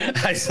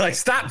I was like,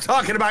 stop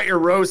talking about your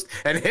roast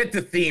and hit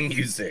the theme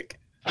music.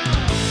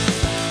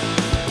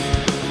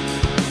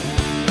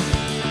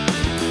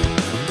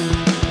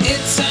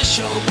 It's a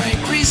show by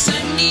Chris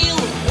and Neil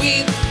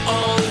with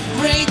all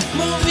great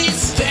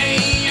movies.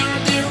 They are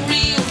the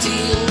real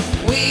deal.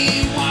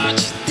 We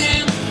watch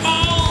them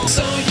all,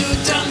 so you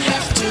don't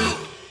have to.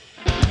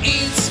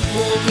 It's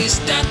movies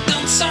that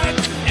don't suck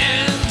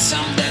and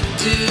some that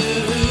do.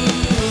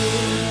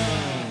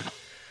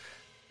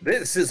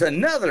 This is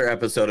another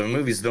episode of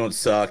Movies Don't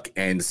Suck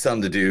and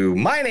Some to Do.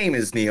 My name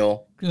is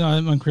Neil.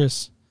 I'm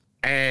Chris.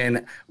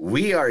 And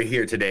we are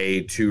here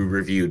today to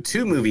review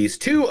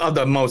two of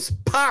the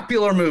most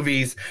popular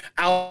movies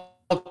out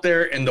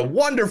there in the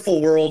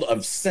wonderful world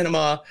of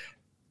cinema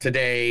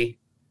today.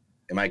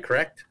 Am I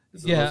correct?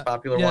 This is the most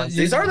popular ones.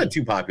 These are the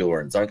two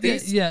popular ones, aren't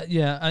these?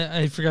 Yeah.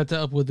 I forgot to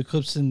upload the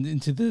clips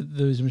into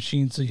those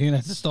machines, so you're gonna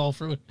have to stall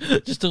for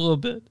just a little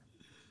bit.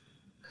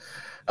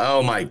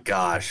 Oh my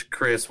gosh,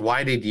 Chris,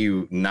 why did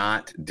you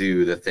not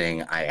do the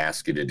thing I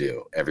ask you to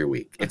do every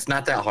week? It's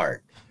not that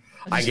hard.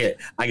 I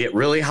get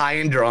really high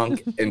and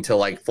drunk until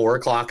like 4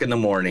 o'clock in the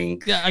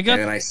morning. Yeah, and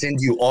then I send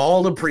you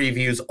all the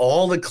previews,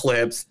 all the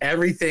clips,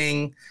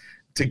 everything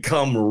to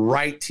come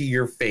right to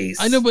your face.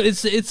 I know, but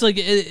it's like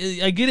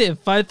I get it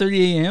at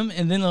 5:30 a.m.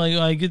 and then like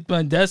I get to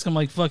my desk, I'm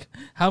like, fuck,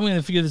 how am I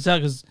gonna figure this out?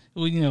 Because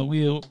we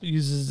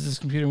use this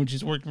computer when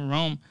she's working from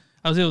home.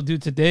 I was able to do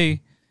it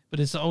today,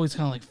 but it's always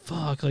kind of like,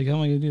 fuck, like how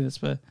am I gonna do this?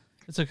 But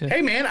it's okay.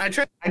 Hey man, I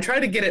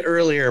tried to get it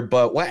earlier,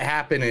 but what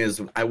happened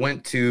is I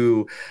went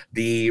to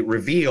the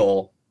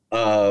reveal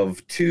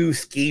of 2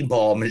 skee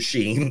ball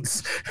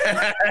machines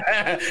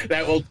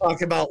that we'll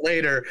talk about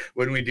later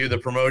when we do the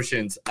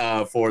promotions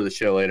for the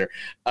show later.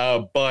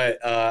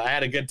 But I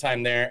had a good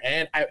time there,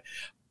 and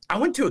I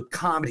went to a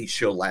comedy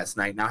show last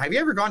night. Now, have you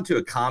ever gone to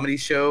a comedy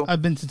show?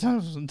 I've been to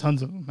tons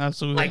of them,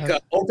 absolutely.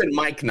 Like open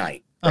mic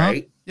night,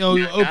 right?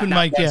 Open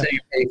mic, yeah. That you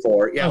pay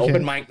for. Yeah, okay.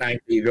 Open mic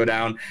night. You go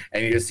down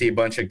and you just see a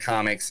bunch of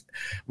comics.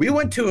 We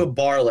went to a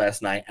bar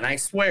last night, and I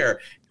swear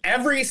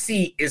every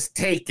seat is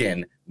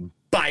taken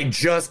by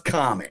just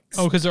comics.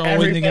 Oh, because they're all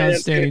waiting on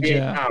stage.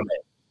 Yeah.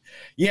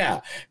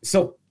 Yeah.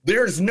 So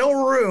there's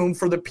no room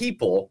for the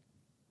people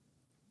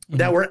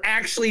that were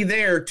actually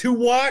there to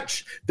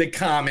watch the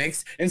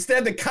comics.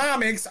 Instead, the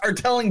comics are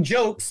telling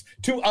jokes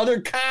to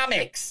other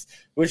comics,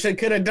 which they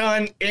could have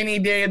done any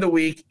day of the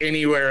week,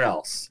 anywhere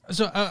else.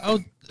 So,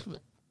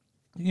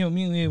 me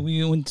and Leah,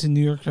 we went to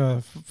New York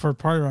for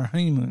part of our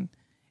honeymoon.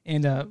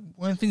 And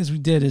one of the things we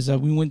did is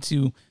we went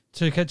to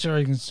Catch a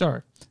Rising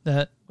Star,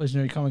 that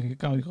legendary comedy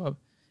club.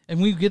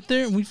 And we get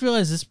there and we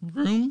realize this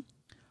room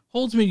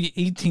holds maybe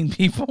 18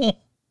 people.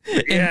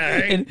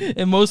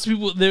 And most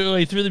people, there were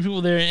like 3 other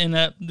people there.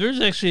 And there's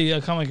actually a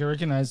comic I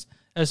recognize,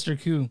 Esther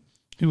Koo,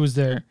 who was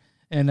there.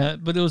 And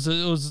but it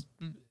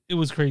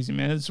was crazy,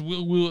 man. It's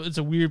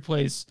a weird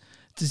place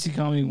to see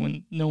comedy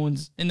when no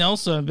one's. And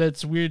also, I bet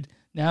it's weird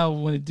now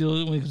when it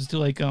comes to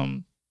like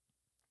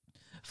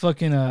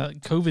fucking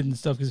COVID and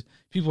stuff, because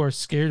people are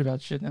scared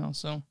about shit now.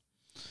 So.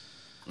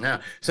 No.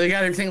 So you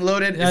got everything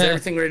loaded? Is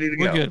everything ready to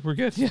go? We're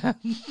good, yeah.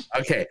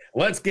 Okay,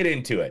 let's get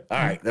into it. All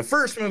right, the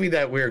first movie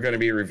that we're going to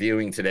be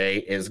reviewing today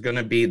is going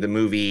to be the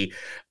movie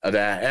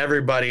that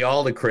everybody,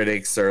 all the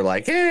critics are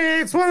like,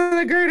 hey, it's one of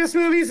the greatest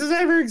movies that's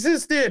ever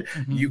existed.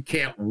 Mm-hmm. You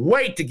can't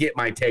wait to get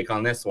my take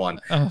on this one.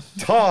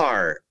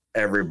 Tar,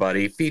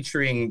 everybody,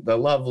 featuring the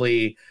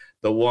lovely,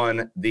 the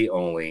one, the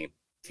only,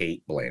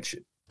 Cate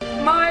Blanchett.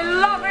 My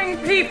loving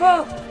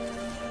people!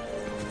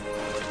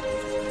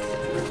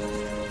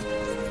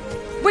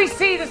 We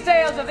see the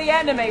sails of the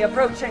enemy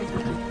approaching.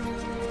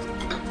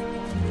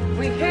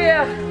 We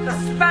hear the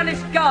Spanish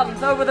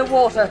guns over the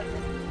water.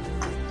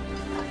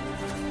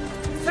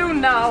 Soon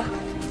now,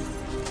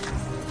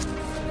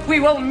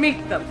 we will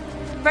meet them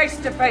face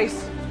to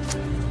face.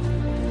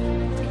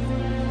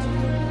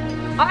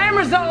 I am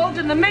resolved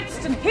in the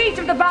midst and heat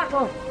of the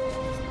battle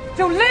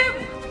to live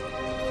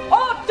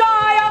or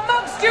die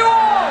amongst you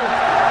all.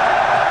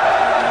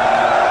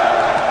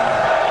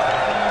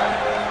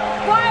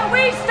 While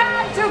we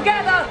stand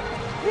together,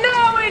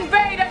 no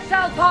invader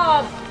shall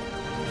pass.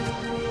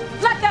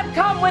 Let them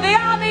come with the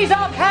armies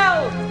of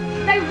hell.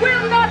 They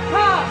will not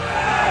pass.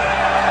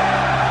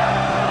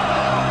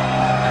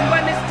 And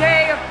when this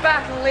day of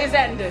battle is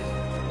ended,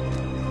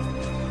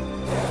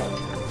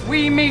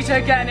 we meet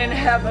again in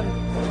heaven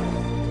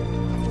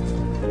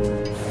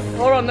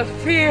or on the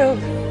field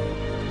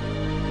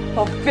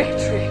of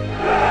victory.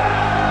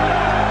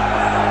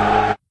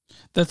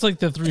 That's like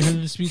the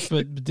 300 speech,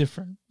 but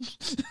different.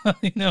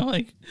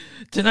 Like,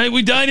 tonight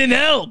we dine in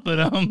hell,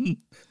 but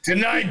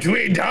Tonight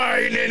we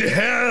dine in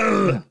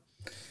hell.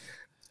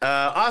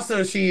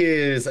 Also, she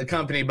is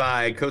accompanied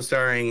by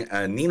co-starring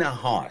Nina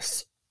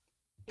Hoss.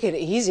 Take it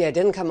easy. I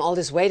didn't come all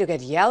this way to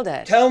get yelled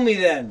at. Tell me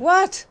then.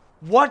 What?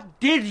 What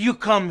did you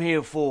come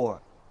here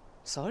for?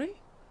 Sorry?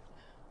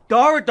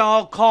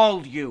 Doradal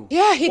called you.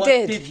 Yeah, he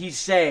did. What did he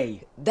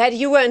say? That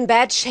you were in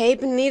bad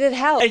shape and needed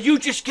help. And you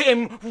just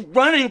came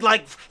running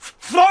like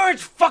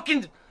Florence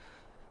fucking...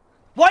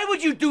 Why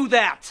would you do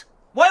that?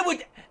 Why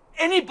would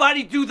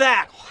anybody do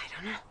that?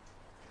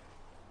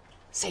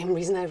 Same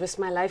reason I risked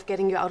my life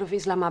getting you out of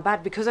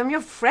Islamabad, because I'm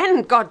your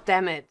friend, God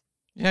damn it.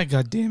 Yeah,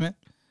 god damn it.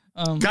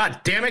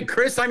 God damn it,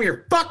 Chris, I'm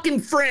your fucking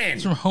It's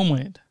friend. from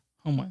Homeland.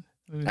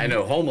 I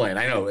know, Homeland.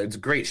 I know. It's a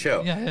great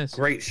show. Yeah, it is.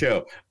 Great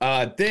show.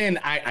 Then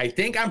I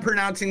think I'm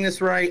pronouncing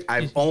this right.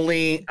 I've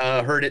only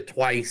heard it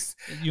twice.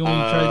 You want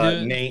me to try to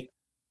do it?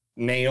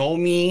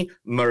 Naomi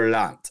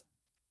Merlant.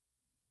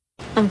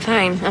 I'm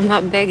fine. I'm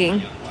not begging.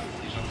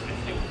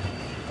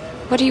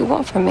 What do you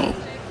want from me?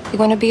 You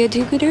want to be a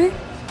do-gooder?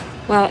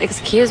 Well,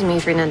 excuse me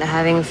for not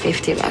having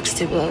 $50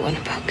 to blow on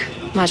a book.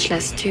 Much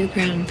less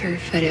 $2,000 per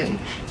photo.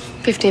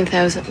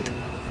 15,000.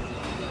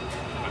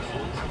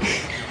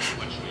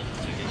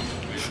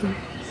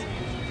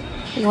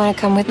 You want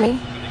to come with me?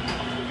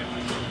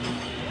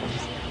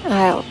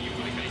 I'll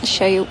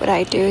show you what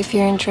I do if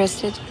you're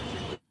interested.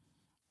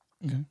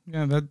 Okay.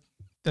 Yeah,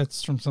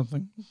 that's from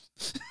something.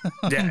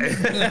 Yeah.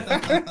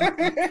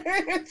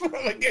 It's from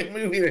a good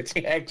movie that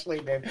she actually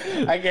did.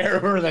 I can't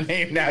remember the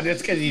name now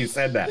just because you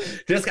said that.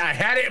 I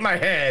had it in my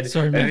head.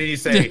 Sorry, and man. then you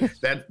say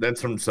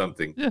that's from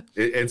something. Yeah.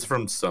 It's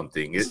from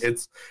something.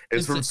 It's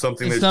from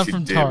something it's that not she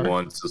from did Tar.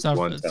 once. It's not,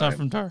 one it's time. not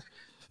from Tar.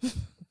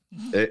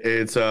 It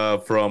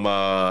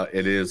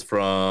is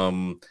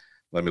from.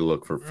 Let me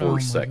look for 4 my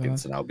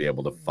seconds God. and I'll be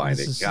able to find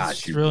This it. is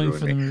Gosh, you thrilling ruined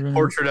for me. them to ruin.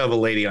 Portrait of a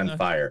Lady on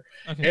Fire.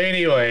 Okay.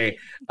 Anyway,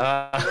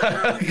 God,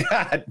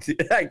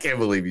 I can't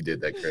believe you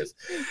did that, Chris.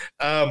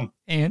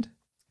 And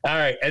All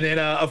right. And then,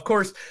 of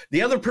course,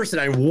 the other person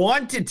I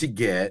wanted to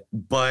get,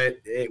 but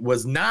it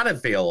was not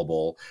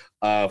available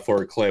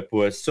for a clip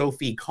was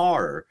Sophie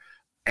Carr.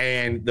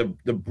 And the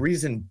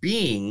reason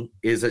being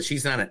is that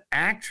she's not an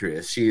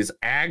actress. She is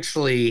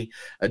actually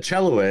a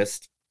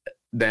celloist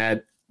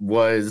that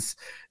was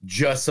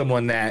just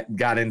someone that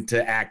got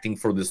into acting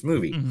for this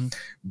movie.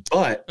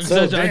 But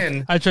so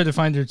then I tried to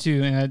find her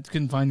too, and I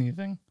couldn't find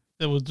anything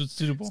that was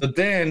suitable. So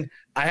then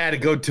I had to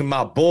go to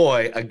my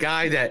boy, a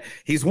guy that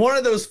he's one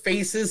of those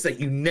faces that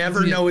you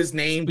never know his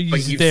name, but but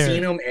he's you've there.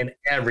 seen him in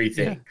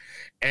everything.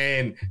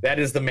 And that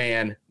is the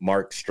man,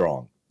 Mark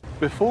Strong.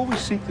 Before we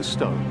seek the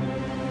stone,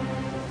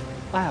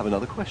 I have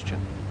another question.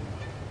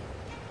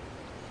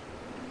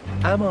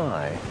 Am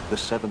I the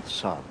seventh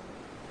son?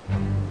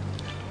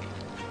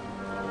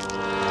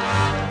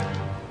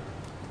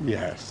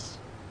 Yes.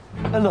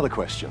 Another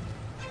question.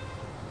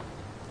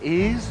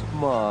 Is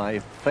my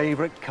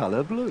favorite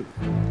color blue?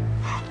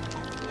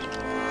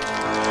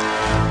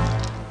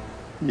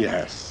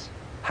 Yes.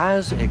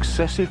 Has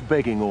excessive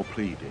begging or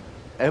pleading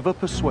ever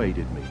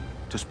persuaded me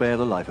to spare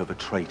the life of a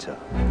traitor?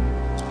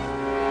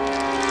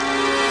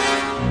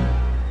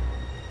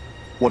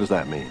 What does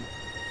that mean?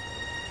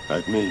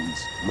 That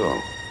means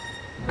no.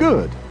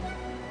 Good.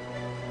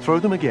 Throw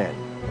them again.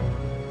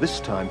 This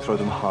time, throw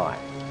them high.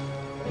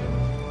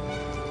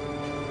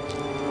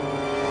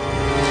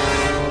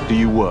 Do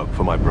you work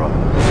for my brother?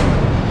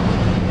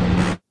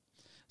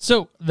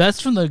 So that's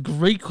from the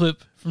great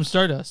clip from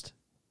Stardust.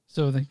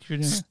 So thank you for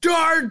doing that.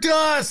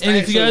 Stardust. And I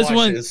if you actually guys watched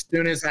want- it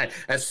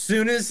as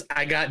soon as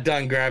I got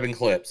done grabbing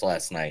clips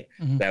last night,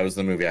 that was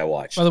the movie I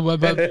watched. By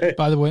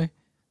the way,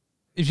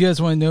 if you guys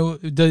want to know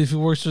if he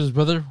works for his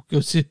brother, go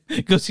see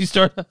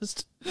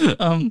Stardust.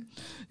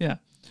 Yeah,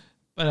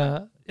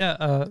 but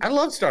I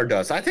love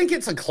Stardust. I think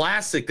it's a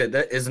classic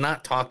that is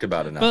not talked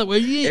about enough. By the way,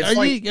 It's are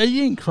like- you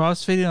getting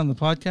crossfaded on the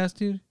podcast,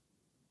 dude?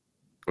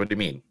 What do you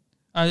mean?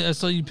 I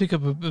saw you pick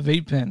up a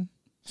vape pen.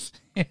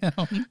 You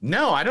know?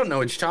 No, I don't know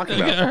what you're talking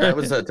about. Okay, all That right.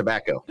 was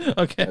tobacco.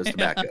 Okay. That was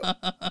tobacco.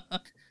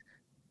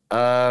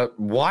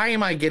 Why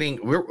am I getting?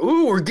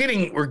 We're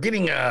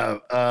getting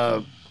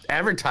a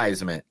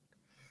advertisement.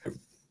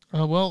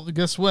 Well,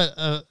 guess what?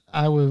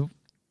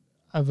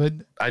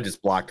 I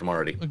just blocked him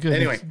already. Okay,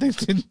 Anyway,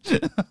 thanks, dude.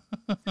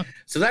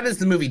 so that is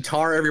the movie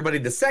Tar, everybody.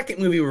 The second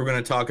movie we're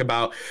going to talk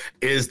about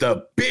is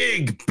the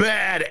big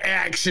bad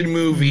action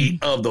movie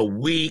of the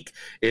week.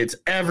 It's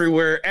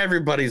everywhere.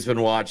 Everybody's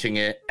been watching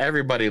it.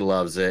 Everybody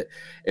loves it.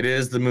 It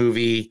is the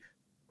movie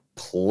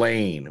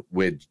Plane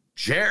with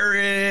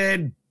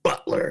Jared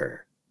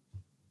Butler.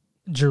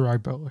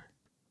 Gerard Butler.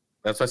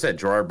 That's what I said,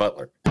 Gerard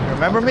Butler.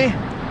 Remember me?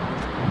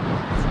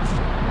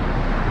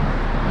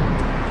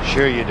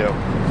 Sure you do.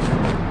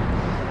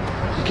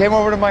 You came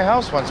over to my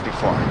house once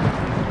before.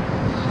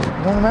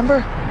 You don't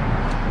remember?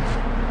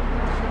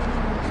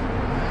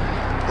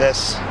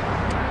 This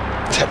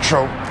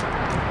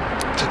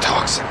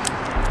tetrodotoxin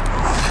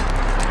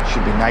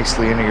should be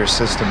nicely into your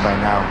system by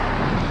now.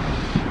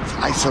 It's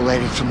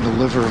isolated from the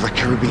liver of a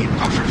Caribbean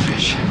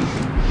pufferfish.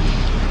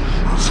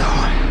 So,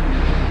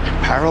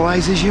 it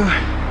paralyzes you,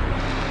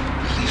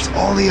 leaves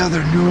all the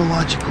other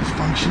neurological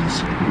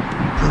functions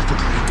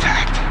perfectly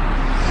intact.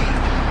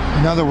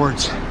 In other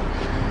words,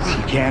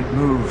 you can't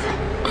move,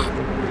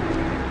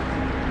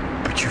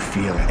 but you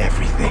feel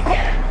everything.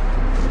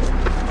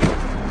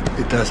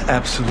 It does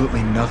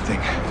absolutely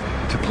nothing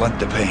to blunt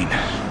the pain.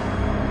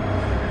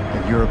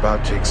 And you're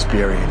about to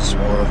experience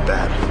more of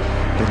that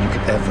than you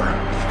could ever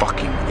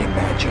fucking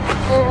imagine.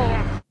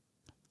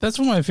 That's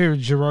one of my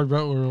favorite Gerard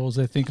Butler roles,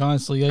 I think,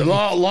 honestly.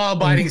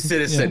 Law-abiding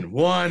citizen,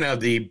 one of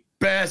the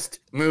best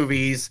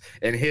movies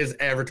in his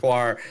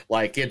repertoire.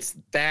 Like, it's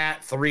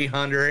that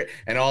 300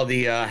 and all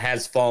the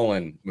Has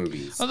Fallen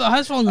movies. Oh, the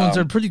Has Fallen ones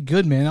are pretty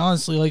good, man.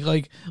 Honestly,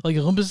 like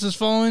Olympus Has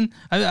Fallen.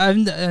 I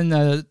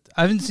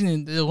haven't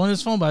seen the one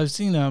Has Fallen, but I've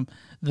seen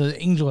the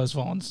Angel Has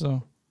Fallen.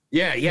 So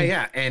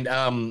yeah,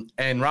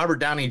 and Robert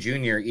Downey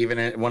Jr. even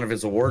at one of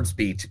his award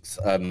speeches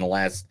in the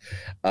last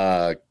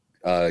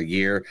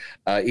year,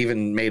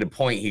 even made a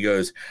point. He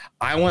goes,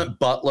 I want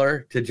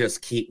Butler to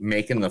just keep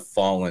making the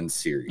Fallen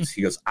series.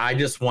 He goes, I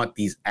just want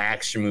these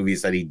action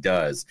movies that he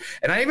does.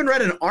 And I even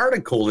read an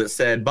article that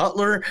said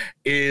Butler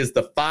is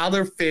the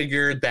father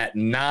figure that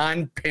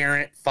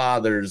non-parent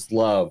fathers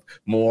love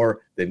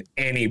more than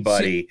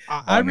anybody. See,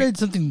 I read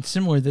something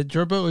similar that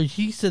Gerard Butler,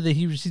 he said that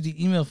he received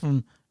an email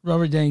from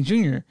Robert Downey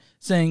Jr.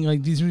 saying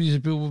like these movies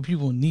are what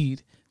people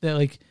need. That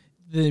like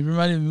they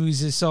reminded me of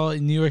movies I saw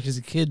in New York as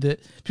a kid that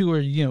people were,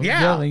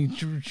 yelling,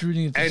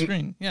 shooting at the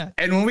screen. Yeah.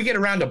 And when we get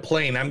around to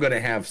Plane, I'm going to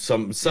have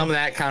some of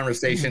that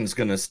conversation is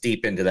going to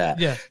steep into that.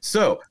 Yeah.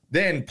 So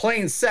then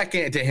playing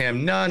second to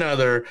him, none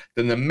other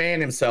than the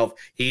man himself.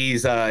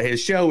 He's his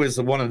show is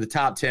one of the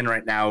top 10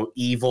 right now,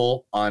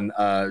 Evil on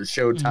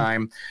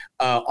Showtime.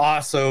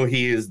 Also,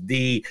 he is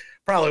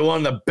probably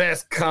one of the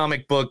best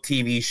comic book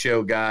TV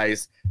show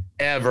guys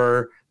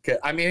ever.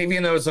 I mean,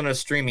 even though it's on a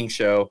streaming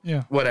show,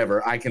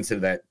 whatever, I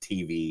consider that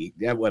TV.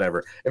 Yeah,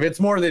 whatever. If it's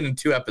more than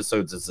 2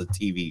 episodes, it's a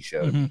TV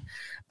show.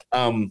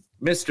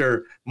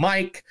 Mr.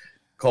 Mike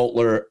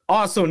Coulter,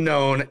 also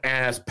known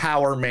as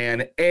Power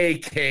Man,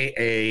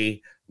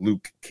 a.k.a.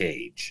 Luke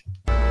Cage.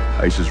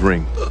 Aisha's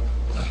ring.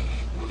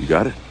 You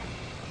got it?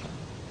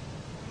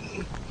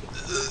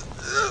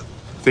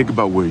 Think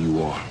about where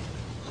you are.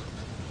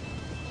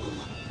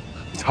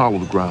 It's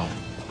hollowed ground.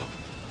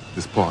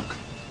 This park.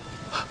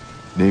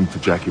 Named for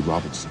Jackie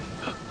Robinson.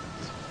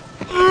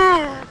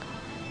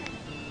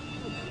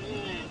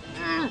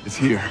 It's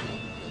here.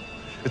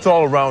 It's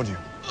all around you.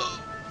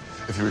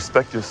 If you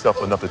respect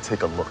yourself enough to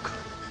take a look.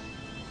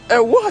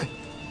 At what?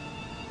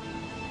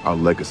 Our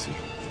legacy.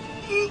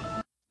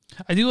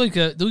 I do like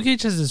Luke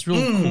Cage has this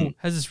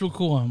real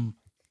cool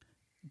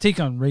take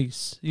on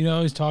race. I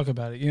always talk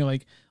about it.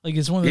 Like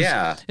it's one of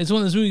those it's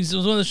one of those movies, it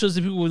was one of those shows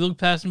that people would look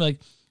past and be like,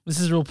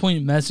 this is a real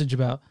poignant message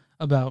about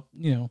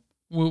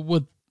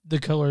what the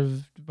color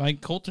of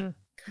Mike Coulter.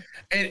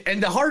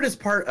 And the hardest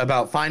part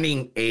about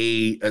finding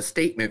a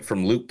statement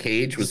from Luke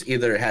Cage was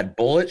either it had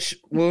bullet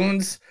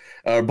wounds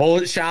or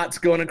bullet shots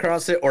going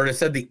across it, or it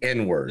said the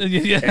N-word.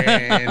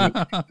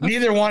 And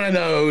neither one of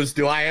those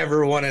do I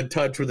ever want to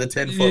touch with a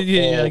 10-foot pole.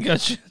 Yeah, I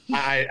got you.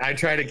 I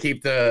try to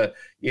keep the,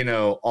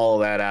 all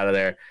of that out of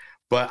there.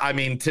 But I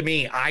mean, to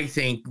me, I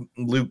think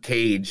Luke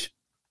Cage,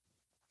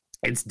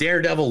 it's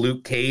Daredevil,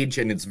 Luke Cage,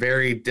 and it's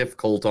very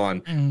difficult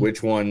on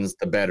which one's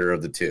the better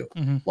of the two.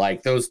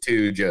 Like those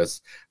two,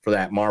 just for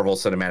that Marvel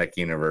Cinematic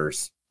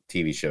Universe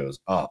TV shows.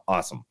 Oh,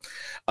 awesome.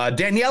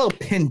 Daniela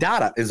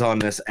Pineda is on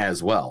this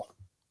as well.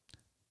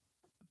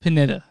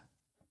 Pineda.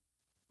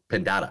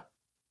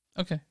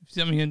 Okay.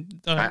 I mean,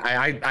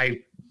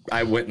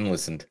 I went and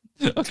listened.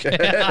 Okay.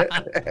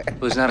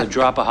 There's not a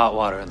drop of hot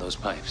water in those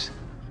pipes.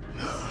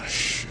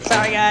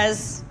 Sorry,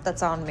 guys.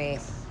 That's on me.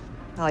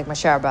 I like my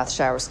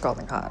shower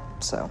scalding hot,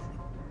 so.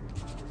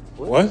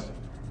 What?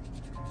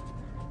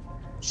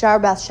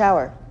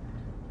 Shower.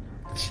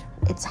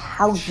 It's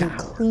how you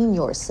clean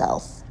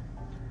yourself.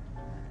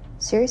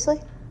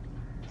 Seriously?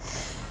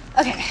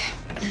 Okay.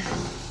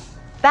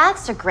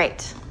 Baths are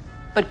great,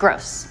 but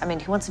gross. I mean,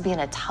 who wants to be in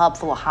a tub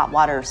full of hot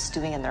water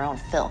stewing in their own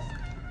filth?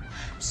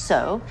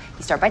 So,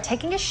 you start by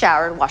taking a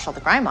shower to wash all the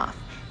grime off.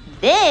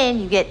 Then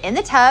you get in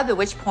the tub, at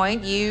which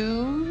point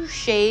you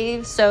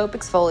shave, soap,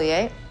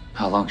 exfoliate.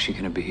 How long is she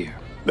gonna be here?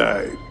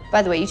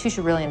 By the way, you two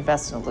should really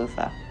invest in a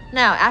loofah.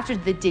 Now, after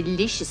the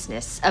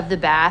deliciousness of the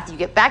bath, you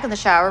get back in the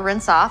shower,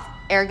 rinse off,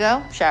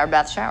 ergo, shower,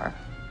 bath, shower.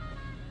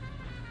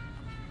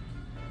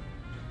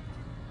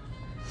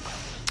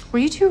 Were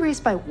you two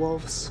raised by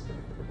wolves?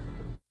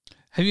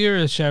 Have you ever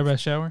had a shower, bath,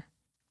 shower?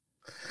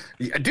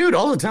 Yeah, dude,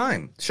 all the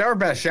time. Shower,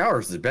 bath, shower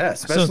is the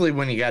best, especially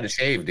when you got to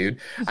shave, dude.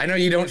 I know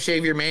you don't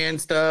shave your man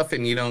stuff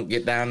and you don't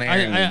get down there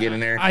and you get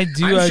in there. I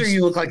do. I'm sure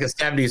you look like a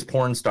 70s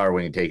porn star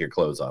when you take your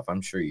clothes off.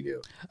 I'm sure you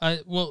do.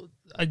 Well,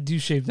 I do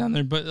shave down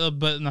there, but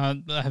not,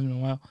 I haven't in a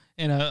while.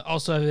 And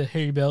also I have a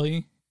hairy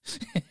belly,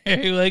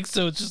 hairy legs,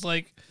 so it's just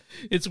like,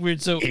 it's weird.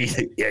 So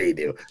yeah, you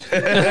do.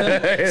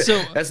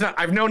 So that's not.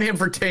 I've known him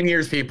for 10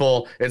 years,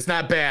 people. It's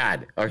not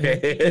bad.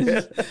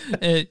 Okay.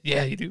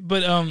 Yeah, you do.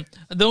 But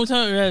the only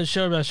time I had a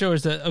shower about shower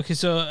is that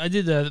so I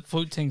did the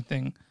float tank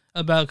thing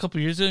about a couple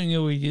of years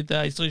ago. We did the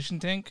isolation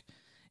tank,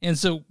 and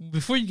so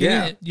before you get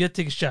in it, you have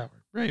to take a shower,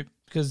 right?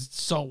 Because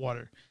it's salt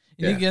water.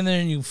 And you get in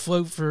there and you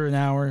float for an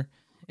hour,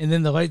 and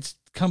then the lights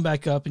come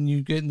back up, and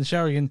you get in the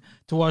shower again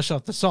to wash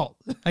off the salt,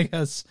 I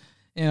guess.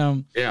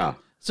 And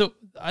so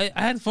I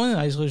had fun in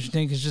the isolation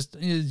tank. It's just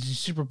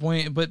super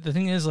buoyant. But the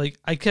thing is, like,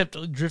 I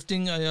kept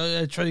drifting.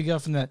 I tried to get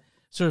off in that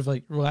sort of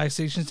like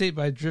relaxation state,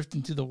 but I drift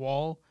into the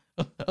wall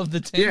of the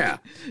tank. Yeah.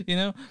 You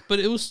know, but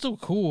it was still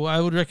cool. I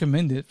would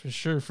recommend it for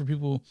sure for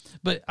people.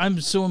 But I'm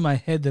so in my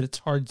head that it's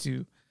hard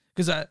to,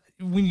 because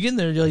when you get in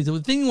there, you're like, the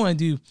thing you want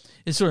to do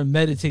is sort of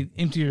meditate,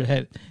 empty your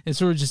head, and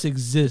sort of just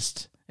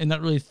exist and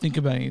not really think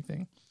about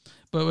anything.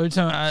 But every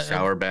time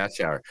bath,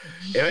 shower.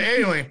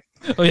 Anyway.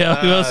 Oh yeah,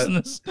 who else in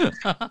this?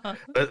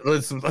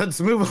 let's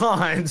move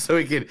on so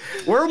we can.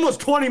 We're almost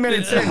 20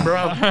 minutes in,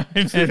 bro.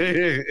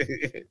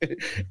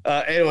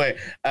 Anyway,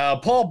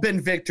 Paul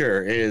Ben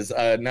Victor is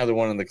another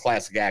one of the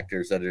classic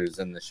actors that is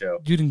in the show.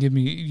 You gave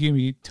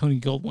me Tony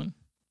Goldwyn.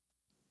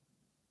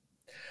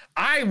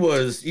 I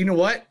was, you know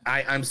what?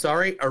 I'm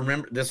sorry. I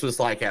remember this was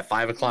like at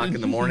 5 o'clock in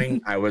the morning.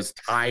 I was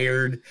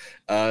tired.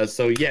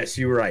 So yes,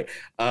 you were right.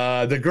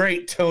 The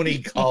great Tony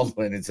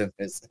Goldwyn is in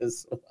this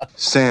as well.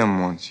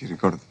 Sam wants you to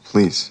go to the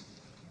police.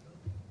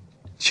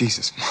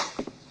 Jesus.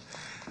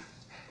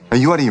 Are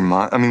you out of your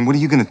mind? I mean, what are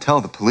you going to tell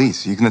the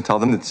police? Are you going to tell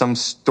them that some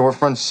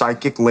storefront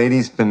psychic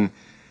lady's been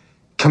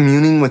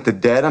communing with the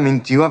dead? I mean,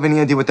 do you have any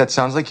idea what that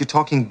sounds like? You're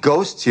talking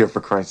ghosts here, for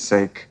Christ's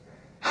sake.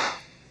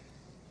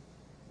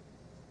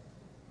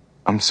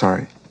 I'm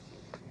sorry.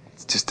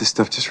 It's just, this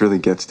stuff just really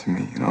gets to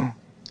me, you know?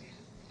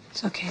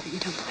 It's okay that you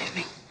don't believe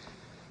me.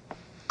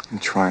 I'm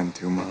trying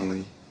to,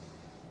 Molly.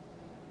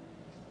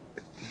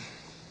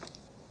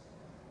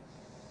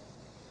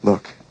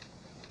 Look.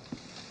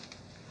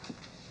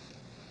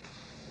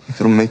 If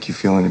it'll make you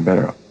feel any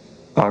better,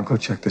 I'll go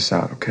check this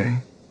out, okay?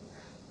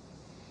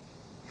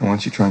 Why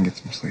don't you try and get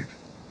some sleep?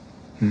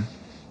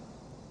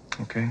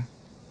 Okay?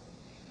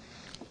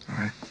 All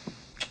right.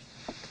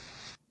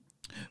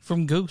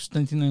 From Ghost,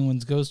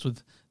 1991's Ghost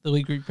with the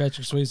late great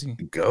Patrick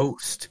Swayze.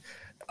 Ghost.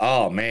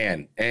 Oh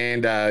man.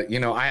 And you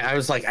know, I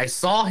was like, I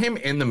saw him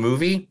in the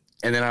movie,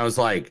 and then I was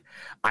like,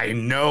 I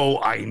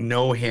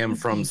know him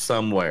from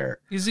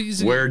somewhere.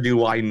 Where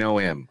do I know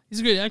him?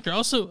 He's a great actor.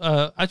 Also,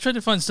 I tried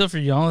to find stuff for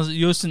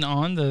Yosin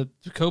On, the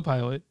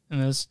co-pilot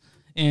in this,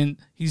 and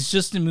he's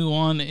just in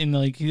Mulan, and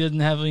like he doesn't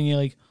have any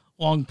like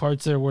long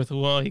parts that are worth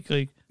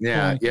like.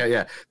 Yeah.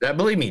 That,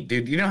 believe me,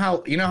 dude. You know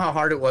how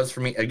hard it was for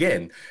me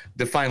again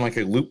to find like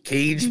a Luke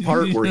Cage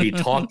part where he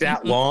talked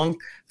that long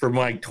for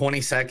like 20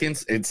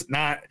 seconds. It's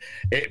not.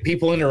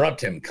 People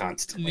interrupt him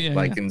constantly,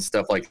 and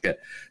stuff like that.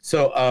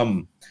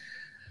 So,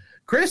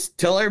 Chris,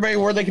 tell everybody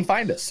where they can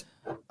find us.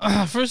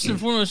 First and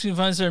foremost, you can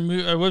find us at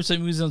our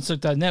website,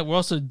 moviesunstuck.net. We're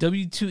also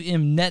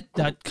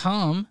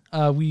w2mnet.com.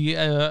 We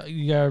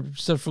got our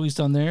stuff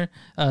released on there.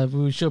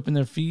 We show up in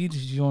their feed.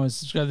 If you want to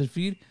subscribe to their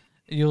feed,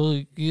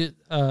 you'll get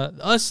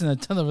us and a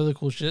ton of other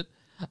cool shit.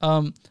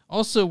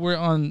 Also, we're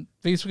on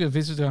Facebook at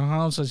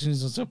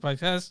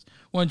facebook.com/podcast.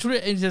 We're on Twitter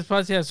at NDS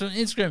Podcast. We're on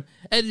Instagram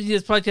at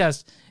NDS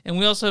Podcast. And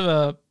we also have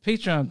a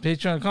Patreon,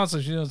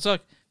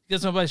 patreon.com/Suck. If you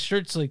guys want to buy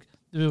shirts like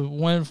the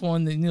wonderful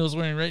one that Neil's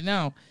wearing right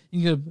now,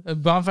 you can go to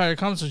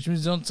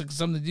bonfire.com/Don't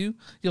something to do.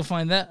 You'll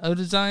find that, other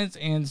designs,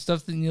 and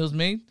stuff that Neil's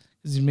made,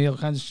 because he made all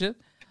kinds of shit.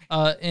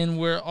 And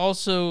we're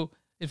also,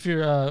 if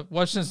you're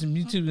watching us on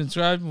YouTube,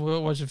 subscribe,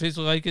 watch on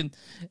Facebook, like it.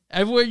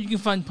 Everywhere you can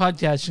find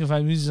podcasts, you can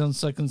find Music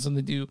Unstuck and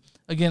something to do.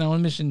 Again, on a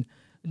mission,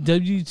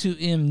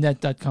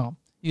 w2mnet.com.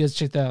 You guys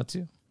check that out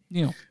too.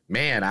 You know,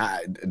 man,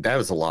 that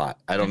was a lot.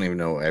 I don't even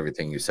know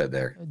everything you said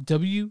there.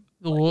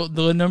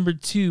 the number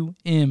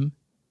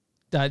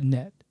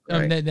 2m.net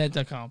or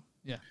net.com.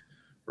 Yeah.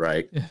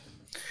 Right. Yeah.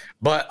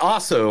 But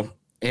also,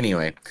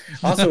 anyway,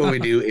 what we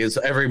do is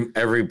every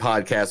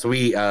podcast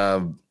we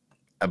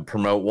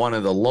promote one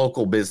of the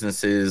local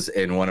businesses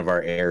in one of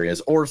our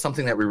areas, or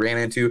something that we ran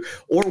into,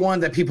 or one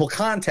that people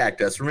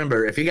contact us.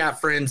 Remember, if you got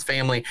friends,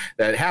 family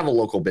that have a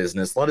local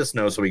business, let us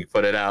know so we can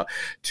put it out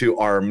to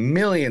our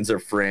millions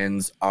of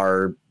friends,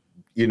 our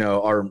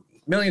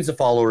millions of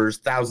followers,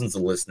 thousands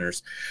of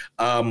listeners.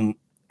 And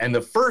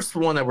the first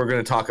one that we're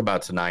going to talk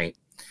about tonight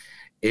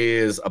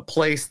is a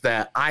place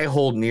that I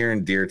hold near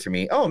and dear to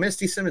me. Oh,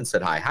 Misty Simmons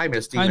said hi. Hi,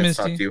 Misty. Hi, nice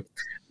Misty. to talk to you.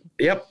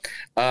 Yep.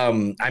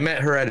 I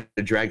met her at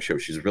a drag show.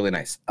 She's really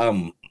nice.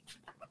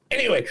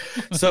 Anyway,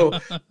 so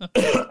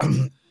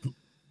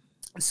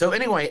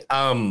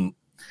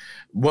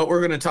what we're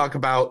going to talk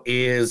about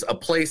is a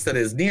place that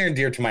is near and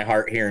dear to my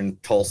heart here in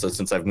Tulsa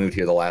since I've moved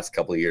here the last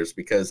couple of years,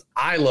 because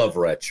I love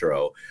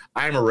retro.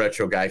 I'm a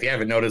retro guy. If you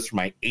haven't noticed, from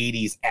my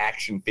 80s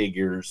action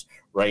figures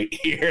right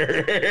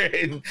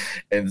here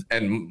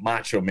and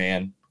Macho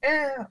Man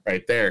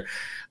right there.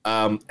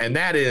 And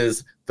that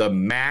is the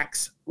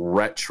Max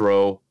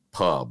Retro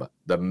Pub.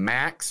 The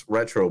Max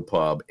Retro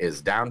Pub is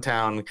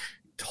downtown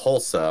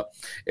Tulsa.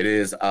 It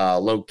is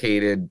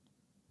located.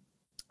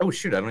 Oh,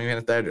 shoot, I don't even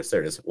have the address.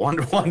 There it is.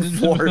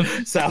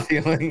 114 South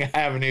Ewing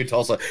Avenue,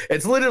 Tulsa.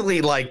 It's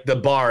literally like the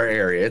bar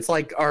area. It's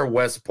like our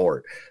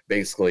Westport,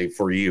 basically,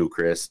 for you,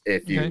 Chris,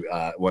 if you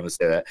want to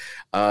say that.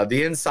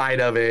 The inside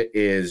of it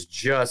is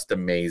just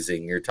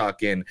amazing. You're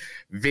talking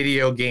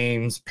video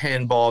games,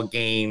 pinball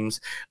games.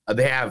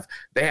 They have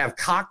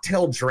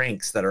cocktail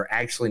drinks that are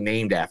actually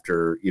named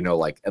after,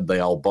 like the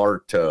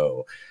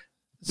Alberto,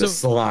 the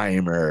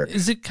Slimer.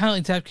 Is it kind of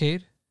like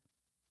Tapcade?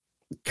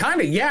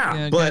 Kind of,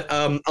 yeah, but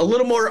a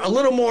little more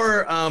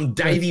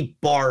divey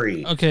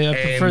bar-y. Okay, I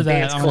prefer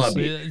that, dance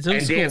clubby honestly.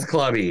 and dance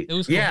clubby. It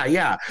was cool.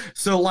 Yeah.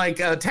 So like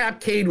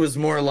Tapcade was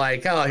more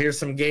like, oh, here's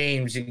some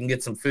games, you can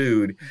get some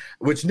food,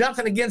 which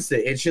nothing against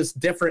it. It's just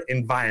different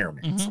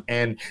environments,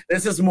 and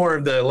this is more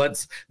of the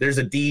there's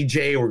a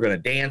DJ, we're gonna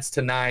dance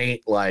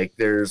tonight. Like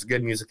there's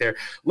good music there.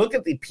 Look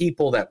at the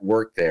people that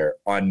work there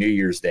on New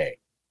Year's Day.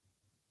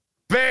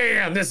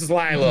 Bam! This is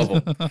why I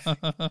love them.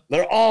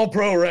 They're all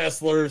pro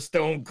wrestlers: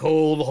 Stone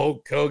Cold,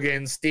 Hulk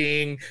Hogan,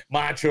 Sting,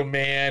 Macho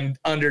Man,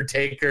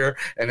 Undertaker,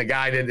 and the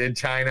guy that did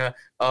China.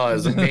 Oh, it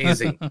was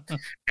amazing.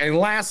 And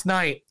last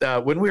night,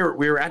 when we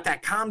were at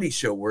that comedy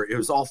show where it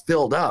was all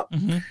filled up,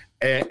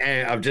 and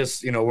I'm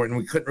just, when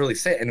we couldn't really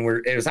sit, and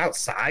it was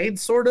outside,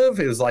 sort of.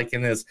 It was like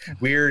in this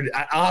weird.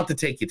 I'll have to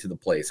take you to the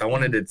place. I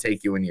wanted to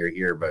take you when you're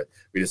here, but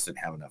we just didn't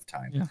have enough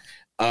time.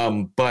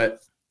 Yeah.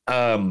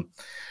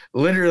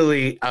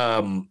 Literally,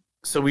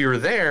 so we were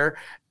there,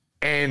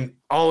 and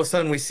all of a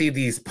sudden we see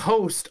these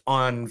posts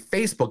on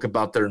Facebook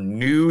about their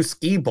new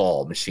skee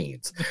ball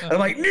machines. I'm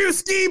like, new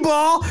skee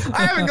ball?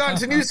 I haven't gone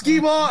to new skee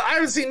ball. I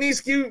haven't seen new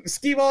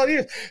skee ball in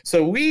years.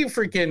 So we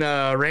freaking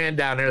ran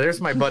down there. There's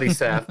my buddy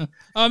Seth.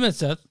 Oh, I met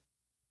Seth.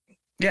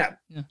 Yeah.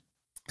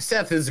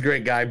 Seth is a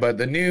great guy, but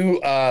the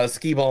new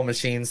skee ball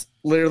machines,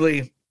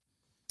 literally,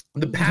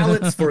 the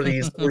pallets for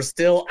these were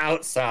still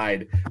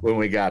outside when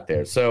we got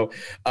there. So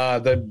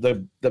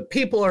the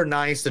people are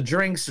nice. The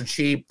drinks are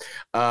cheap.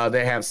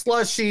 They have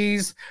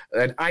slushies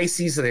and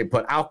ices, so they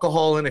put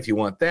alcohol in if you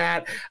want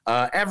that.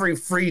 Every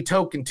free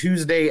token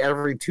Tuesday,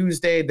 every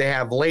Tuesday, they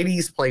have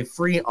ladies play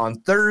free on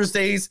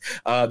Thursdays.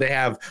 They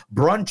have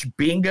brunch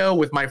bingo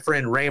with my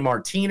friend Ray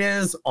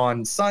Martinez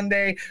on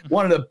Sunday.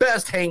 One of the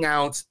best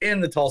hangouts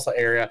in the Tulsa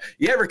area.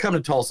 You ever come to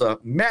Tulsa,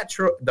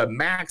 the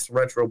Max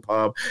Retro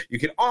Pub. You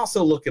can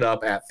also look it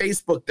up at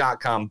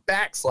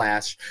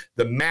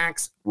facebook.com/the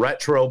Max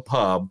Retro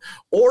Pub,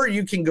 or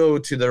you can go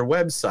to their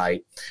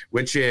website,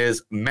 which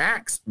is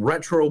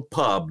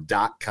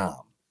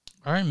maxretropub.com.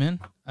 All right, man,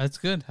 that's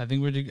good. I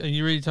think are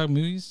you ready to talk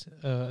movies?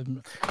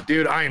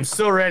 Dude, I am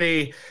so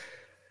ready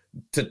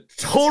to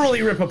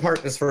totally rip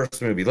apart this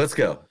first movie. Let's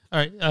go. All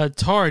right,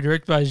 Tar,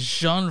 directed by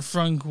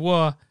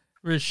Jean-Francois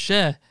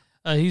Richet.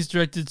 He's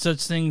directed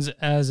such things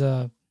as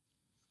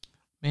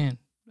man.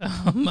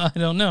 I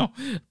don't know,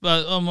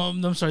 but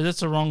I'm sorry,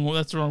 that's the wrong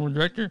word.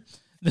 Director.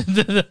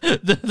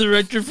 The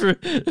director for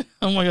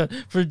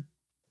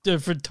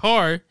for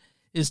Tar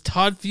is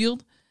Todd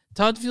Field.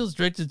 Todd Field's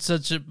directed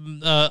such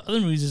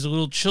other movies as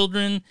Little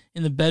Children,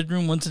 In the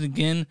Bedroom, Once and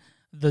Again,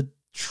 The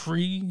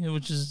Tree,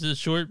 which is the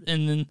short,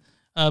 and then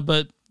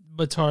but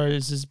Tar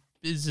is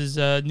his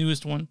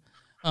newest one.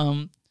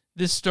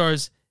 This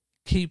stars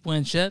Cate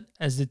Blanchett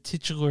as the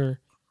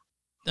titular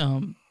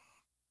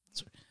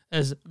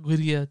as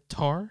Lydia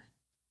Tar.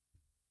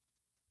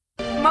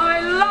 My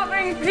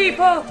loving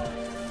people!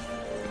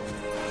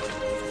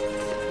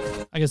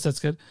 I guess that's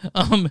good.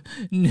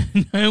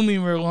 Naomi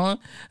Merlan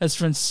as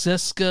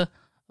Francesca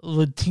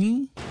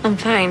Latini. I'm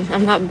fine.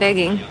 I'm not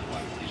begging.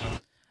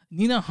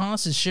 Nina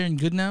Haas is Sharon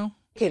Goodnow.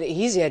 Take it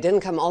easy. I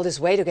didn't come all this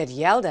way to get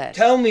yelled at.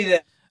 Tell me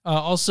that.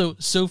 Also,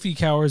 Sophie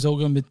Cower is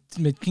Olga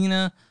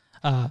McKenna.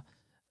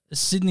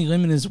 Sydney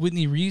Lemon is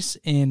Whitney Reese.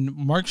 And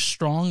Mark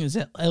Strong is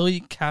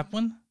Elliot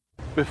Kaplan.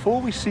 Before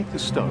we seek the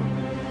stone,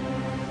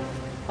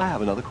 I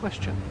have another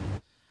question.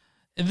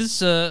 And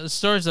this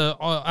stars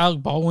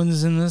Alec Baldwin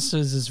is in this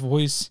as his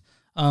voice,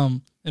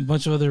 and a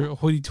bunch of other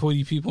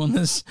hoity-toity people in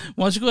this.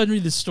 Why don't you go ahead and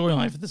read the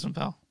storyline for this one,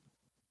 pal?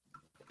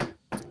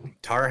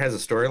 Tar has a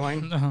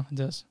storyline? It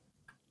does.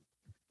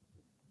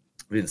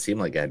 It didn't seem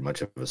like I had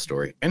much of a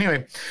story.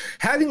 Anyway,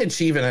 having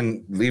achieved an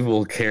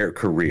unbelievable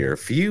career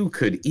few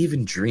could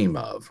even dream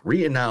of,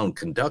 renowned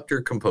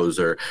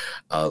conductor-composer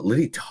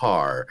Lydia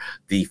Tar,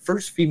 the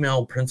first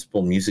female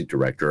principal music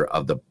director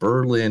of the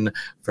Berlin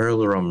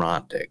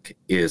Philharmonic,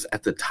 is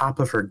at the top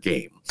of her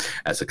game.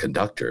 As a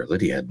conductor,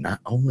 Lydia not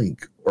only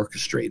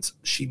orchestrates,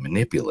 she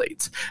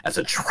manipulates. As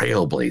a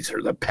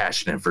trailblazer, the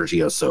passionate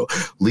virtuoso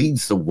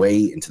leads the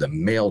way into the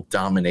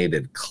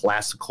male-dominated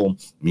classical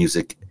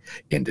music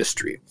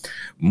industry.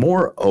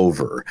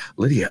 Moreover,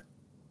 Lydia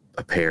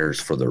prepares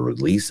for the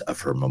release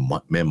of her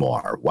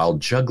memoir while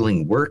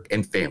juggling work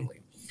and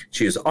family.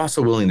 She is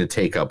also willing to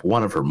take up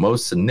one of her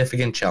most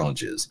significant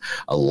challenges,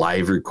 a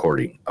live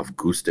recording of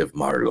Gustav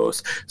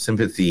Mahler's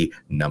Symphony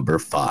No.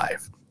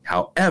 5.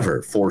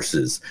 However,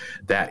 forces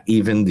that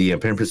even the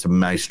Empress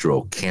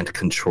Maestro can't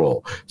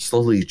control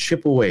slowly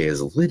chip away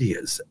as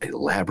Lydia's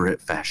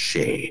elaborate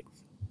facade,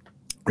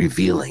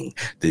 revealing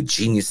the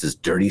genius's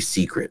dirty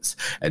secrets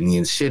and the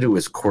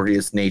insidious,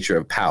 courteous nature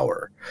of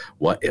power.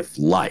 What if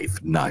life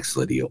knocks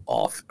Lydia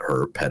off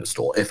her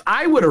pedestal? If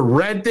I would have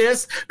read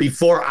this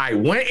before I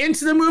went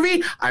into the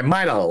movie, I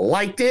might have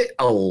liked it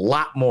a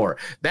lot more.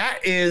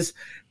 That is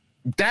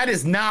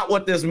not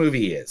what this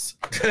movie is.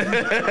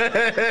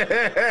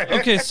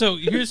 Okay, so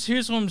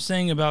here's what I'm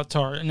saying about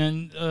Tar, and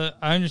then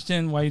I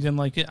understand why you didn't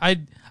like it. I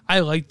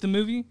liked the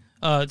movie.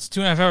 It's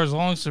 2.5 hours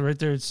long, so right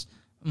there, it's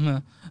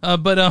But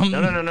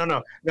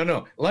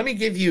No. Let me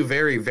give you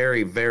very,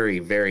 very, very,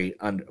 very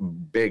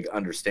big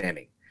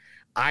understanding.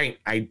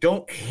 I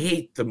don't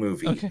hate the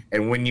movie,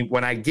 and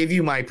when I give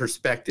you my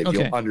perspective,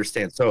 you'll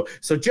understand. So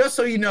just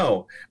so you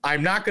know,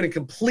 I'm not going to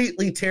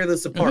completely tear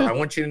this apart. I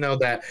want you to know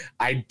that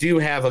I do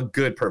have a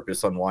good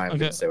purpose on why I'm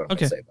going to say what I'm going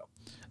to say, though.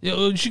 Yeah,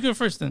 well, you should go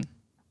first then.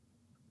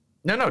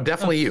 No,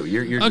 definitely you.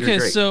 You're okay.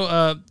 Great.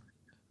 So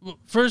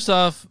first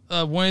off,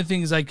 one of the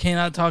things I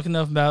cannot talk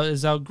enough about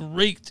is how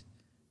great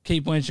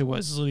Cate Blanchett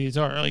was as Lydia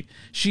Tarr. Like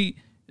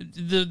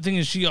the thing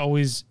is, she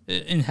always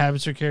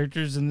inhabits her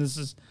characters, and this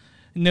is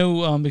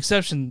no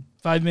exception.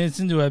 5 minutes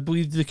into it, I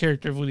believed the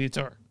character of Lydia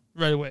Tarr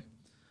right away.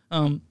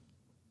 Doesn't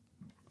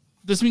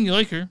mean you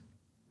like her,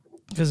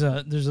 because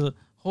there's a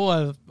whole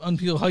lot of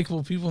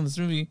unlikable people in this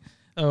movie,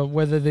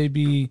 whether they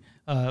be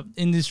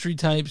industry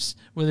types,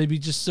 whether they be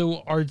just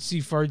so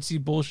artsy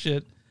fartsy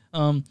bullshit.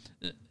 Like,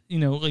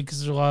 because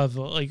there's a lot of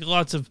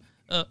lots of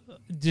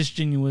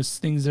disingenuous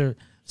things that are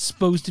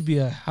supposed to be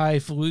a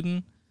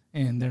highfalutin,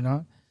 and they're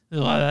not.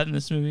 There's a lot of that in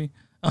this movie.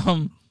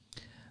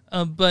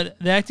 But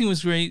the acting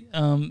was great.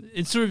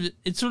 It sort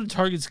of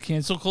targets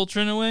cancel culture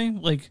in a way,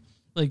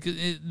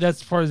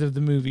 that's part of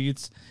the movie.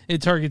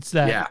 It targets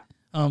that,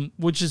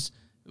 which is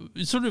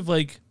sort of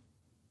like,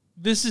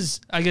 this is,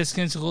 I guess,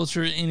 cancel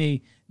culture in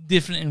a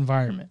different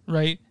environment,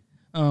 right?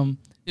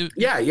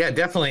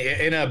 Definitely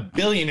in a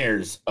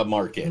billionaires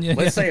market.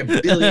 Let's say a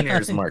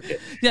billionaires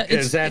market. Yeah,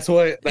 because that's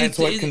what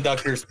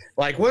conductors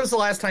like. When was the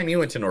last time you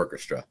went to an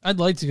orchestra? I'd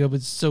like to go, but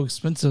it's so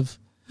expensive.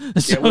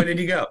 Yeah, when did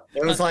you go?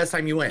 When was the last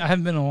time you went? I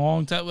haven't been in a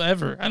long time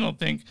ever. I don't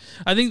think.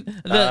 I think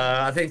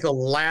the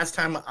last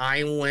time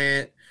I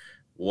went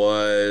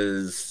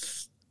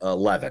was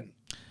 11.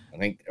 I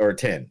think, or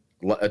 10.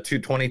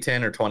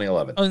 2010 or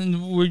 2011.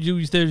 And were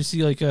you there to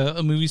see like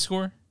a movie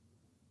score?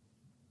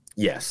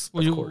 Yes,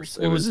 of course.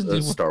 It was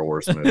a Star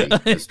Wars movie.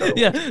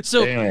 Yeah.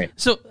 So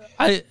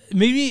I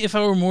maybe if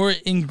I were more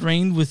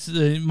ingrained with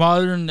the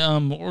modern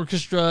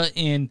orchestra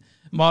and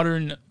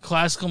modern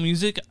classical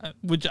music,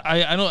 which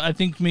I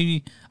think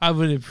maybe I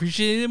would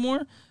appreciate it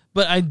more.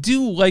 But I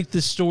do like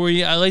the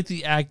story. I like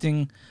the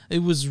acting.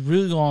 It was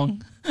really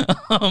long.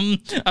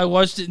 I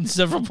watched it in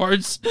several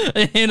parts,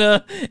 and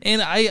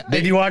I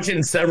did you watch it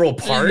in several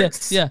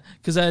parts? Yeah,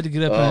 because I had to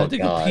get up and I had to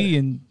go pee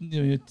and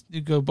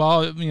go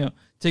ball,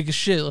 take a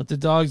shit, let the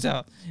dogs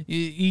out,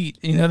 eat,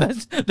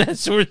 that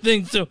sort of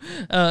thing. So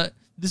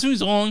this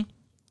movie's long.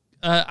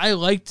 I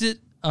liked it,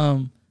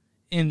 but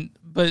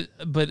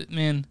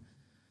man,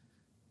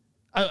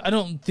 I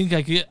don't think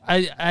I could.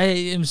 I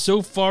am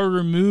so far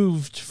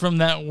removed from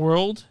that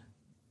world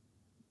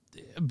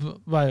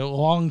by a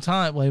long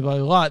time, by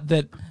a lot,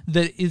 that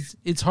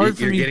it's hard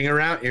for me.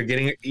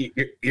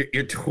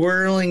 You're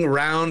twirling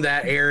around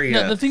that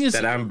area. Yeah, the thing is,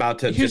 that I'm about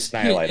to just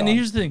highlight on. And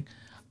here's the thing: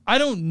 I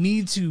don't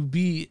need to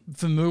be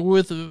familiar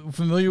with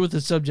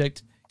the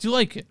subject to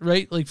like it,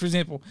 right? Like, for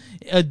example,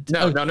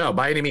 no,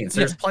 by any means.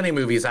 There's plenty of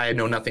movies I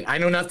know nothing. I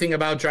know nothing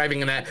about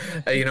driving an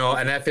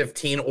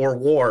F-15 or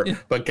war,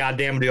 but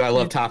goddamn, do I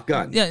love Top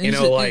Gun? Yeah,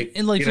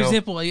 for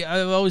example,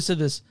 I've always said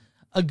this: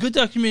 a good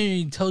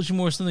documentary tells you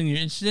more something you're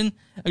interested in.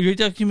 A great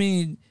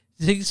documentary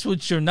takes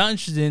what you're not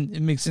interested in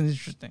and makes it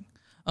interesting.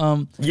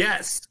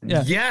 Yes.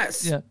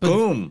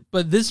 Boom.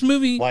 But this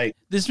movie,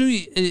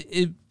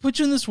 it puts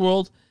you in this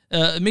world.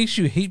 It makes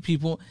you hate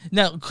people.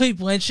 Now, Cate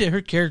Blanchett,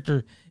 her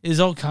character is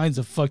all kinds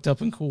of fucked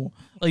up and cool,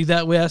 like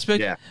that way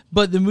aspect. Yeah.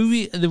 But the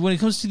movie, when it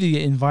comes to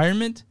the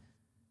environment,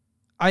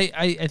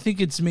 I think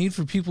it's made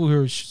for people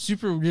who are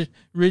super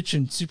rich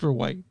and super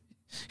white.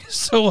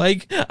 So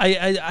like,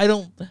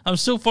 I'm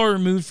so far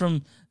removed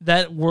from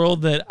that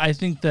world that I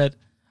think that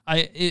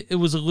it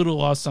was a little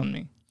lost on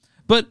me.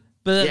 But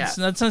that's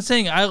not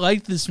saying I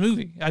like this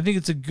movie. I think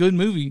it's a good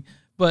movie,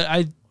 but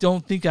I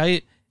don't think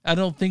I'm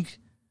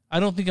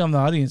the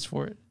audience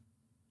for it.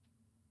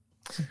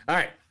 All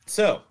right.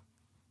 So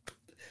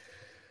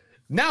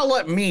now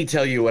let me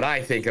tell you what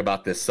I think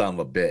about this son of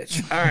a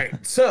bitch. All right.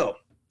 So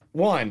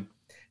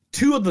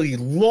two of the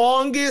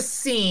longest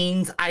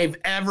scenes I've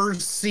ever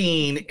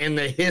seen in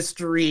the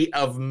history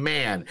of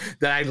man,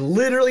 that I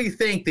literally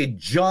think they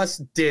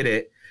just did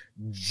it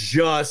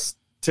just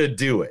to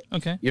do it.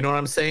 Okay. You know what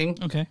I'm saying?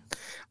 Okay.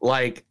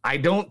 Like, I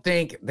don't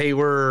think they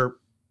were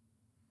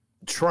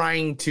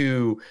trying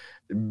to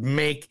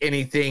make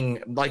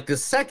anything like the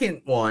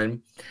second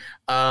one,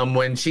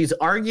 when she's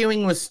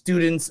arguing with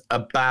students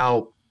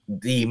about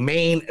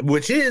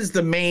which is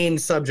the main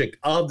subject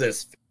of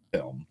this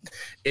film,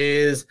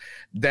 is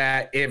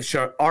that if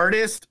should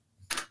artists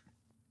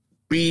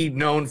be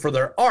known for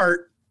their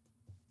art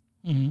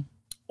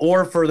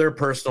or for their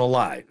personal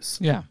lives?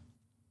 Yeah.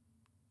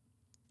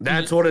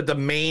 That's what the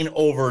main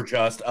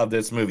overjust of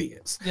this movie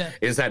is. Yeah.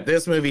 Is that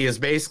this movie is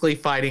basically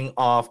fighting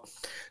off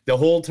the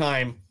whole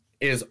time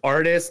is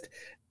artist.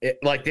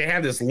 Like, they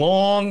have this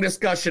long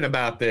discussion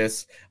about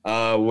this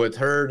with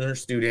her and her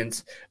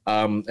students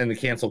and the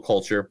cancel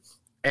culture.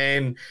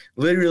 And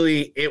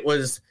literally it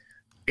was,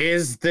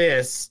 is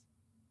this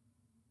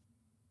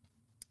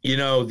you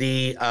know,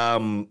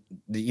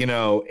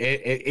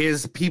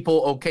 is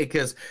people okay?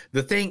 Because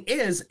the thing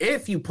is,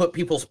 if you put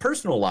people's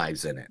personal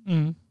lives in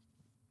it,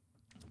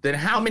 then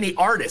how many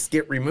artists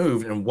get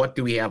removed and what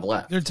do we have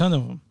left? There are a ton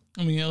of them.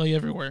 I mean, like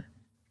everywhere.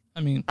 I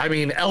mean,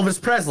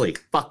 Elvis Presley,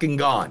 fucking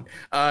gone.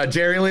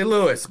 Jerry Lee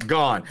Lewis,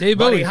 gone. David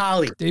Buddy Bowie.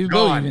 Holly, David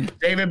gone. Bowie even.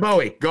 David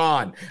Bowie,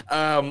 gone.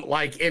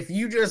 Like, if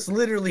you just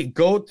literally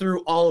go through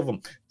all of them,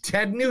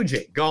 Ted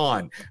Nugent,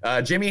 gone.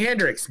 Jimi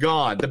Hendrix,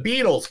 gone. The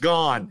Beatles,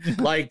 gone.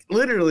 Like,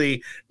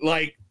 literally,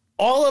 like,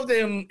 all of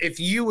them, if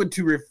you were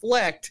to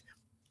reflect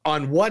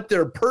on what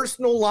their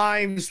personal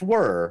lives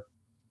were,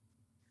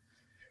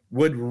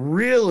 would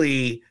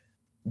really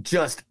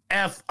just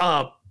F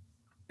up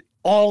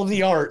all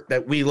the art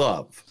that we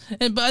love.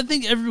 But I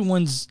think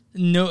everyone's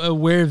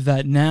aware of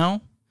that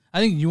now.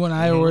 I think you and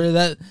I are aware of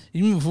that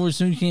even before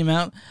the movie came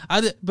out.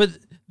 But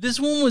this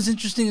one was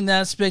interesting in the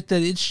aspect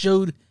that it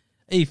showed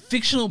a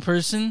fictional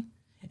person,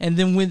 and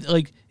then when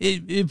like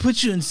it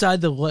puts you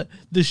inside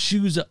the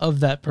shoes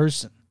of that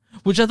person,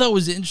 which I thought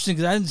was interesting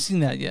because I hadn't seen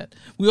that yet.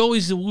 We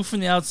always look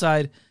from the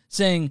outside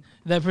saying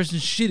that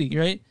person's shitty,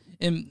 right?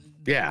 And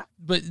yeah,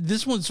 but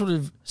this one sort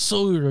of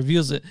slowly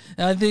reveals it,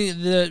 and I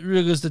think that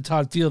really goes to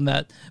Todd Field in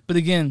that. But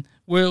again,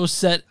 where it was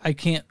set, I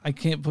can't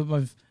put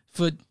my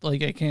foot,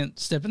 like I can't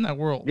step in that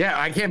world. Yeah,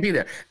 I can't be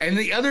there. And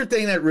the other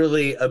thing that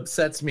really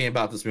upsets me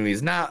about this movie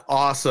is not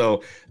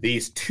also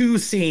these two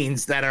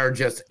scenes that are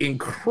just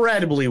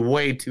incredibly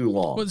way too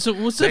long. So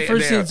what's the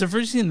first scene? It's the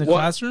first scene in the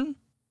classroom?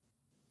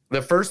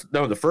 The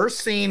first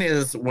scene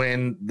is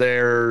when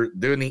they're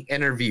doing the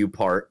interview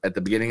part at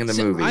the beginning of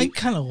the movie. I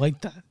kind of like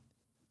that.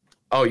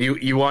 Oh,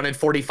 you wanted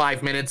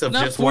 45 minutes of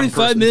Not just one 45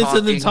 person minutes talking?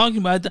 of them talking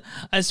about it.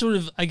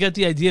 I got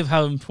the idea of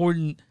how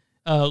important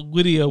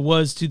Lydia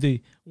was to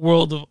the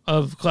world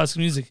of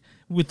classical music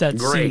with that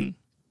scene.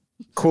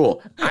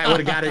 Cool. I would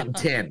have got it in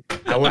 10.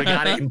 I would have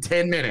got it in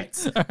 10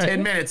 minutes.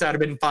 10 minutes, I'd have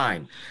been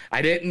fine.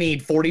 I didn't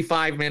need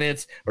 45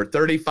 minutes or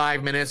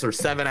 35 minutes or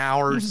 7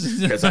 hours,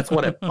 because that's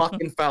what it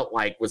fucking felt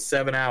like was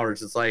 7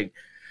 hours. It's like,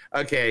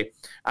 okay,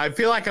 I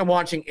feel like I'm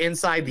watching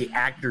Inside the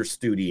Actor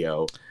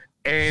Studio,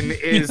 and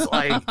is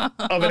like,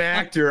 of an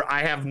actor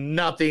I have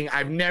nothing.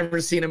 I've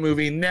never seen a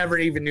movie, never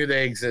even knew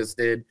they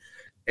existed.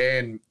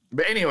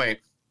 But anyway,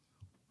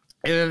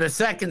 and then the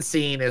second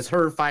scene is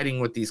her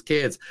fighting with these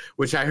kids,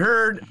 which I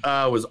heard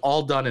was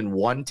all done in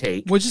one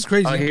take. Which is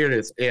crazy. Oh, here it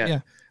is. Yeah.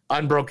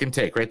 Unbroken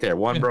take right there.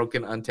 One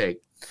broken untake.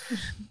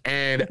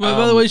 And well,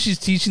 by the way, she's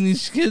teaching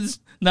these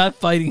kids, not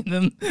fighting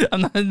them.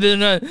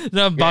 They're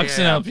not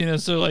boxing up, you know,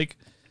 so like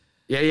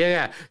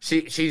Yeah.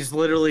 She's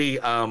literally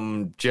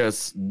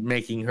just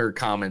making her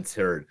comments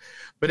heard.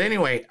 But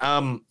anyway,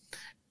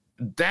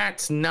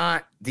 that's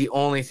not the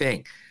only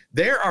thing.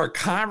 There are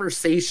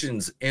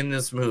conversations in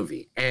this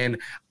movie, and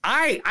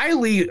I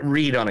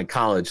read on a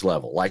college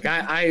level. Like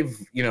I've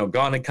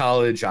gone to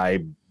college.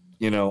 I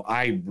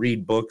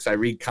read books. I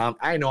read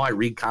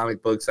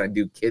comic books. I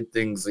do kid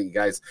things that you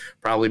guys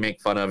probably make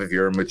fun of if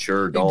you're a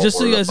mature adult. Just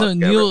so you guys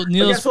know,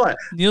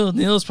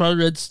 Neil's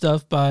probably read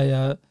stuff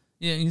by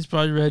he's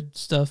probably read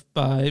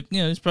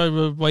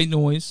White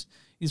Noise.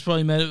 He's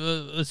probably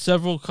met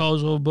several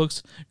college level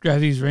books,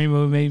 Gravity's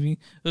Rainbow, maybe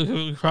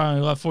probably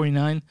a lot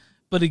 49.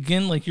 But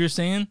again, like you're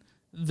saying,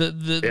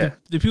 the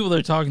people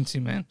they're talking to,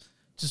 man,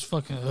 just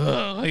fucking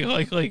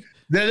like.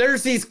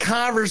 There's these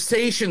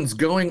conversations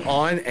going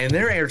on, and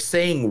they're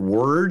saying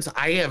words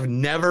I have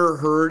never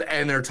heard,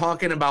 and they're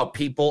talking about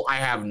people I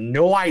have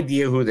no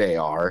idea who they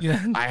are.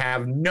 Yeah. I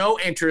have no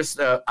interest.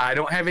 I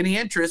don't have any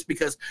interest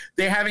because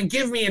they haven't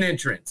given me an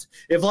entrance.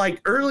 If like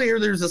earlier,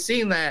 there's a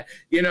scene that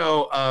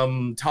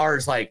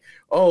Tar's like,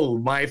 oh,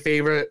 my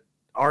favorite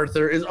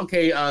Arthur is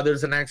okay.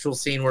 There's an actual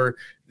scene where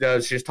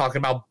she's talking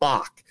about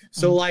Bach.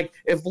 So, like,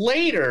 if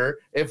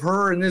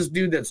her and this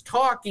dude that's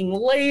talking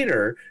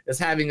later is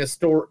having a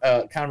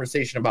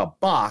conversation about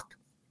Bach,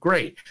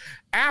 great.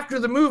 After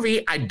the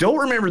movie, I don't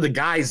remember the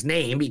guy's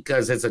name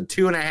because it's a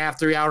 2.5,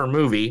 3 hour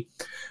movie.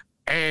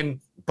 And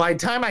by the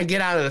time I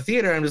get out of the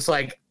theater, I'm just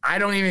like, I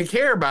don't even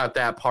care about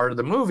that part of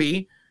the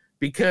movie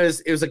because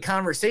it was a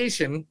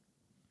conversation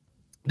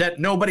that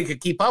nobody could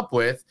keep up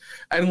with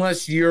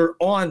unless you're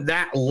on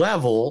that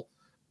level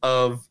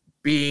of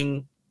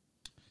being.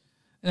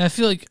 And I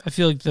feel like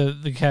the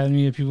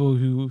Academy of people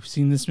who've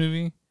seen this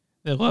movie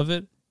that love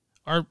it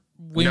are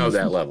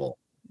that level.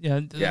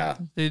 Yeah.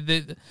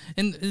 They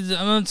and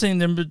I'm not saying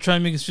they're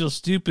trying to make us feel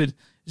stupid.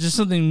 It's just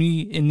something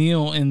me and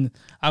Neil and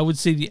I would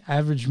say the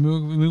average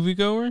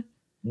moviegoer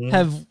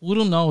have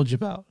little knowledge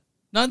about.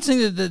 Not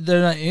saying that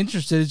they're not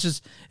interested.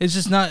 It's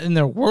just not in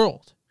their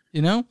world.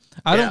 You know,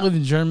 I don't live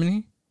in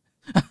Germany.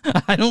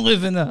 I don't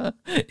live in the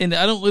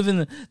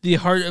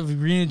heart of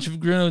Greenwich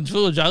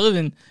Village. I live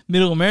in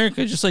Middle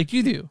America, just like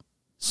you do.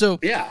 So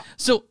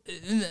that's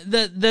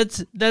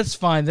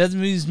fine. That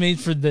movie's made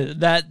for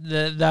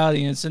the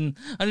audience, and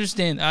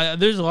understand.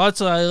 There's lots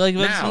I like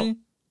about this movie.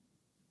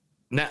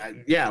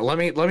 Now, let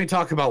me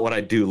talk about what I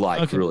do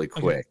like really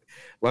quick. Okay.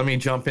 Let me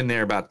jump in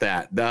there about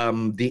that.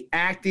 The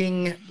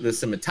acting, the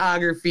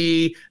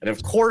cinematography, and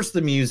of course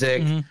the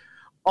music.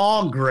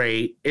 all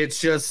great. It's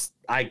just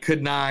I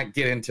could not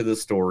get into the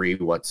story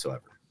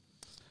whatsoever.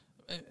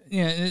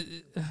 Yeah,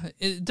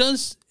 it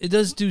does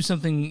do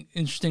something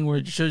interesting where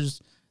it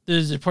shows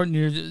there's a part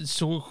near the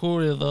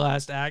sort of the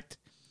last act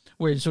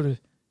where it sort of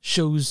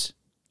shows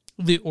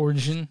the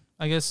origin,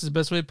 I guess is the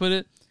best way to put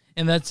it,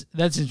 and that's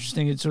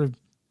interesting. It sort of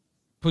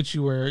puts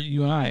you where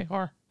you and I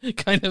are,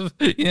 kind of,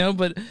 you know.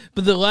 But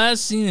the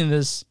last scene in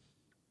this,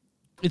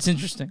 it's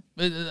interesting.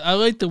 I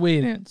like the way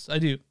it ends. I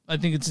do. I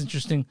think it's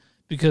interesting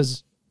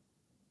because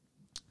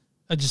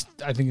I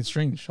think it's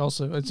strange.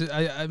 Also,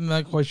 I'm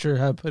not quite sure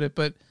how to put it,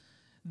 but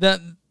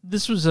that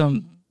this was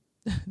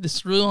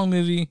this really long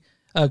movie.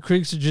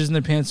 Critics are jizzing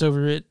their pants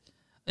over it.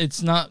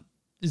 It's gonna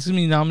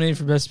be nominated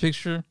for Best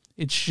Picture.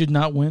 It should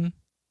not win.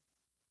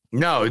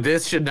 No,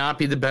 this should not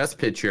be the Best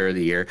Picture of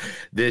the year.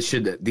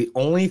 The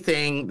only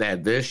thing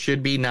that this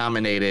should be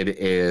nominated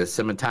is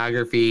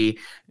cinematography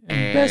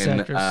and Best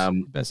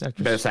Actress.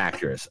 Best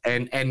Actress,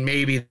 and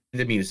maybe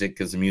the music,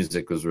 because the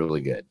music was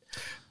really good.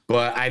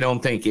 But I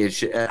don't think it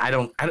should. I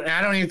don't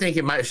even think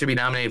it should be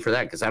nominated for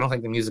that, because I don't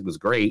think the music was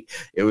great.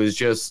 It was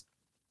just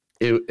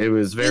it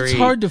was very. It's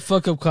hard to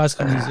fuck up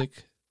classical music,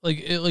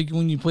 like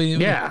when you play.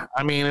 Yeah,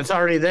 I mean, it's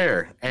already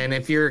there, and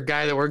if you're a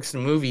guy that works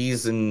in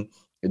movies and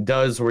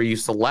does where you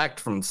select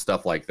from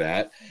stuff like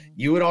that,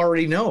 you would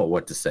already know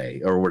what to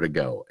say or where to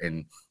go,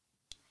 and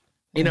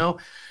you know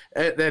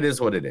that is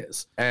what it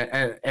is.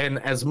 And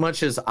as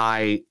much as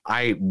I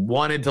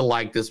wanted to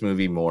like this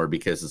movie more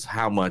because it's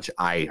how much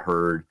I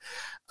heard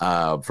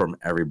from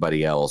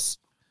everybody else.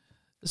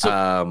 So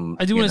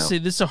I do want to say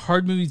this is a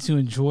hard movie to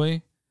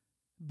enjoy,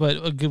 but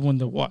a good one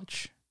to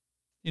watch.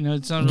 You know,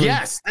 it's not really...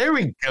 Yes, there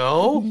we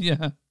go.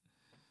 Yeah.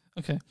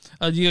 Okay.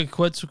 Do you got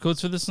quotes for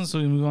this one, so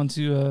we move on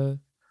to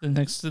the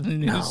next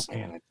news? Oh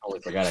man, I totally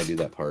forgot I do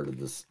that part of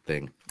this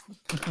thing.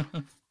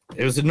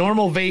 It was a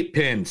normal vape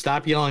pen.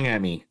 Stop yelling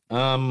at me.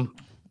 I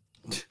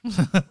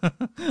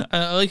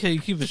like how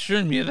you keep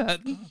assuring me of that.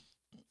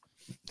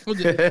 I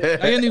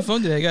got a new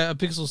phone today. I got a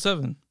Pixel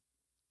 7.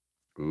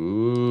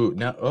 Ooh,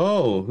 now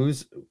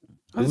who's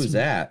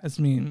that? That's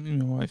me and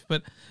my wife.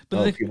 But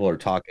people are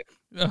talking.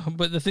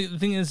 But the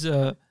thing is,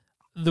 the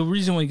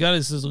reason why I got it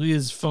is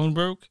Leah's phone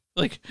broke.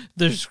 Like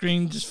their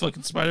screen just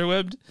fucking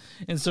spiderwebbed,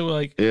 and so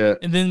yeah.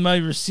 And then my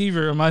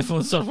receiver on my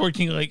phone stopped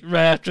working like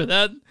right after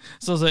that.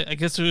 So I was like, I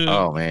guess we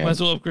might as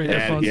well upgrade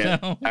our phones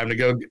now.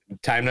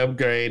 Time to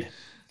upgrade.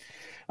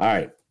 All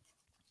right.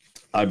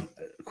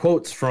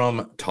 Quotes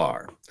from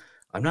Tar.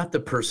 I'm not the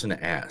person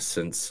to ask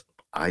since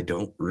I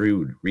don't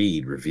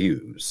read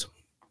reviews.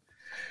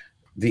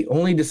 The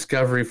only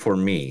discovery for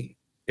me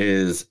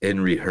is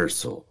in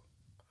rehearsal,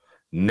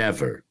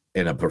 never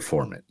in a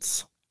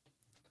performance.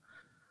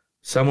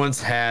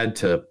 Someone's had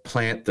to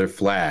plant their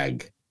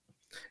flag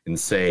and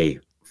say,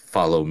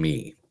 follow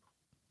me.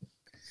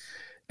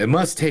 It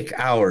must take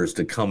hours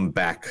to come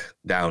back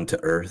down to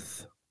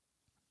earth.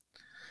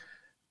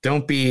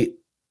 Don't be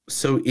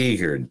so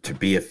eager to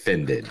be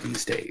offended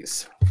these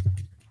days.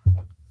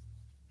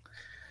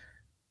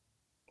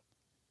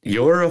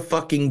 You're a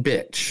fucking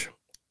bitch,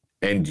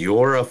 and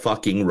you're a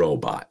fucking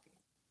robot.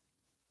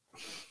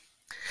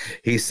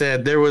 He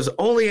said there was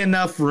only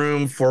enough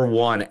room for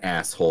one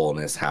asshole in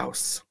his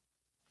house.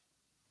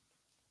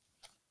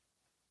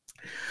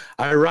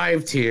 I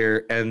arrived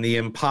here, and the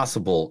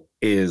impossible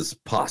is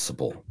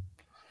possible.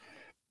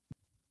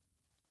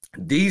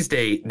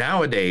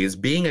 Nowadays,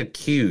 being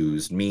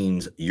accused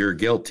means you're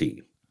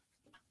guilty.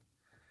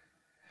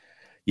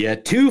 You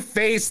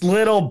two-faced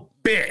little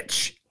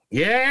bitch.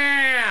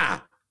 Yeah!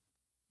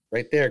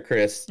 Right there,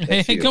 Chris.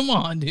 Hey, come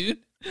on, dude.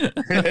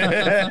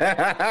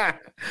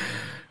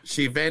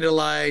 She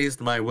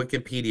vandalized my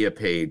Wikipedia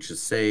page to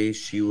say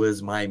she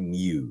was my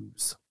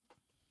muse.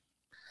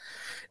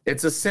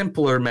 It's a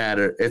simple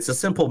matter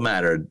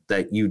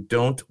that you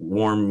don't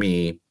warn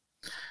me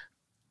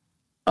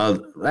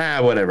of.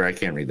 Whatever. I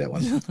can't read that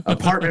one.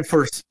 Apartment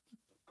for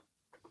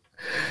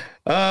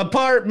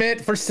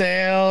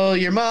sale.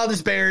 Your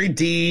mother's buried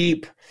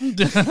deep.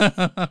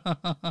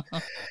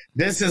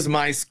 This is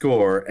my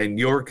score, and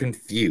you're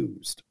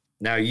confused.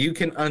 Now you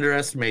can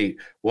underestimate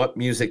what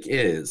music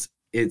is.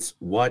 It's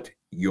what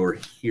you're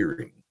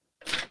hearing.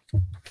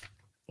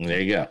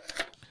 There you go.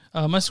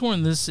 My score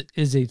on this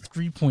is a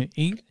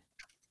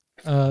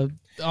 3.8.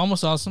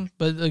 Almost awesome,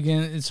 but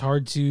again, it's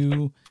hard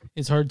to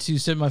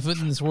set my foot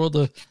in this world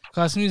of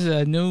classical music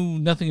that I know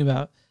nothing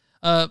about.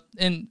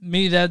 And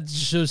maybe that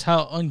just shows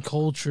how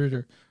uncultured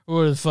or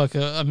what the fuck.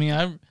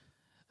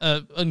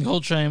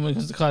 Uncultured I am when it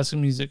comes to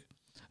classical music.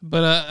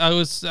 But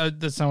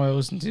that's not what I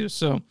listen to.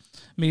 So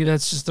maybe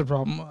that's just the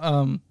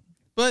problem.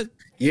 But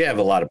you have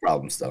a lot of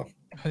problems, though.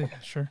 Yeah,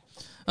 sure.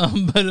 But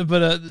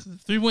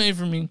 3.8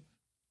 for me.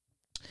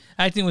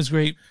 Acting was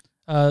great.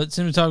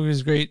 Cinematography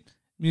was great.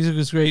 Music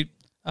was great.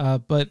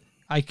 But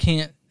I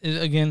can't,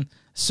 again,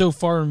 so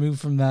far removed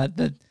from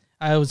that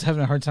I was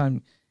having a hard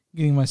time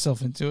getting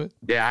myself into it.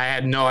 Yeah, I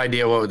had no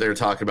idea what they were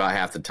talking about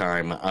half the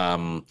time.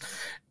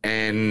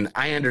 And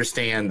I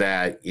understand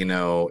that,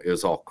 it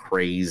was all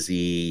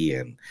crazy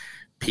and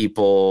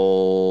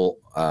people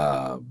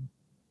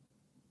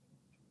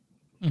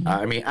Mhm.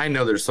 I mean, I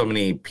know there's so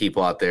many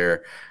people out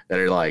there that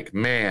are like,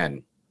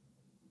 man,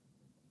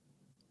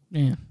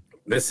 Yeah.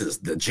 this is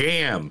the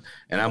jam.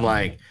 And I'm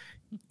like,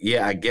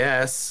 yeah, I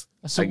guess.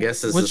 So I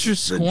guess this what's is your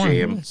the score on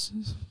jam. this?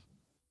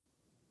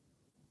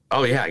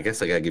 Oh yeah, I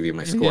guess I gotta give you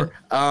my score.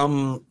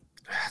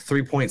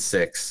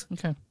 3.6.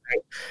 Okay.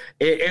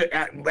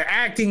 The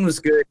acting was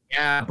good,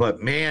 yeah,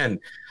 but man,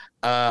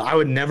 I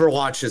would never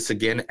watch this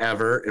again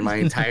ever in my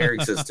entire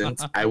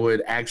existence. I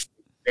would actually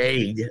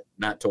beg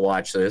not to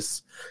watch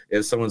this.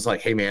 If someone's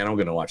like, "Hey man, I'm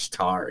gonna watch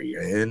Tar," are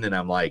you in? And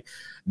I'm like,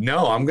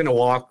 "No, I'm gonna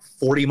walk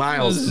 40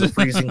 miles in the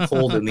freezing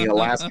cold in the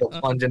Alaska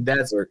plunging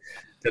desert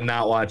to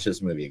not watch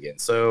this movie again."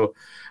 So,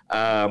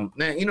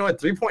 man, you know what?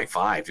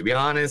 3.5. To be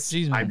honest,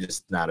 I'm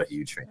just not a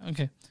huge fan.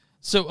 Okay.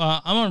 So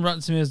I'm on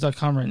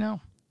RottenTomatoes.com right now.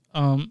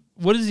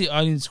 What is the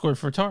audience score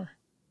for Tar?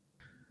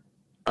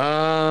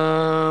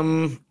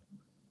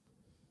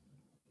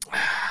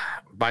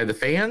 By the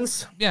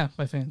fans? Yeah,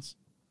 by fans.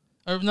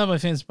 Or not by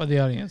fans, by the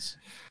audience.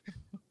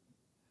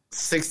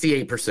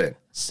 68%.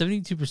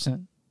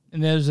 72%.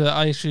 And there's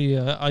audience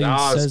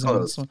it's says on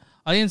close. this one.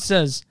 Audience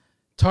says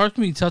Tar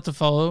can be tough to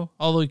follow,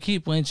 although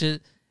Kate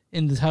Blanchett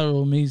in the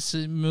title makes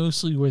it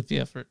mostly worth the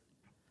effort.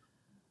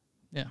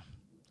 Yeah.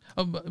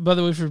 Oh, by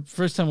the way, for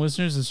first time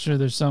listeners, I'm sure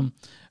there's some.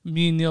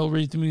 Me and Neil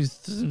rate the movie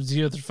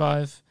 0 through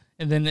 5,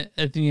 and then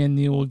at the end,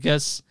 Neil will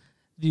guess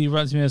the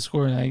Rotten Tomatoes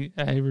score, and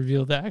I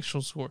reveal the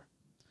actual score.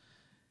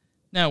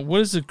 Now,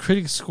 what is the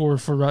critic score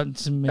for Rotten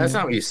Tomatoes? That's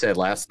not what you said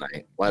last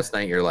night. Last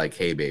night, you're like,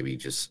 "Hey, baby,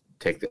 just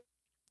take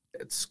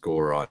that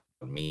score on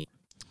me."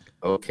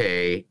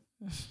 Okay.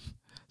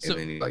 So- And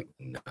then you're like,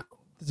 "No."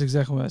 That's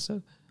exactly what I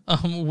said.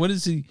 What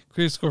is the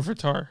critic score for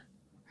Tar?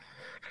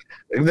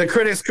 The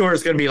critic score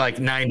is going to be like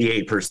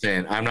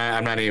 98%. I'm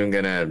not even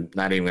gonna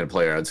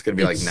play around. It's going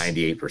to be like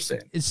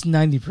 98%. It's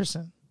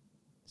 90%.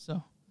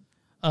 So,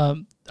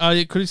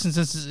 critics'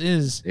 consensus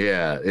is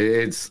Yeah,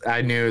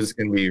 I knew it was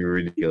going to be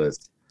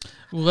ridiculous.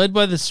 led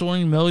by the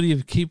soaring melody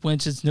of Kate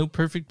Blanchett's no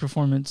perfect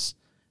performance.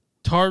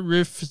 Tar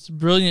riffs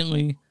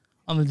brilliantly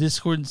on the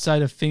discordant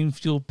side of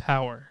fame-fueled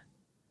power.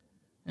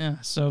 Yeah,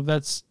 so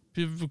that's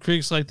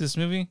critics like this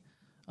movie.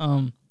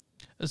 Some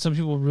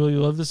people really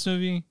love this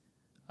movie.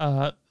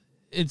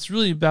 It's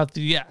really about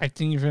the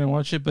acting if you're gonna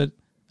watch it, but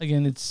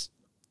again, it's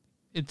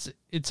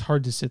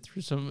hard to sit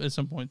through at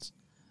some points.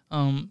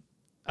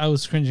 I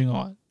was cringing a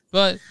lot,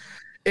 but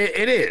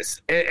It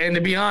is, and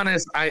to be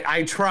honest,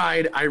 I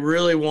tried. I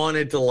really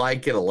wanted to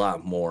like it a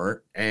lot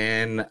more,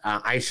 and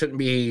I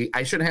shouldn't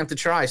have to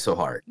try so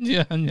hard.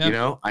 Yeah. You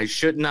know, I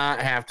should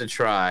not have to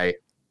try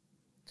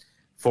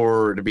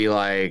to be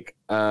like,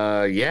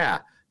 yeah,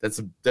 that's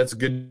a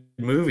good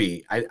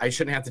movie. I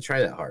shouldn't have to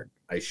try that hard.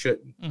 I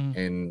shouldn't,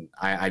 and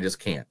I just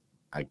can't.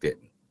 I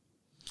didn't.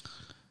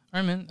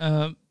 All right,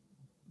 man.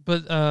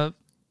 But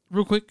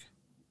real quick,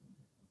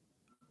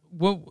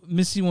 what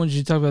Missy wanted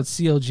you to talk about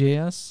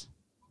CLJS?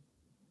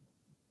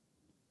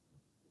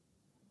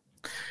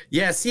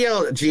 Yeah,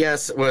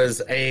 CLGS was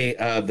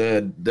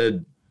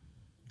the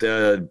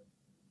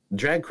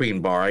drag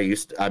queen bar I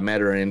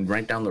met her in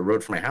right down the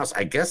road from my house.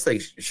 I guess they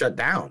shut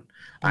down.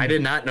 I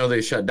did not know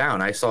they shut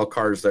down. I saw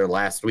cars there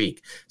last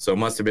week, so it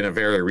must have been a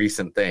very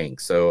recent thing.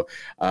 So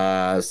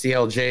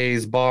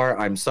CLJ's bar,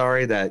 I'm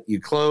sorry that you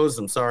closed.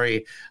 I'm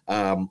sorry,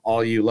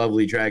 all you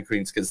lovely drag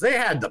queens, because they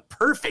had the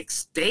perfect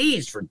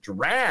stage for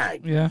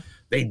drag. Yeah.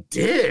 They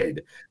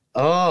did.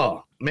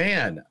 Oh,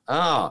 man.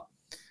 Oh,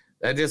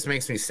 that just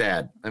makes me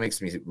sad. That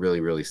makes me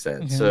really, really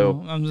sad. Okay, So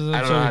well, I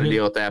don't know how to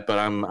deal with that, but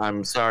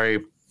I'm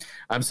sorry.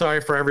 I'm sorry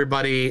for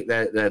everybody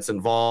that's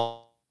involved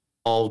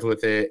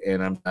with it,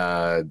 and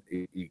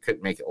you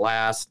couldn't make it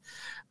last.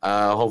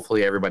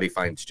 Hopefully everybody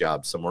finds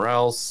jobs somewhere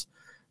else.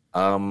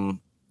 I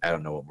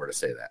don't know what more to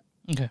say to that.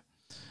 Okay.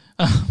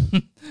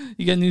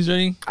 You got news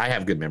ready? I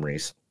have good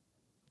memories.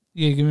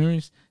 Yeah, good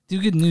memories.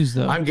 Do good news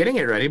though. I'm getting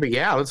it ready, but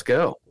yeah, let's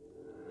go.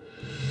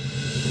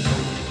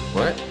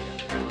 What?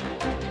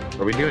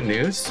 Are we doing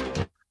news?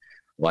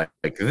 Like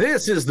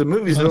this is the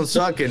Movies Don't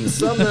Suck in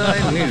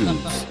Sunday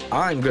News.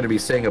 I'm going to be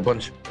saying a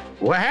bunch.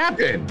 What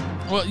happened?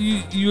 Well,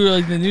 you were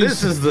like the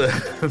news. This is the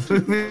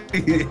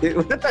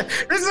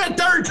this is the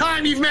third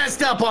time you've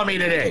messed up on me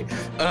today.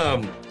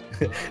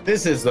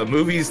 This is the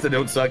Movies That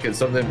Don't Suck in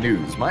Some of Them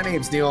News. My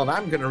name's Neil, and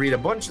I'm going to read a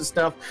bunch of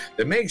stuff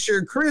to make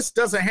sure Chris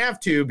doesn't have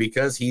to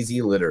because he's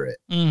illiterate.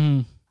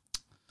 Mm-hmm.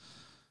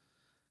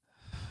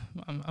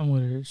 I'm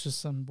with her. It's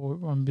just I'm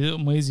bored. I'm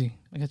lazy.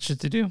 I got shit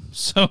to do.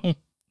 So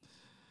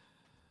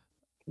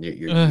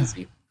You're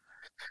easy.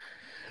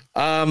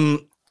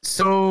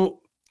 So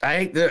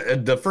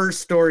the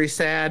first story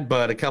sad,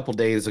 but a couple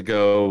days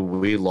ago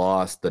we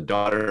lost the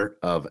daughter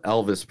of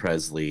Elvis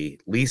Presley.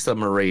 Lisa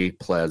Marie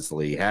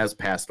Presley has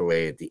passed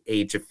away at the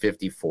age of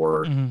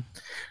 54.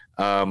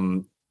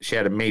 She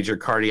had a major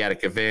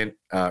cardiac event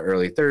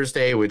early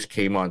Thursday, which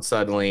came on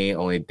suddenly,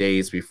 only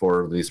days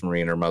before Lisa Marie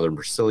and her mother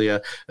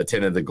Priscilla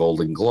attended the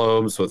Golden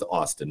Globes with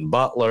Austin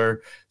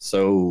Butler.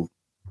 So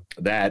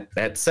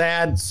that's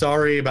sad.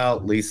 Sorry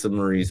about Lisa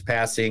Marie's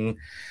passing.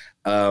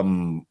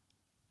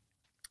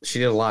 She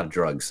did a lot of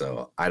drugs,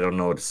 so I don't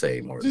know what to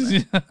say more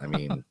than that. I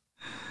mean,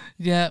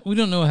 yeah, we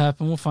don't know what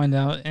happened. We'll find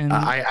out. And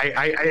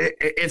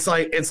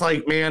it's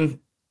like, man,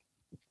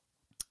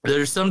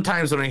 there's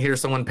sometimes when I hear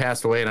someone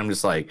passed away and I'm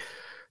just like,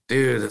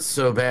 dude, that's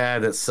so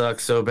bad. That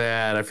sucks so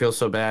bad. I feel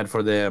so bad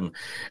for them.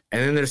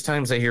 And then there's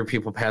times I hear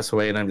people pass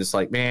away and I'm just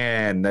like,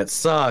 man, that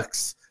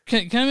sucks.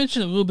 Can I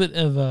mention a little bit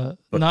of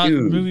not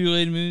movie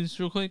related news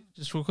real quick?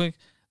 Just real quick.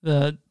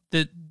 The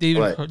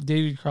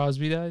David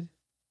Crosby died.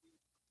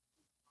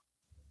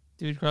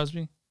 David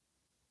Crosby.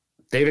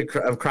 David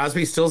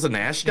Crosby Stills and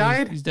Nash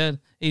died? He's dead.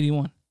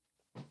 81.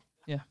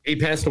 Yeah. He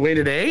passed away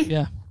today?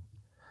 Yeah.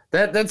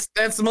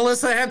 That's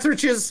Melissa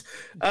Etheridge's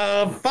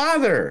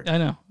father. I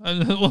know.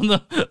 Well, no,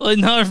 like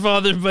not her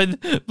father,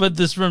 but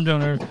the sperm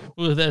donor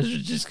with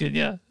Etheridge's kid.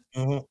 Yeah.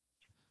 Mm-hmm.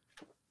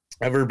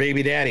 Of her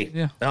baby daddy.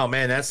 Yeah. Oh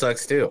man, that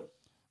sucks too.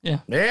 Yeah.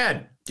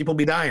 Man, people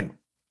be dying.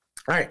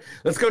 All right,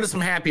 let's go to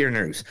some happier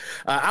news.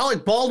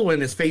 Alec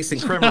Baldwin is facing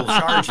criminal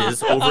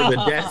charges over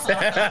the death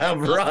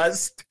of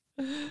Rust.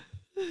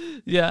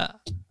 Yeah.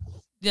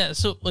 Yeah,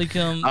 so like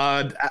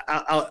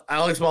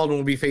Alex Baldwin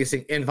will be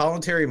facing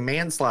involuntary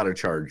manslaughter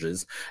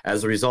charges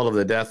as a result of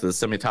the death of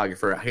the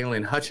cinematographer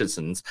Halyne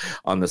Hutchins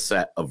on the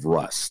set of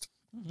Rust.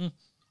 Mm-hmm.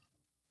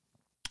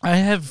 I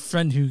have a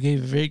friend who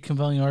gave a very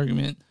compelling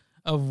argument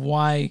of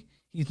why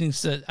he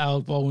thinks that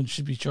Alec Baldwin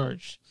should be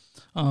charged.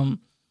 I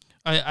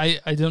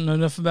don't know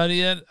enough about it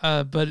yet,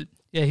 but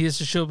yeah, he has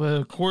to show up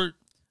at court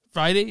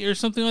Friday or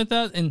something like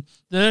that, and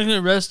they're not going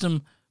to arrest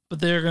him, but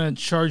they're going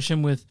to charge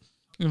him with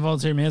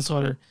involuntary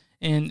manslaughter.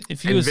 And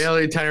if he was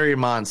involuntary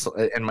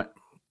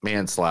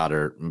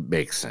manslaughter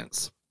makes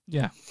sense.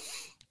 Yeah,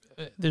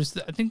 there's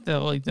I think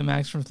the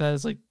maximum for that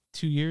is like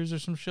 2 years or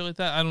some shit like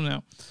that. I don't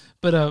know,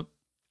 but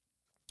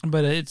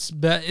it's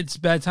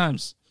bad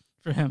times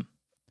for him.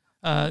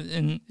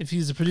 And if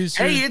he's a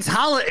producer, hey, it's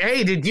holiday.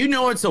 Hey, did you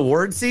know it's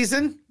award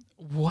season?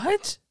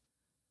 What?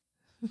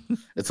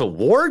 It's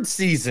award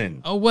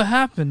season. Oh, what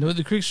happened?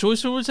 The Critics'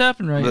 Choice Awards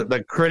happened, right?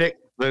 The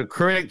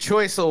Critic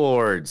Choice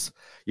Awards.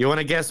 You want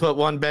to guess what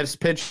won Best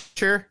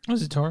Picture?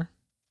 Was it Tar?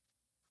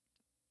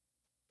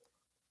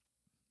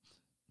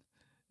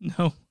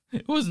 No,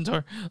 it wasn't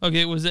Tar.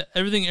 Okay, was it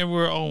Everything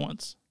Everywhere All at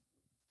Once?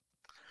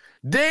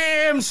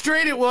 Damn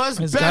straight it was.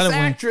 Best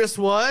Actress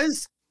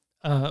was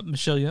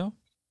Michelle Yeoh.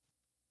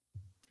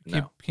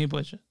 No. Kate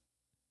Blanchett.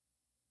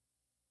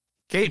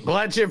 Kate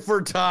Blanchett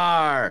for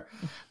Tar.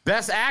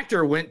 Best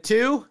Actor went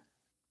to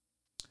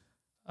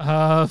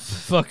I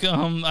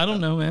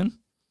don't know, man.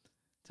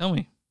 Tell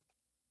me.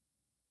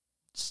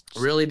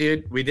 Really,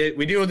 dude? We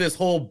do this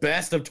whole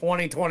best of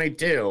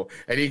 2022,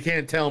 and you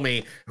can't tell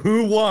me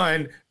who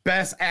won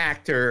Best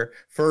Actor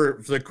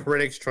for the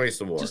Critics' Choice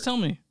Award. Just tell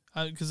me,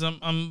 because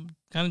I'm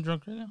kind of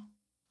drunk right now.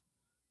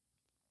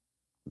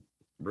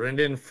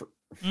 Brendan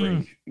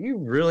Fraser. You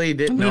really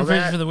didn't know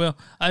Fraser that? for the Whale.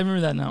 I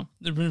remember that now.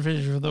 The Brendan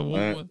Fraser for the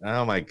Whale.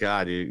 Oh my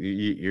God!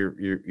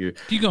 You're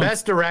Keep going.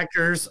 Best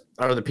directors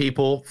are the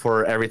people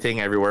for Everything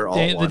Everywhere All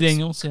at Once. The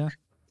Daniels, yeah.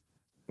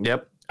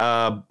 Yep.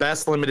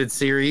 Best limited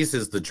series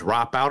is The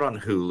Dropout on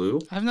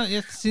Hulu. I've not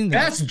yet seen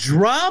that. Best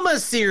drama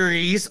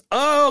series.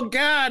 Oh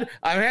God,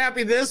 I'm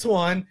happy this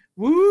one.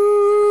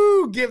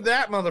 Woo! Give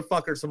that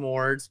motherfucker some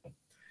awards.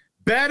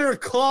 Better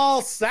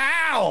Call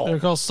Saul. Better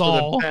Call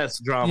Saul. For the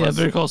best drama. Yeah,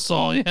 Better Call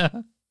Saul. Yeah.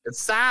 It's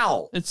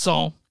Saul. It's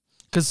Saul.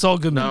 Because Saul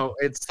Goodman. No,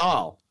 it's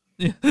Saul.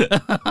 Yeah.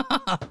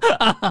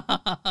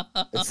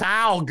 It's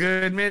Saul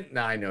Goodman.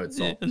 No, I know it's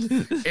Saul.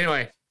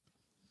 Anyway.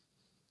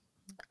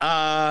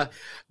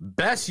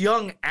 Best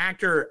young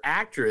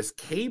actress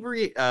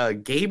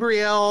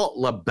Gabrielle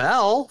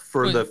LaBelle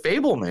for The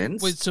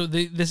Fabelmans. Wait, so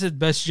this is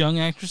best young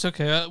actress?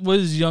 Okay, what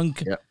is young?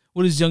 Yep.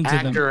 What is young to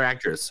them? Actor or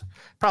actress?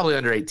 Probably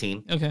under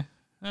 18. Okay,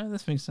 all right,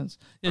 that makes sense.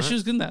 Yeah, she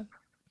was good in that.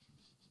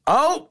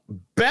 Oh,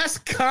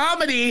 best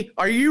comedy.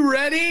 Are you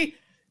ready?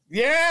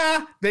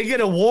 Yeah, they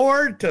get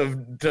award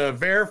to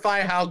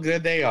verify how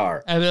good they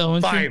are.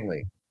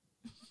 Finally.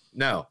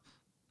 No.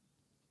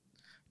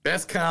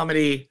 Best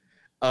comedy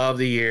of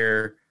the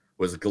year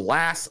was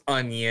Glass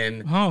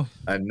Onion,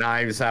 a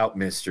Knives Out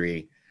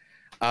mystery.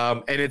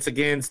 And it's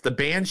against The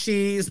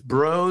Banshees,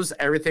 Bros,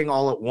 Everything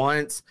All at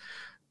Once,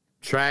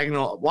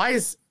 Tragnall.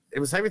 It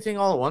was Everything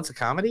All at Once a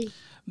comedy?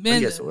 Man, I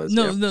guess it was.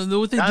 No, yeah. no.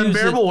 What they do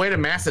Unbearable Weight of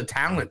Massive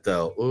Talent,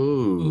 though.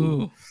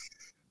 Ooh.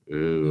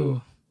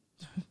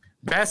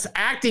 Best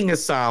acting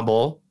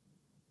ensemble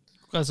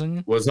Glass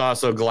Onion was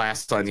also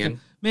Glass Onion.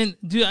 Man,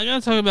 dude, I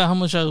gotta talk about how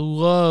much I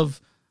love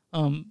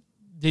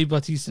Dave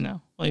Bautista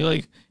now.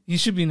 Like he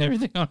should be in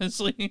everything,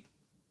 honestly.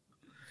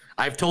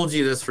 I've told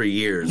you this for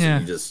years. Yeah.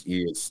 And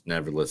you just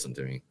never listen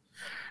to me.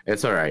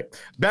 It's all right.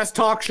 Best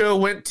talk show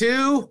went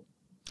to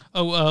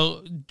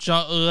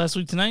Last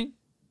Week Tonight.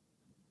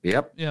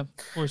 Yep. Yeah, of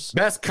course.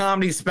 Best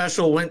comedy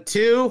special went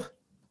to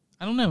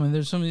I don't know, man.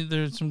 There's some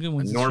good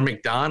ones. Norm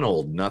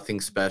Macdonald, Nothing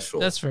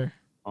Special. That's fair.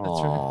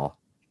 Aww.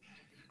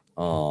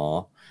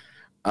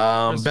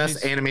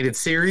 Best animated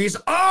series.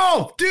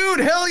 Oh, dude,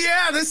 hell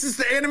yeah. This is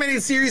the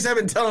animated series I've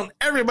been telling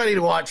everybody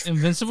to watch.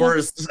 Invincible?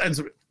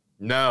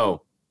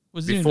 No.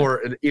 What's it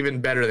before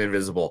even better than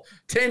Invisible.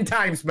 10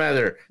 times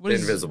better than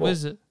Invisible. What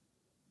is it?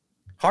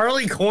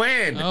 Harley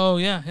Quinn. Oh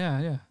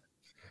yeah.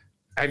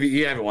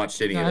 You haven't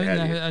watched any of it,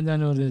 have you? I don't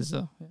know what it is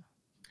though.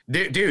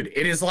 Yeah. Dude,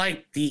 it is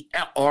like the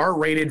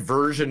R-rated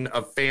version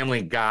of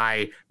Family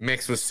Guy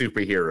mixed with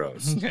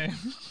superheroes. Okay.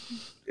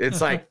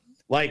 It's like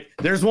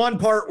there's one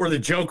part where the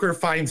Joker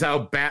finds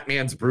out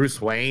Batman's Bruce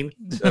Wayne,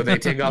 so they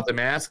take off the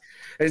mask.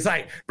 It's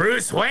like,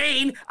 Bruce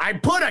Wayne, I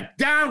put a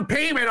down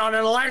payment on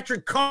an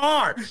electric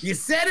car. You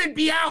said it'd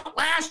be out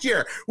last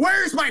year.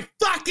 Where's my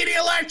fucking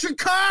electric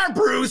car,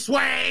 Bruce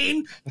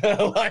Wayne?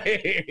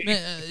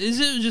 Is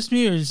it just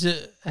me, or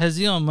has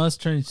Elon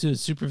Musk turned into a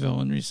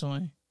supervillain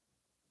recently?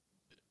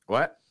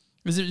 What?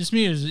 Is it just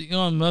me, or has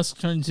Elon Musk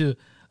turned into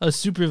a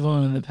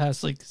supervillain in the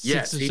past 6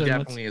 yes, or 7 he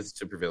definitely months?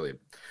 is a supervillain.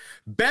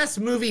 Best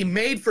movie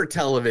made for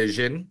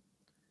television.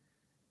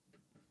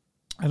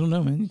 I don't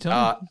know, man. You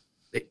tell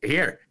me.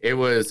 Here, it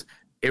was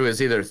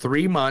either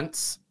 3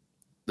 Months,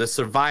 The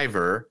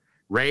Survivor,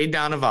 Ray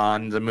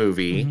Donovan, the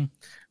movie,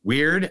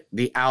 Weird,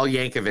 the Al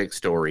Yankovic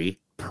story,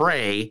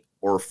 Prey,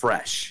 or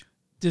Fresh.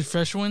 Did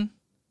Fresh win?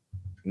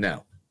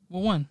 No.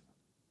 What won?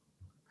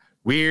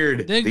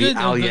 Weird, They're the good.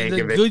 Al They're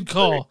Yankovic. good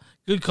call.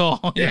 Good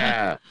call.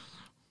 Yeah.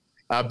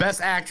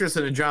 Best actress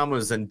in a drama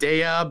was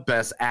Zendaya.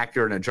 Best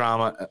actor in a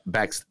drama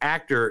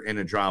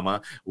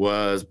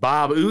was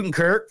Bob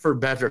Odenkirk for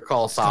Better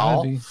Call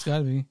Saul. It's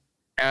gotta be.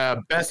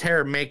 Best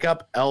hair and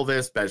makeup,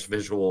 Elvis. Best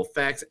visual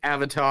effects,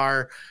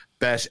 Avatar.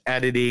 Best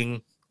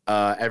editing,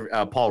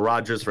 Paul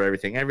Rogers for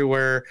Everything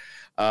Everywhere.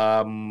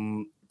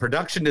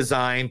 Production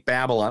design,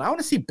 Babylon. I want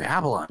to see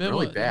Babylon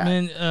really bad.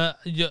 Man,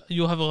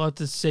 you'll have a lot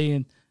to say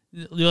and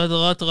you'll have a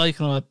lot to like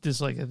and a lot to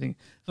dislike, I think.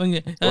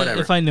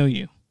 Whatever. If I know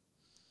you.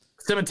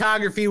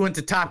 Cinematography went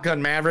to Top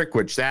Gun Maverick,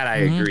 which that I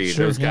agree.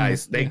 Sure, Those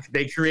guys, yeah.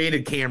 they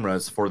created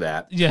cameras for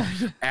that. Yeah.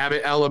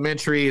 Abbott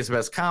Elementary is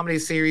best comedy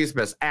series.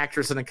 Best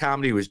actress in a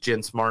comedy was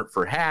Jen Smart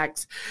for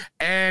Hacks.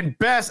 And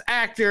best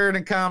actor in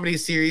a comedy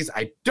series.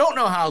 I don't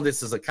know how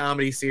this is a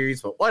comedy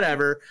series, but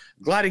whatever.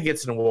 Glad he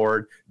gets an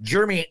award.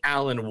 Jeremy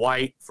Allen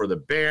White for The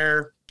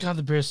Bear. God,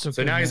 The Bear's so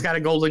So good, now man. he's got a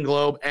Golden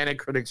Globe and a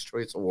Critics'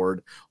 Choice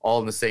Award all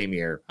in the same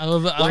year. I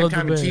love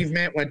Lifetime The Bear.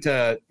 Achievement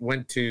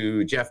went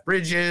to Jeff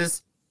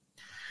Bridges.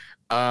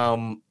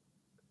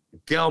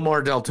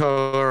 Guillermo del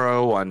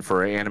Toro won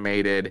for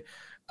animated.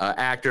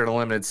 Actor in a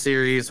limited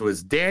series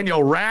was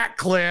Daniel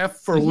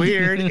Radcliffe for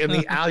Weird in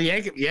the Al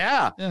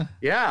Yankovic.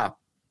 Yeah.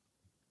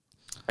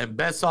 And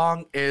best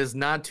song is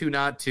Not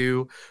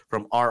To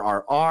from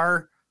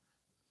RRR.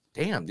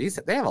 Damn, they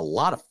have a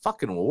lot of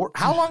fucking awards.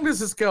 How long does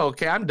this go?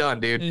 Okay, I'm done,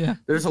 dude. Yeah.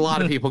 There's a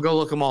lot of people. Go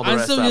look them all. The I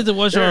rest still up. need to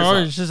watch There's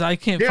RRR. It's just I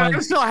can't Dude, find.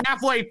 I'm still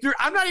halfway through.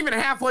 I'm not even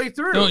halfway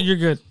through. No, you're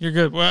good. You're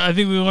good. Well, I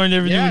think we learned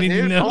everything we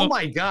need to know. Oh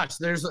my gosh,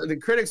 there's the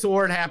Critics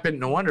Award happened.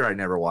 No wonder I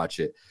never watch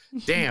it.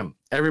 Damn,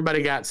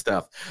 everybody got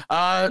stuff.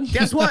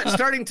 Guess what?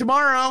 Starting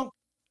tomorrow,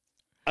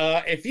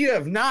 if you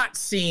have not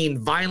seen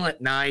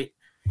Violent Night,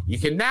 you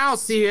can now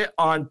see it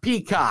on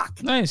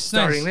Peacock. Nice.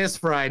 Starting this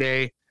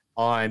Friday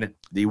on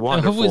the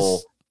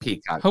wonderful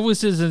Peacock. Hopefully,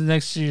 this is the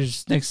next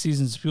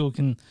season, so people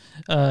can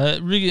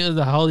really get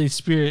the holiday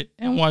spirit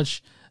and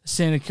watch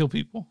Santa kill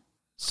people.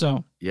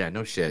 So yeah,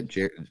 no shit.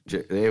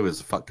 It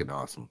was fucking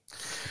awesome.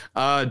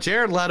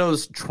 Jared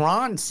Leto's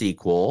Tron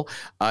sequel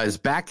is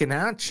back in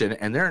action,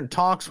 and they're in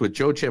talks with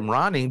Joachim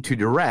Ronning to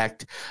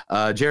direct.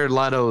 Jared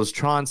Leto's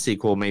Tron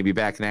sequel may be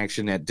back in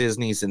action at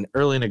Disney's in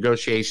early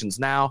negotiations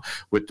now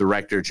with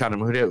director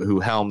Channing Tatum,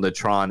 who helmed the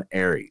Tron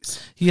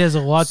Ares. he has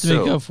a lot to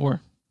make up for.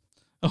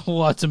 A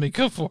lot to make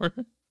up for.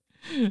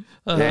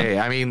 Hey,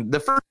 I mean, the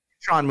first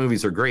Tron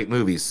movies are great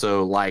movies,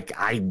 so like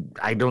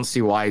I don't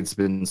see why it's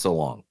been so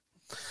long.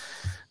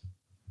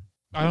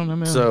 I don't know,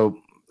 man. So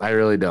I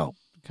really don't.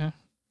 Okay.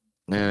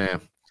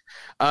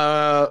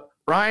 Yeah.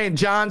 Ryan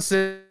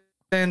Johnson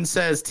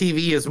says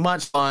TV is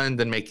much fun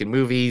than making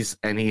movies,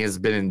 and he has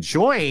been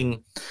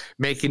enjoying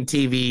making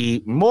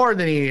TV more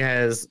than he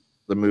has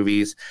the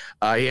movies.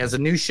 He has a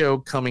new show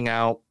coming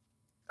out.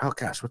 Oh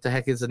gosh, what the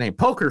heck is the name?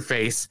 Poker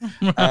Face,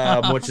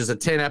 which is a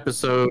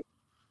 10-episode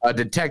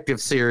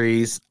detective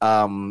series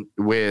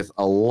with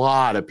a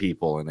lot of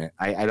people in it.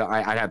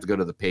 I'd have to go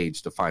to the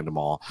page to find them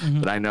all,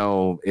 but I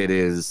know it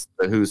is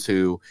the who's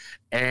who,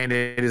 and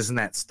it is in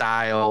that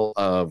style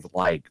of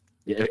like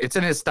it's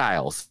in his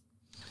styles.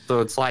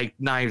 So it's like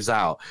Knives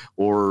Out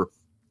or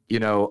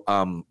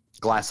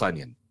Glass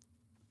Onion.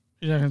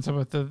 You're not gonna talk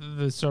about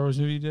the Star Wars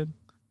movie you did?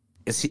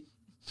 Is he?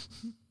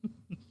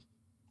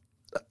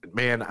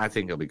 Man, I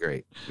think it'll be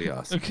great. It'll be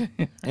awesome. Okay.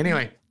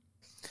 Anyway,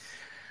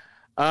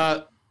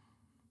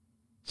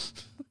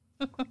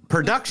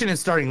 production is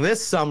starting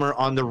this summer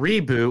on the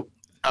reboot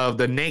of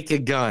The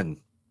Naked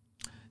Gun.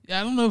 Yeah,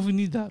 I don't know if we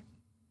need that.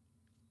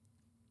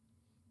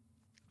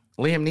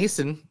 Liam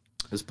Neeson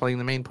is playing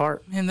the main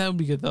part. Man, that would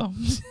be good though.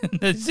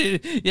 That's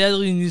it. Yeah,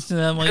 Liam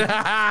Neeson. I'm like, you're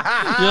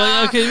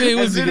like, okay, wait,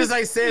 as soon as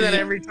I say that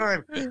every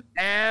time.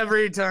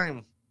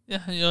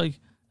 Yeah, you're like,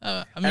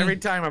 I mean, every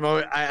time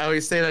I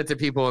always say that to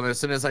people, and as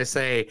soon as I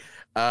say,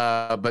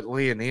 but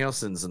Liam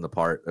Nielsen's in the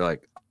part, they're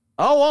like,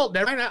 Oh well,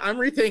 never mind. I'm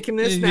rethinking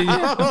this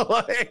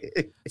now.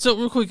 So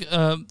real quick,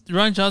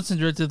 Rian Johnson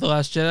directed The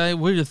Last Jedi.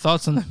 What are your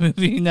thoughts on the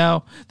movie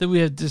now that we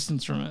have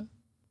distance from it?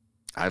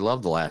 I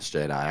love The Last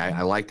Jedi.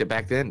 I liked it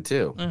back then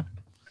too. Yeah.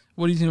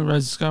 What do you think of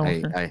Rise of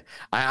Skywalker?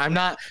 I'm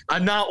not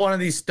one of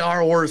these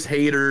Star Wars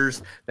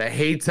haters that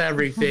hates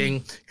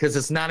everything because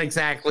it's not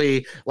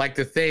exactly like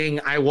the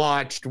thing I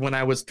watched when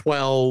I was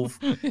 12.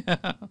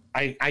 Yeah.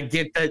 I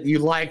get that you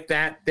like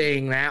that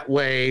thing that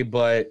way,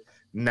 but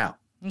no.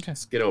 Okay.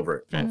 Let's get over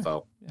it,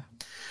 mofo.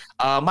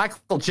 Yeah.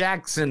 Michael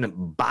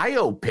Jackson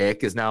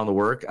biopic is now in the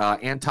work.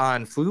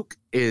 Anton Fuqua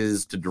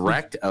is to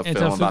direct a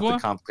film about the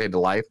complicated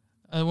life.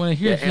 When I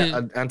hear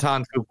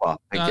Anton Fuqua.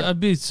 I'd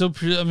be so.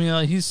 I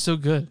mean, he's so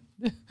good.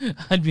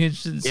 I'd be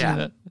interested in seeing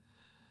that.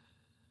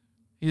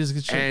 He is a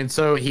good shit. And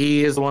so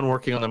he is the one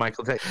working on the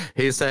Michael.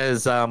 He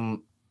says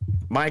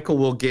Michael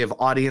will give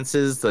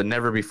audiences the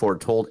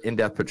never-before-told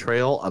in-depth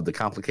portrayal of the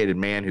complicated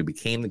man who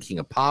became the king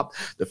of pop.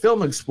 The film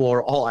will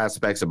explore all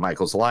aspects of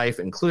Michael's life,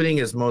 including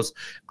his most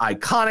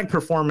iconic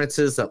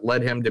performances that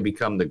led him to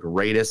become the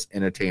greatest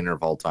entertainer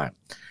of all time.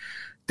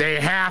 They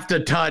have to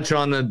touch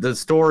on the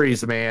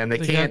stories, man. They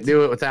can't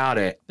do it without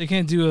it. They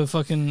can't do a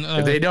fucking.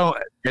 If they don't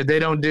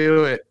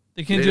do it.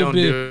 They can't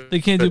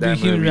They can't do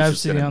Bohemian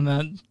Rhapsody on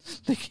that.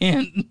 They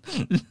can't.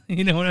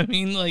 You know what I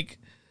mean? Like.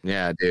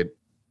 Yeah, dude.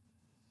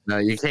 No,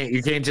 you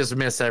can't just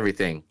miss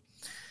everything.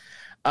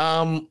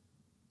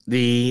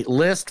 The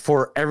list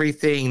for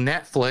everything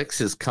Netflix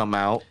has come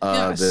out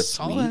this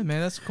week. That, man.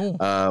 That's cool.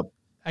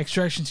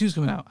 Extraction 2 is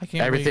coming out. I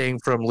can't everything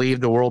wait. From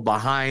Leave the World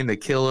Behind, The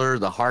Killer,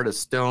 The Heart of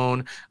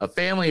Stone, A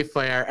Family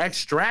Affair,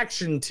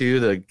 Extraction 2,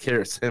 the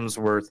Chris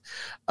Hemsworth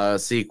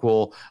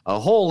sequel, a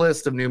whole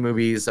list of new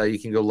movies. You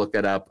can go look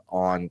that up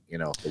on the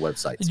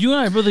website. You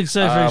and I are both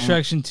excited for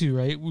Extraction 2,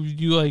 right?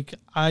 You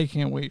I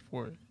can't wait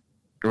for it.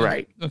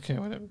 Right. Okay,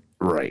 whatever.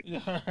 Right.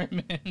 All right,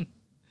 man.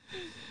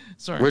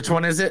 Sorry. Which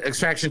one is it?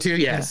 Extraction 2?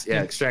 Yes.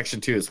 Yeah,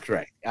 Extraction 2 is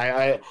correct.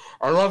 I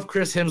love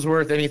Chris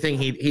Hemsworth. Anything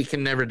he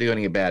can never do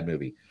any bad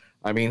movie.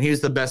 I mean, he's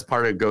the best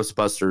part of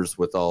Ghostbusters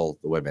with all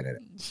the women in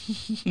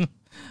it.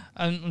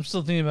 I'm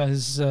still thinking about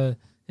his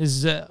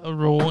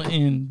role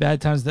in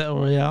Bad Times at El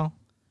Royale,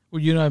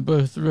 where you and I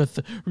both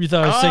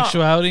rethought our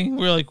sexuality.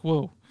 We're like,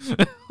 whoa.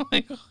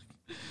 like,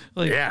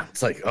 yeah,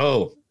 it's like,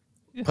 put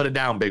it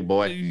down, big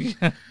boy.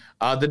 Yeah.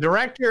 The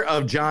director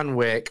of John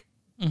Wick,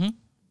 mm-hmm.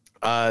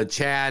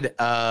 Chad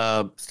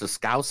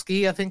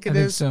Stahelski, I think it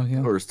is. So, yeah.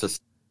 Or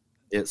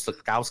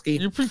Stahelski.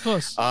 You're pretty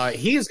close.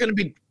 He's going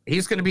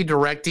to be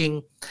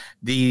directing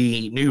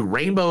the new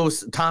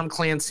Tom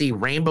Clancy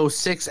Rainbow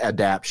Six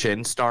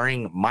adaptation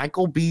starring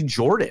Michael B.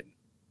 Jordan.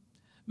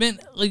 Man,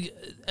 like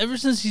ever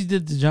since he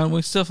did the John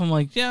Wick stuff, I'm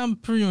like, yeah, I'm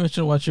pretty much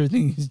gonna watch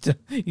everything he's done.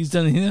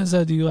 He knows how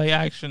to do like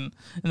action,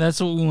 and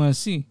that's what we want to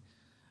see.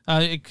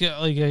 I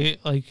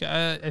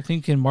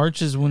think in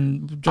March is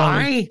when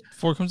John Wick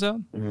 4 comes out.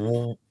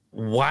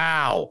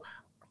 Wow,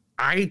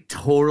 I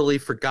totally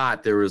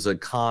forgot there was a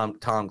Tom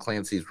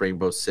Clancy's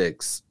Rainbow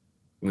Six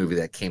movie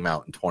that came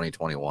out in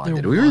 2021.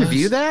 Did we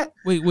review that?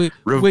 Wait.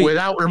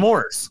 Without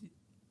Remorse.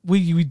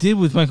 We did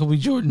with Michael B.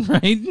 Jordan,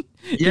 right?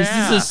 Yeah. Is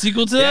this a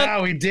sequel to that?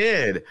 Yeah, we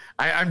did.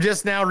 I'm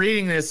just now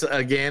reading this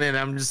again, and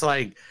I'm just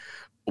like,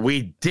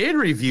 we did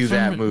review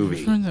that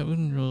movie. I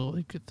wouldn't really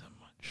like it that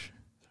much.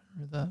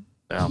 That.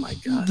 Oh my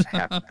god, it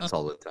happens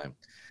all the time.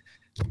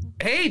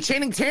 Hey,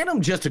 Channing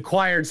Tatum just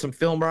acquired some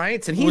film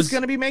rights, and he's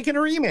going to be making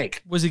a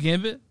remake. Was it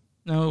Gambit?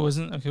 No, it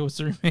wasn't. Okay, what's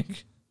the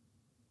remake?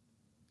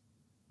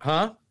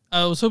 Huh?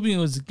 I was hoping it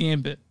was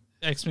Gambit,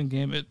 X-Men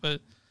Gambit,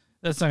 but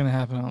that's not going to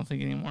happen, I don't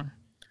think, anymore.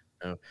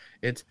 No,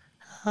 it's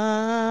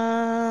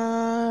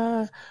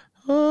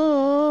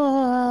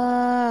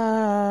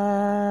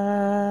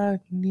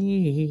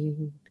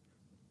need.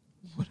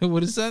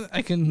 What is that?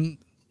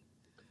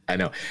 I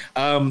know.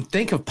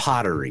 Think of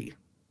pottery.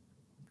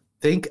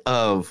 Think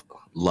of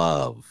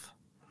love.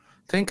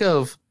 Think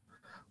of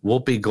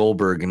Whoopi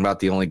Goldberg and about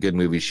the only good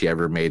movie she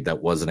ever made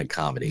that wasn't a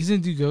comedy. He's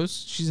gonna do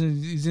Ghost. He's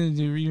gonna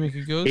do a remake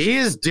of Ghost.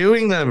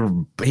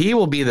 He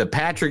will be the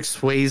Patrick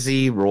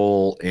Swayze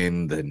role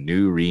in the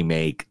new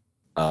remake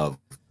of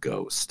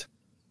Ghost.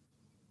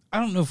 I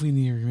don't know if we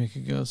need a remake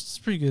of Ghost. It's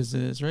pretty good as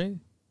it is, right?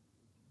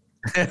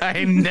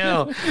 I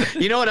know.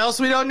 You know what else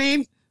we don't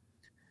need?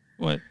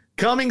 What?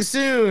 Coming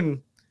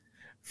soon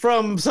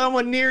from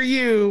someone near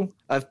you,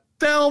 a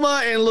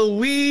Thelma and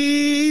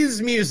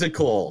Louise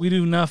musical. We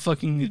do not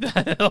fucking need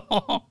that at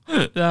all.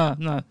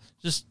 No.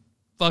 Just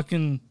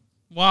fucking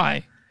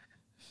why?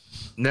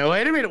 No,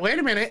 wait a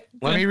minute.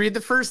 Let me read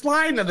the first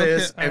line of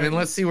this, and then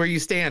let's see where you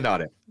stand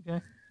on it.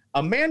 Okay.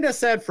 Amanda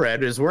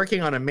Seyfried is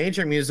working on a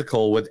major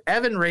musical with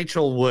Evan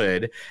Rachel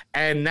Wood,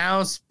 and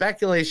now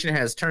speculation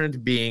has turned into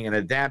being an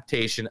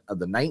adaptation of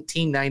the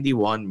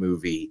 1991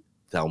 movie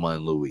Thelma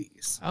and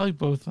Louise. I like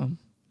both of them.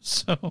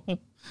 So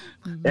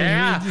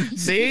yeah,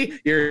 see,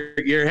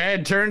 your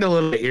head turned a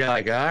little bit. You're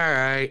like, all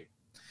right.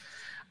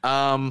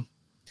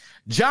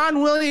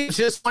 John Williams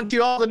just wants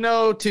you all to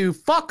know to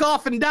fuck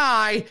off and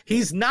die.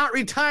 He's not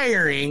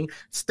retiring.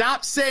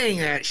 Stop saying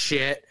that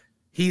shit.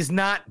 He's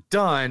not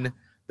done.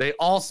 they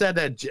all said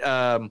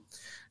that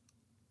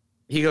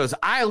he goes,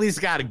 I at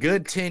least got a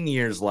good 10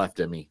 years left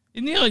in me.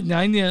 Isn't he like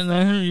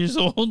 900 years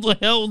old?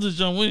 Like, how old is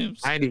John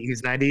Williams? 90.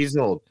 He's 90 years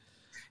old.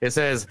 It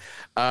says,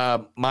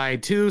 my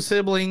two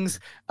siblings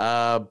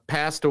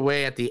passed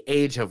away at the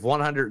age of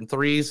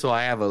 103, so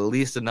I have at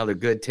least another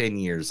good 10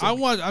 years. I'm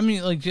glad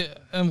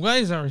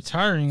he's not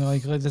retiring.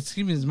 Like that's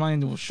keeping his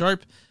mind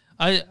sharp.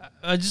 I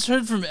just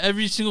heard from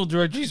every single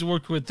director he's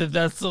worked with that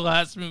that's the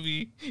last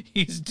movie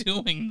he's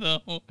doing,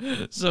 though.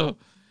 So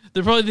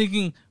they're probably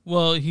thinking,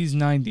 well, he's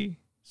 90,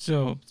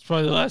 so it's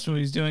probably the last movie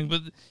he's doing.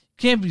 But you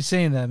can't be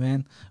saying that,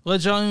 man.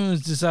 Let John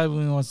Williams decide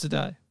when he wants to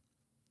die.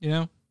 You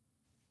know?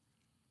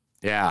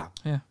 Yeah.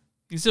 Yeah.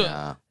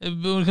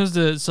 When it comes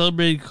to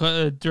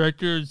celebrated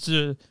director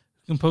to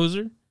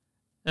composer,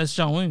 that's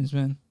John Williams,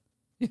 man.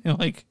 You know,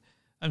 like,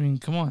 I mean,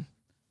 come on.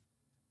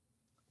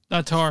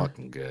 Not Tar.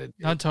 Fucking good.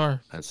 Not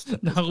Tar. That's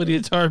not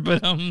Lydia Tar,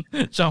 but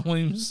John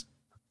Williams.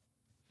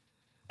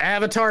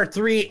 Avatar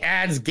 3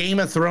 adds Game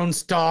of Thrones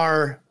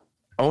star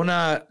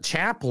Ona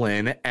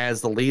Chaplin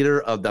as the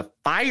leader of the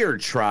Fire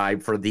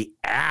Tribe for the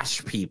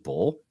Ash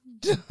People.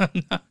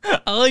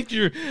 I like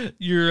your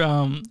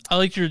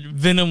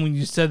venom when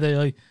you said that,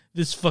 like,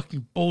 this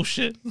fucking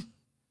bullshit.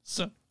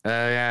 So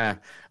yeah.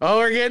 Oh,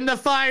 we're getting the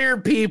Fire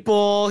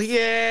People.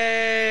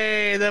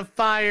 Yay, the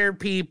Fire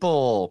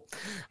People.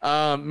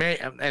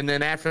 And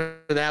then after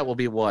that will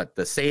be what?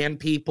 The Sand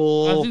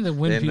People. I think the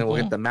Wind Then People.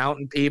 we'll get the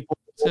Mountain People.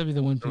 It's gotta be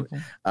the Wind People.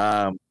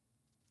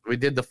 We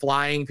did the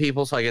Flying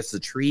People, so I guess the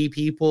Tree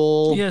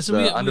People. Yeah, so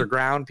the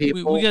Underground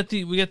People. We got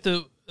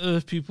the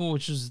Earth People,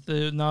 which is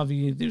the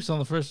Na'vi. They on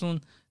the first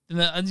one.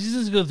 And I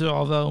just go through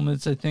all the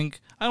elements. I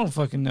think I don't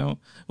fucking know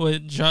what I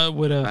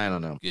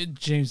don't know.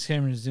 James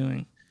Cameron is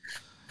doing.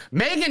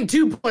 Megan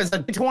 2 is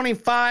a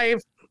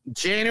 25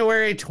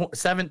 January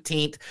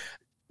 17th.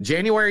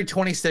 January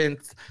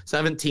 27th,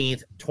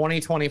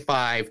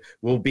 2025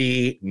 will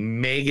be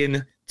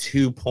Megan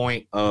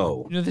 2.0. You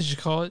know what they should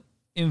call it?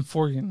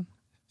 Inforgan.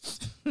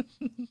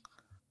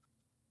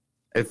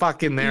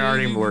 They're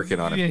already working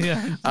on it.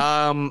 Yeah.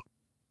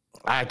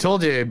 I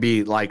told you it'd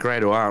be like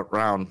right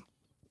around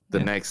the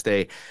next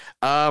day.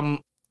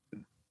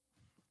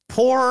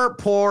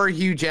 Poor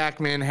Hugh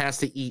Jackman has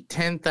to eat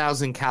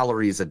 10,000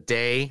 calories a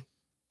day.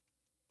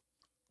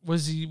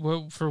 Was he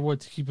to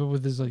keep up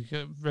with his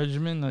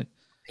regimen? Like,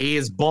 he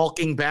is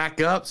bulking back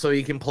up so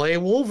he can play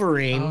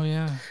Wolverine. Oh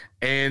yeah.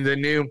 And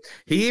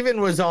he even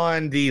was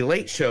on the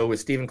Late Show with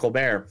Stephen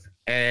Colbert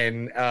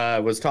and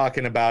was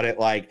talking about it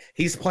like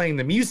he's playing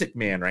the Music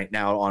Man right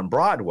now on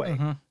Broadway.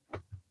 Uh-huh.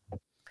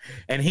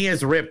 And he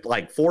has ripped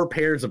like 4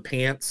 pairs of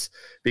pants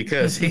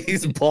because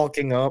he's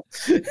bulking up.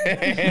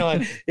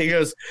 And he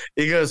goes,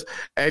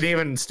 and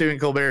even Stephen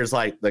Colbert is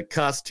like, the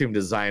costume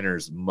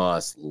designers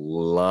must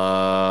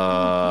love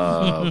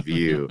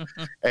you.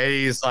 And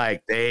he's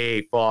like,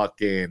 they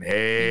fucking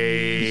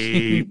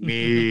hate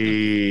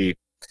me.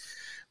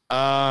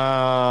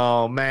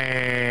 Oh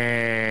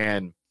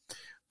man.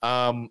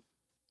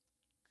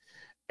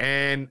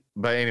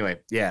 But anyway,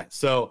 yeah.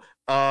 So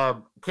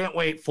can't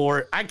wait for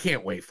it. I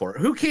can't wait for it.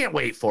 Who can't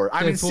wait for it?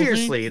 I mean,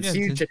 seriously, it's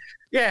huge.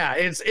 Yeah,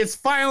 it's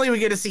finally we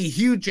get to see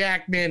Hugh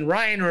Jackman,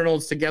 Ryan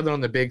Reynolds together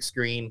on the big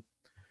screen.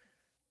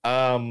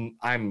 I'm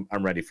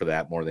ready for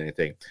that more than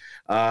anything.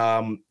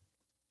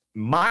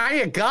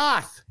 Mia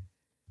Goth.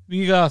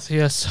 Mia Goth,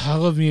 yes, I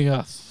love Mia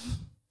Goth.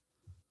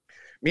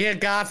 Mia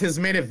Goth has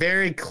made it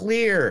very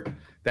clear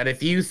that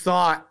if you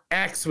thought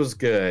X was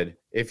good,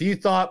 if you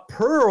thought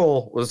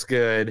Pearl was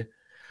good,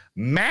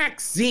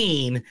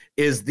 Maxine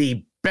is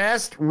the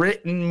best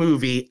written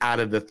movie out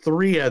of the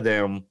 3 of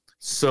them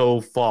so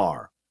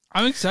far.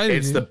 I'm excited.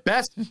 It's the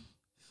best.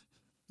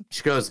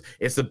 She goes,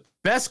 it's the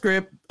best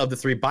script of the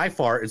 3 by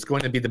far. It's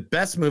going to be the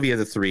best movie of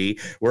the 3.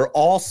 We're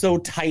all so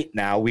tight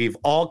now. We've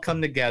all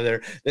come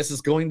together. This is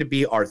going to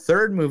be our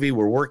 3rd movie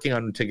we're working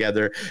on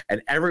together,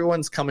 and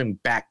everyone's coming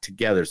back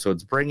together. So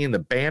it's bringing the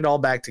band all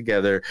back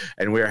together,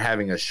 and we're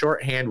having a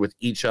shorthand with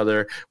each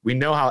other. We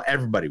know how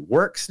everybody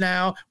works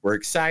now. We're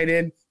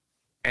excited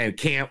and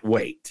can't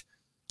wait.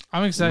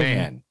 I'm excited,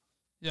 man.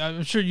 Yeah,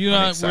 I'm sure you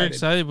and we're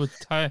excited with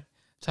Ty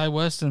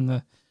West in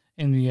the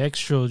X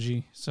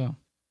trilogy. So,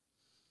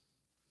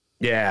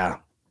 yeah,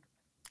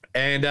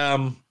 and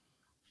all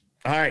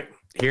right,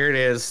 here it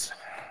is.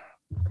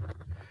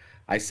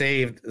 I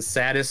saved the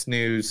saddest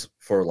news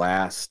for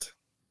last.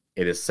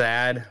 It is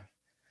sad.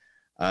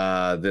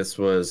 This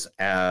was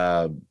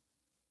as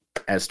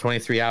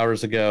 23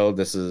 hours ago.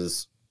 This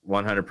is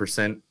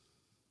 100%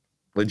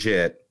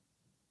 legit.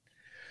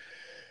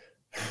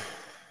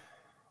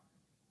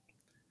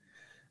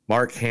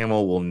 Mark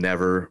Hamill will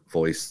never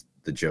voice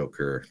the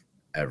Joker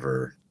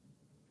ever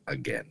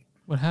again.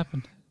 What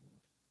happened?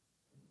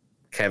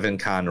 Kevin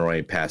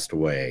Conroy passed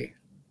away.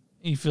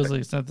 He feels like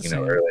it's not the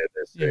same. Earlier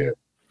this year.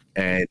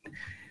 And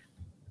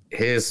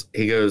he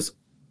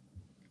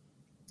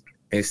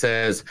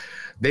says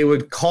they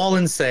would call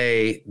and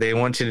say they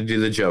want you to do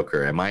the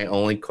Joker. And my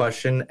only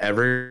question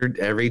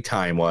every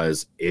time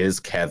was, is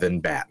Kevin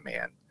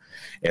Batman?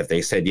 If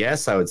they said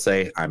yes, I would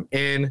say I'm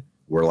in.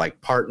 We're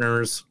like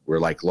partners. We're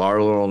like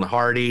Laurel and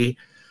Hardy.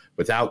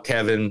 Without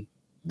Kevin,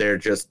 there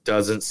just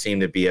doesn't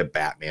seem to be a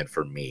Batman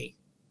for me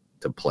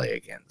to play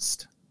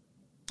against.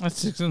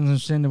 That's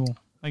understandable.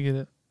 I get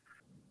it.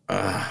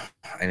 I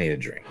need a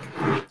drink.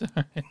 All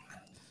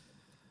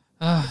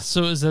right.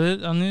 So is that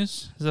it on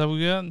news? Is that what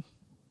we got?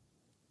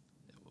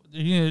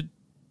 You know,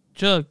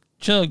 chug.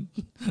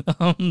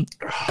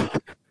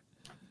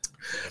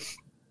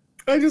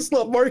 I just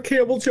love Mark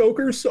Hamill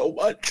Joker so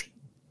much.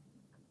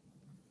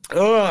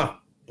 All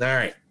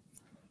right.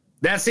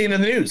 That's the end of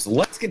the news.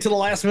 Let's get to the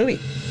last movie.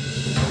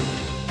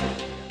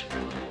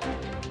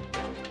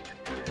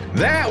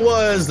 That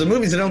was the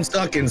movies that don't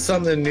suck in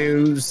some of the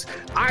news.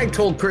 I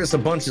told Chris a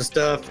bunch of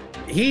stuff.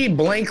 He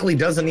blankly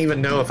doesn't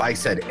even know if I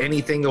said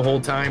anything the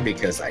whole time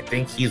because I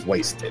think he's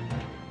wasted.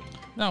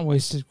 Not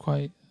wasted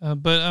quite.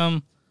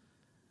 Man.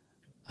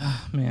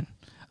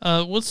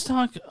 Let's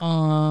talk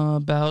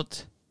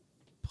about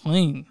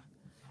Plane.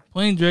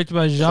 Plane directed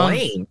by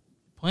Jean.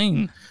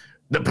 Plane.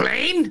 The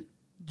Plane?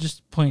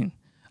 Just Plane.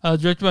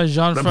 Directed by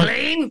Jean. The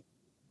Plane?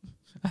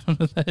 I don't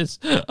know what that is.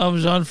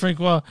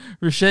 Jean-Francois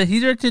Richet. He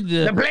directed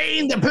The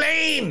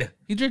Plane.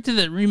 He directed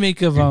that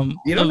remake of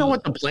You don't know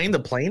what the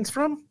Plane's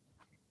from?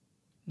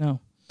 No.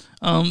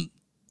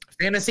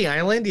 Fantasy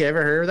Island. You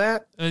ever heard of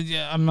that?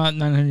 Yeah, I'm not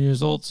 900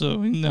 years old, so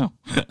no.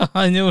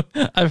 I know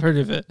I've heard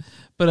of it.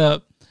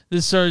 But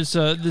this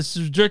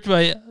is directed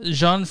by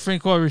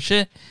Jean-Francois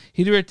Richet.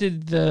 He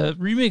directed the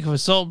remake of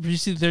Assault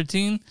Precinct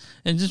 13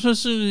 and just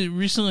most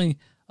recently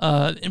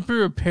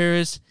Emperor of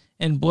Paris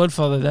and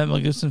Bloodfather, that Mel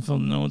Gibson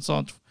film no one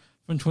saw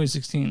from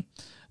 2016.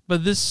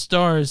 But this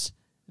stars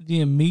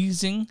the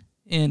amazing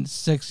and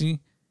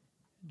sexy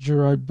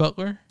Gerard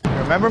Butler.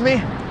 Remember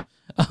me?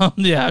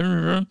 Yeah, I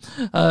remember him.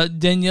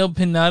 Danielle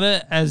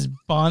Pinata as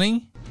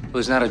Bonnie.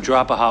 There's not a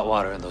drop of hot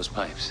water in those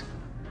pipes.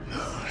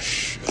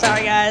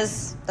 Sorry,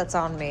 guys. That's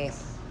on me.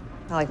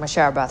 I like my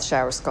shower bath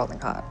shower scalding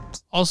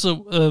hot.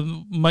 Also,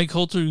 Mike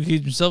Holter, who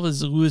gave himself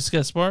as Louis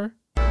Gaspar.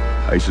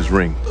 Aisha's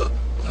ring.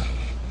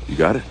 You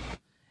got it?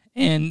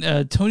 And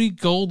Tony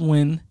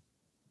Goldwyn.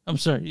 I'm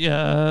sorry.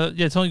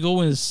 Tony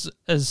Goldwyn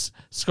as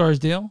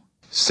Scarsdale.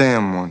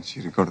 Sam wants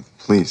you to go to the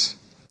police.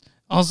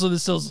 Also,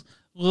 this tells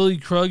Lily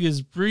Krug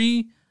as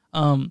Bree.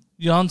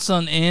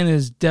 Yon-Sun An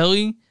as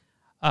Deli.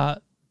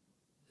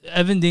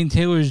 Evan Dane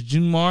Taylor as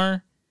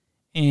Junmar.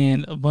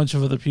 And a bunch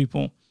of other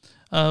people.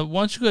 Why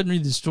don't you go ahead and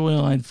read the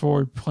storyline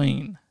for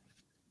Plane?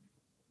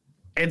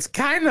 It's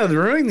kind of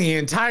ruining the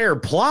entire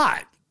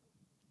plot.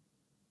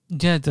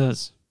 Yeah, it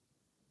does.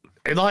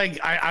 And like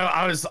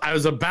I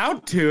was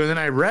about to, and then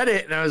I read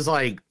it, and I was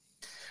like,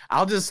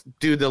 I'll just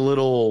do the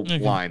little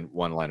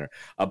one-liner.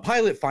 A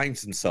pilot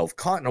finds himself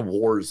caught in a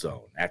war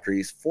zone after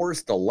he's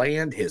forced to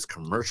land his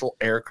commercial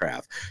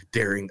aircraft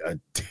during a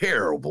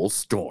terrible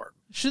storm.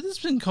 Should this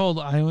have been called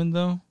Island,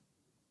 though?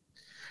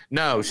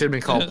 No, it should have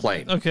been called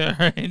Plane. Okay, all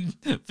right,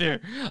 fair.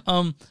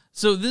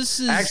 So this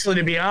is actually,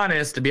 to be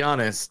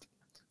honest,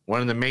 one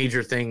of the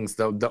major things,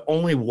 though, the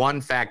only one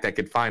fact I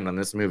could find on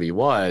this movie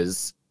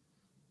was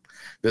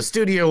the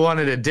studio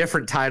wanted a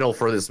different title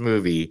for this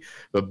movie,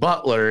 but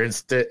Butler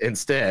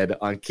instead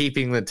on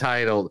keeping the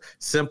title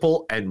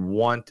simple and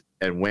went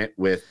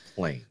with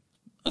Plane.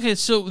 Okay,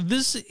 so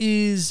this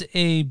is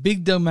a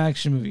big dumb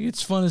action movie.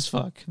 It's fun as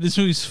fuck. This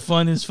movie's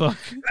fun as fuck.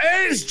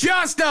 It's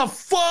just a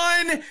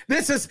fun.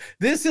 This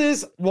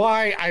is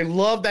why I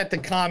love that the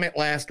comment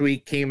last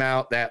week came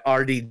out that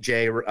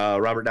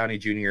RDJ, Robert Downey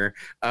Jr.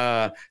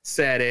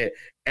 Said it,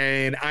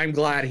 and I'm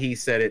glad he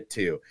said it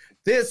too.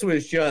 This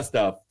was just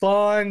a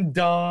fun,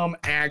 dumb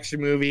action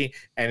movie,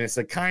 and it's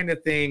the kind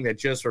of thing that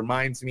just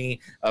reminds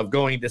me of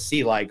going to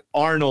see like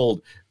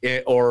Arnold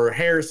or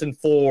Harrison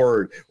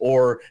Ford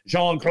or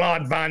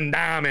Jean-Claude Van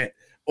Damme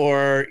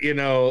or,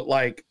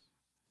 it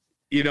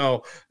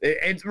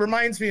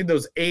reminds me of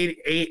those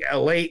late 80s,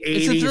 early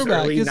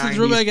 90s It's a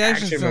throwback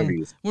action film.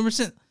 movies.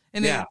 100%.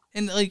 And yeah.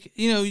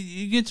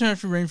 You get turned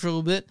off your brain for a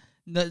little bit.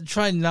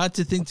 Try not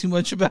to think too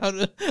much about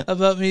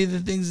maybe the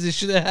things they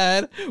should have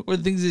had or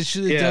the things they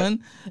should have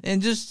done,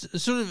 and just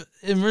sort of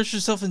immerse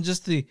yourself in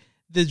just the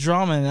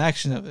drama and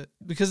action of it,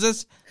 because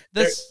it's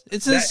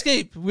an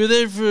escape. We're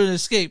there for an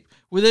escape.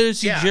 We're there to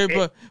see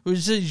we're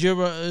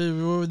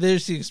there to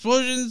see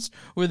explosions.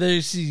 We're there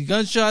to see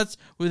gunshots.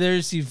 We're there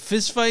to see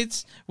fist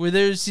fights. We're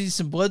there to see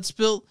some blood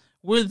spilt.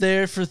 We're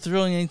there for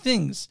thrilling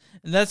things.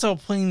 And that's how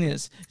Plane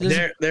is.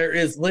 There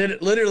is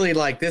literally,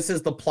 like, this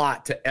is the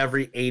plot to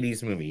every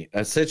 80s movie.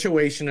 A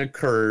situation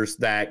occurs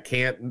that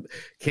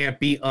can't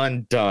be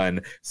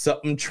undone.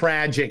 Something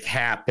tragic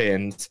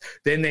happens.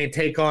 Then they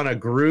take on a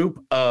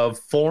group of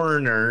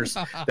foreigners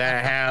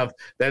that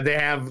they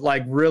have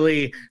like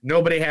really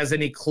nobody has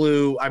any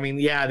clue. I mean,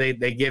 yeah, they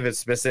give a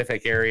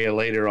specific area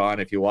later on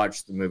if you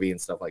watch the movie and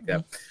stuff like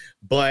that.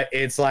 But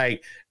it's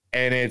like,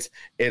 and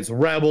it's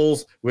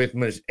rebels with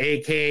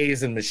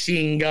AKs and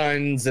machine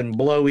guns and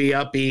blowy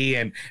uppy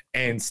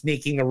and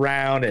sneaking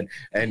around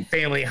and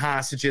family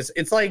hostages.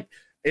 It's like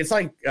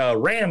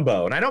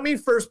Rambo, and I don't mean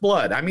First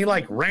Blood. I mean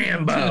like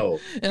Rambo.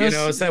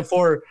 Except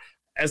for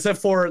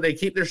they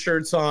keep their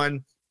shirts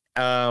on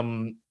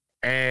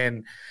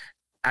And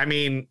I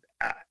mean,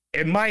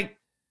 and Mike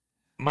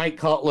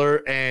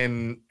Cutler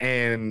and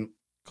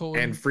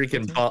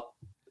freaking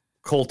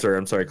Coulter.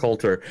 I'm sorry,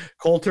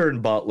 Coulter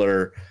and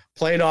Butler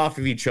played off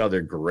of each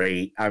other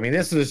great. I mean,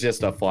 this was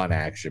just a fun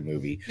action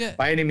movie. Yeah.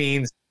 By any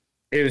means,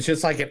 it was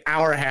just like an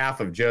hour and a half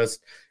of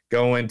just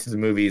going to the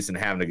movies and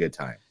having a good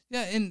time.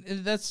 Yeah, and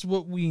that's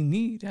what we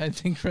need, I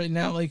think, right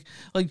now. Like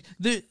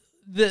the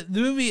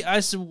movie, I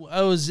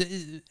was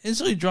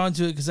instantly drawn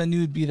to it because I knew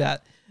it'd be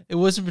that. It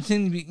wasn't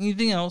pretending to be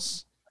anything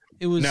else.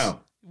 It was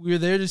we were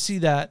there to see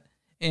that,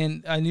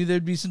 and I knew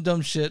there'd be some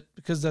dumb shit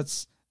because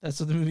that's what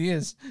the movie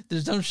is.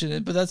 There's dumb shit in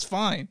it, but that's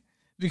fine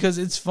because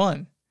it's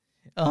fun.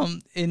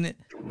 And it,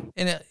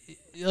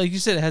 like you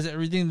said, it has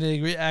everything that a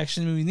great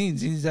action movie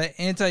needs. It needs that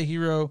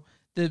anti-hero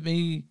that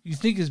maybe you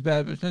think is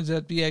bad, but it turns out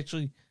to be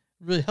actually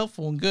really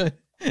helpful and good.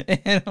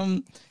 Oh,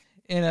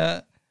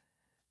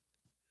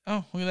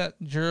 look at that.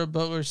 Gerard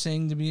Butler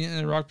saying to be in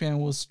a rock band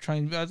was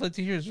trying. I'd like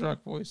to hear his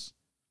rock voice.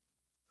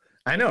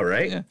 I know,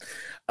 right?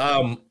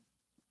 Yeah.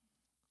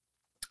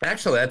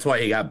 Actually, that's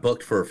why he got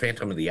booked for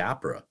Phantom of the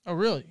Opera. Oh,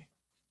 really?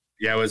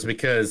 Yeah, it was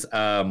because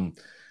the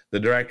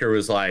director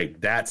was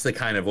like, "That's the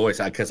kind of voice."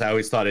 Because I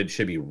always thought it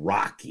should be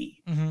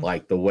rocky,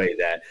 like the way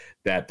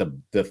that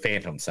the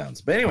Phantom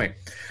sounds. But anyway,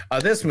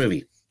 this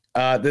movie.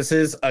 This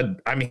is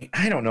I mean,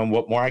 I don't know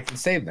what more I can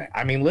say than that.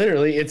 I mean,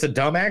 literally, it's a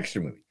dumb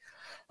action movie.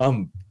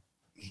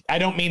 I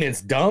don't mean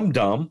it's dumb.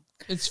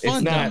 It's fun.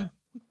 It's not. Dumb.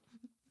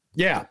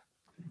 Yeah,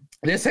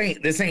 this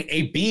ain't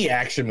a B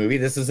action movie.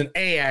 This is an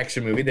A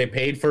action movie. They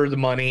paid for the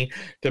money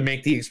to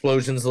make the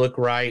explosions look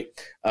right.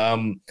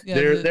 There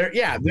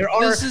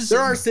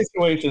are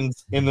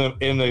situations in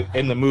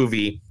the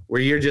movie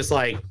where you're just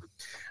like,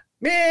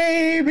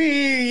 maybe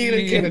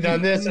you could have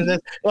done this or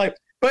this, like,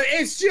 but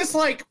it's just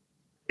like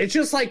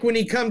when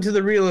you come to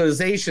the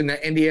realization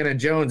that Indiana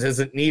Jones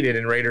isn't needed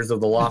in Raiders of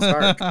the Lost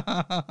Ark.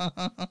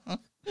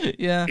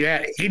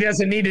 Yeah, he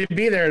doesn't need to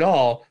be there at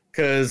all,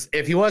 because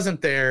if he wasn't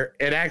there,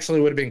 it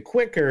actually would have been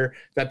quicker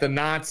that the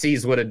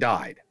Nazis would have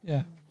died.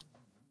 Yeah.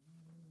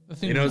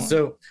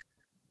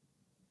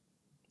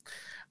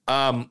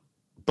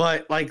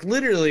 But like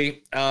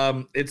literally,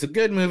 it's a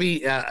good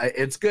movie.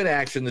 It's good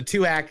action. The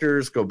two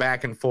actors go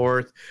back and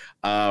forth,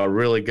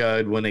 really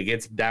good when it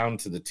gets down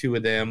to the two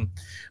of them.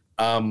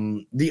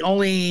 The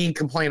only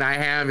complaint I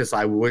have is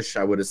I wish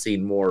I would have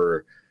seen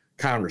more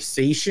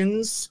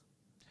conversations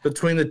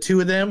between the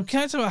two of them.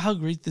 Can I talk about how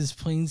great this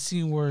plane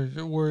scene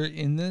were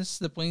in this?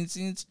 The plane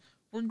scenes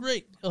were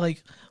great.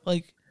 Like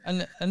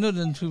I know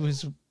the two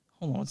was.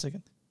 Hold on 1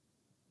 second.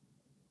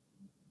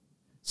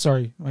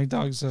 Sorry, my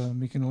dog's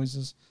making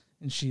noises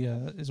and she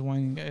is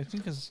whining. I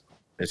think is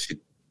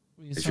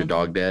your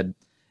dog dead?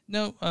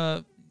 No,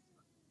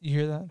 you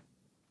hear that?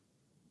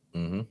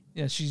 Mm-hmm.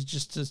 Yeah, she's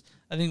just.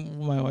 I think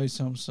my wife's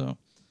home, so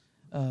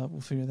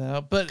we'll figure that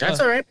out. But that's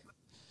all right.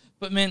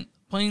 But man,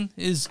 playing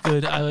is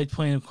good. I like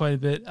playing it quite a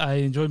bit. I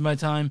enjoyed my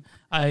time.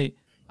 I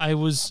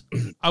was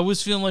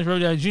feeling like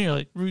Rodeo Jr.,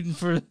 like rooting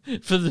for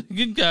the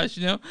good guys.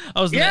 You know,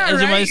 I was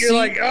right. You're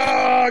like,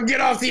 oh,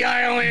 get off the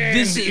island.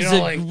 This is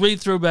a great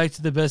throwback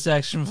to the best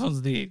action films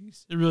of the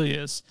 '80s. It really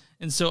is.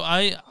 And so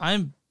I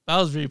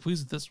was very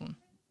pleased with this one.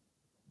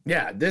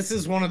 Yeah, this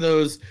is one of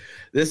those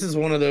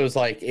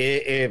like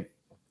if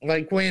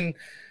like when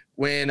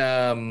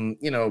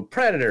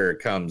Predator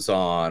comes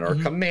on, or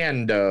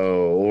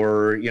Commando,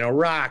 or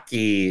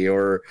Rocky,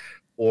 or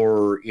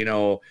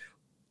you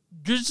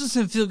just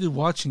doesn't feel good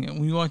watching it.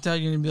 When you walked out,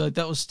 you're gonna be like,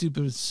 that was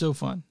stupid. It's so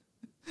fun.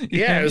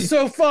 Yeah, it was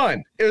so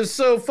fun. It was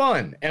so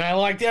fun, and I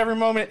liked every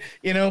moment.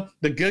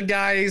 The good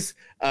guys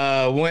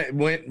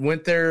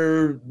went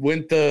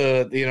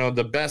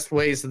the best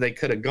ways that they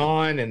could have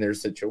gone in their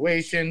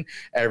situation.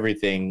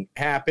 Everything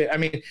happened. I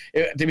mean,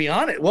 to be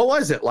honest, what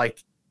was it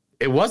like?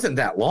 It wasn't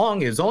that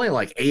long. It was only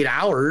like 8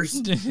 hours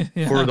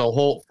for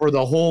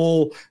the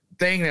whole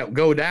thing that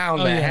go down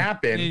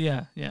happened.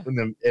 Yeah.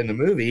 In the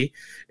movie,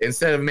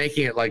 instead of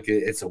making it like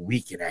it's a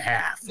week and a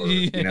half. Or,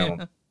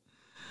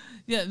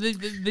 Yeah, they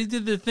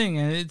did their thing,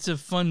 and it's a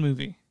fun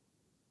movie.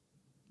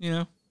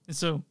 And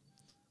so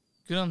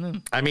good on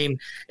them. I mean,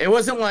 it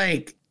wasn't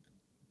like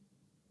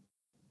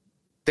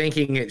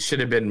thinking it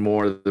should have been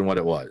more than what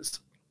it was.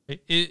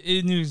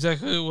 It knew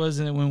exactly what it was,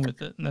 and it went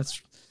with it, and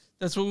that's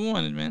what we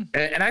wanted, man.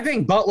 And I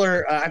think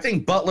Butler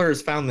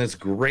has found this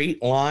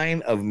great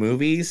line of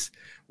movies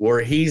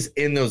where he's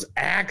in those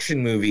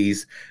action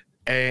movies.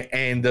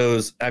 And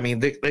those, I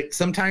mean,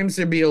 sometimes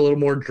they'd be a little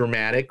more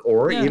dramatic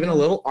or even a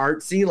little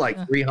artsy,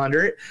 like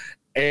 300.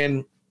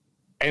 And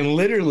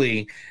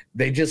literally,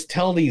 they just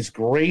tell these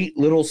great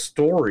little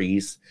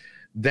stories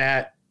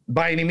that,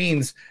 by any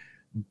means,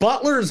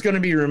 Butler is going to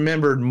be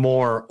remembered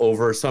more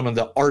over some of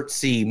the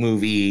artsy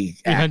movie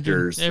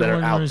actors that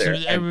are out there.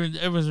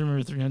 Everyone's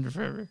remembered 300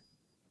 forever.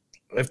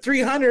 If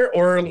 300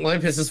 or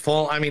Olympus is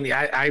full, I mean,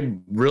 I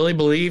really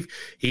believe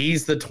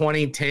he's the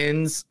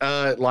 2010s.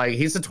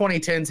 He's the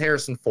 2010s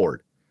Harrison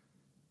Ford.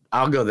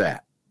 I'll go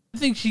that. I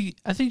think he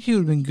would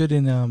have been good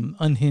in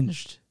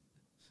Unhinged.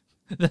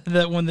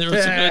 that one that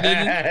was so good,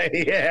 didn't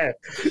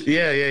it?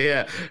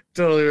 yeah.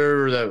 Totally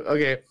remember that.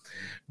 Okay,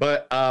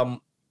 but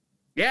I'll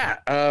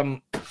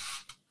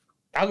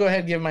go ahead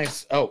and give my.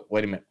 Oh,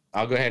 wait a minute.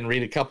 I'll go ahead and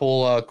read a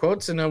couple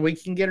quotes, and we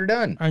can get her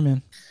done. All right,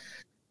 man.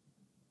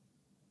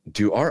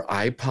 Do our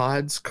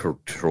iPods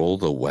control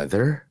the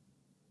weather?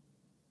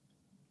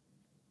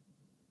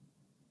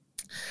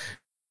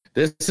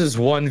 This is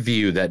one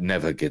view that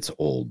never gets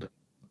old.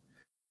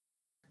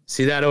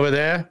 See that over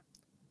there?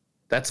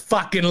 That's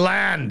fucking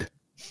land.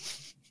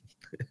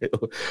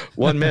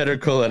 One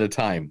medical at a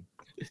time.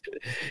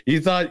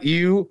 You thought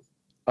you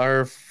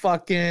are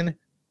fucking...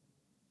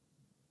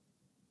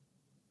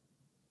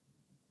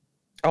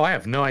 Oh, I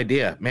have no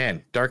idea.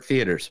 Man, Dark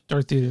Theaters.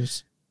 Dark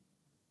Theaters.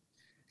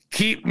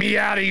 Keep me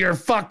out of your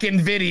fucking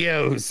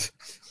videos.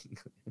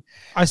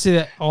 I say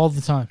that all the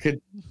time.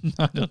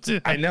 I don't do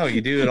it. I know you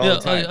do it all the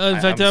time.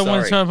 In fact, I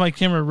want to turn off my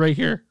camera right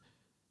here.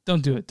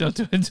 Don't do it. Don't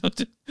do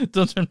it.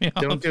 Don't turn me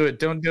off. Don't do it.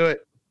 Don't do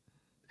it.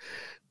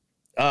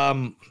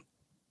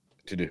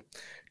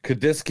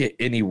 Could this get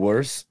any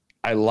worse?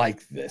 I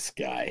like this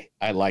guy.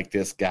 I like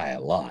this guy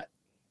a lot.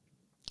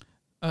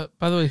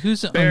 By the way,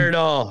 who's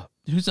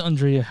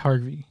Andrea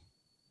Harvey?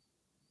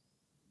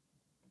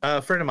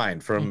 A friend of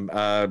mine from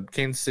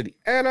Kansas City.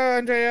 Hello,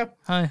 Andrea.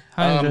 Hi,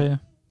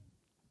 Andrea.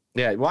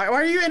 Yeah, why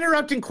are you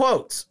interrupting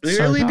quotes? Sorry,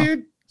 Really, pal.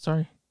 dude?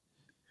 Sorry.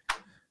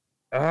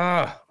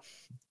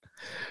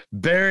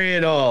 Bury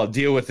it all.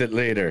 Deal with it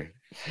later.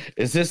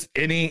 Is this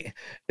any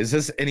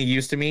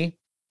use to me?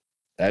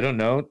 I don't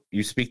know.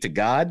 You speak to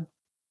God?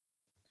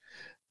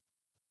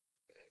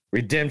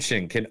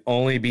 Redemption can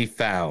only be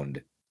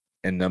found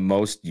in the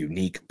most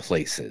unique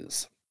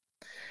places.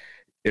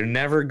 You're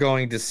never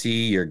going to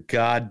see your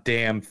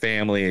goddamn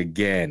family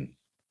again.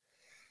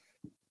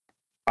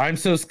 I'm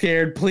so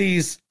scared.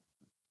 Please,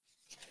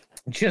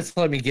 just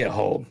let me get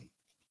home.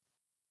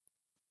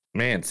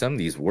 Man, some of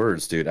these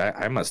words, dude.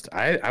 I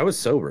was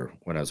sober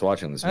when I was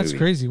watching this movie. That's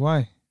crazy.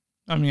 Why?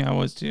 I mean, I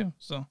was too.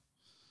 So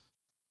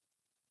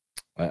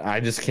I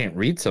just can't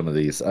read some of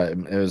these. I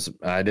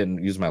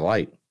didn't use my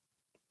light.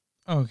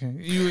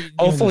 Okay.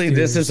 Hopefully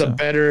this is a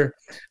better.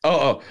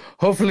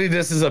 Hopefully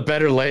this is a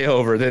better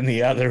layover than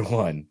the other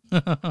one.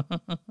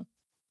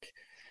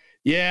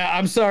 Yeah,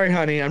 I'm sorry,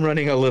 honey. I'm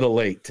running a little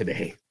late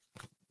today.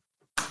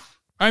 All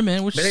right,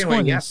 man. We're just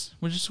scoring this.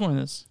 We're just scoring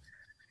this.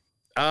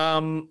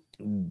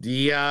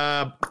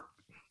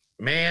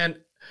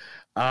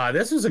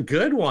 This was a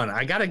good one.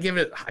 I gotta give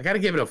it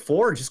a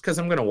 4 just because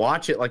I'm gonna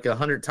watch it like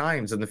 100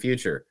 times in the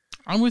future.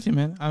 I'm with you,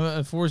 man.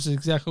 A 4 is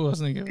exactly what I was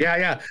thinking.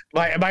 Yeah.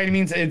 By any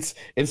means,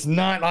 it's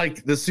not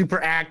like the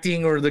super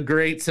acting or the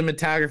great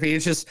cinematography.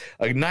 It's just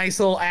a nice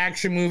little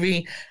action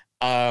movie.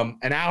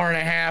 An hour and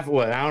a half,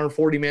 an hour and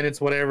 40 minutes,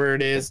 whatever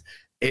it is.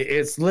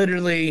 It's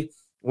literally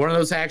one of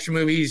those action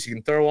movies you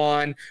can throw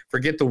on,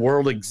 forget the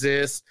world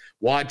exists,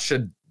 watch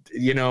a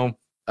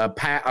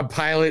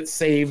pilot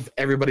save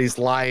everybody's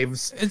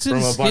lives from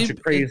a bunch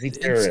of crazy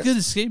terrorists. It's good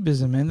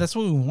escapism, man. That's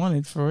what we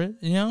wanted for it.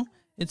 You know,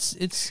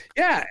 it's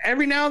yeah.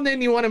 Every now and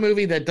then you want a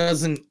movie that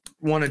doesn't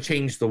want to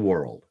change the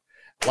world.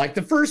 Like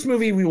the first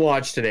movie we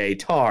watched today,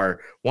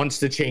 Tar, wants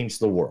to change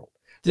the world.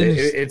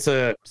 It's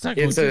a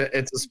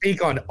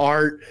speak on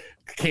art,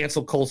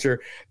 cancel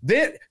culture.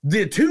 The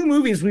two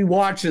movies we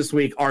watched this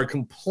week are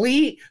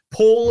complete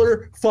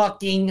polar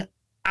fucking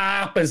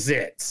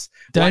opposites.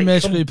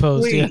 Diametrically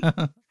opposed.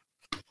 Yeah.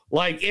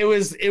 Like it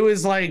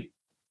was like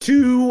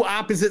two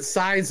opposite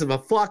sides of a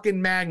fucking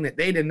magnet.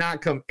 They did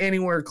not come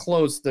anywhere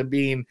close to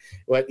being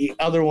what the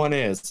other one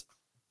is.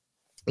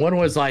 One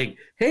was like,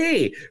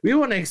 hey, we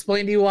want to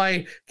explain to you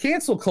why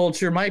cancel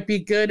culture might be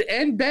good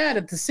and bad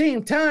at the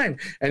same time.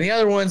 And the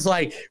other one's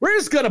like, we're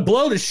just going to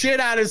blow the shit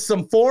out of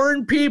some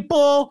foreign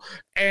people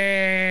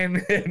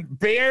and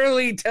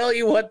barely tell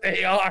you what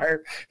they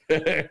are.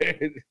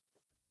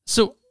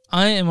 So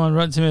I am on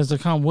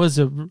RottenTomatoes.com. What is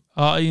the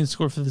audience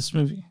score for this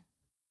movie?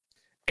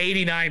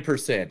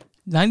 89%.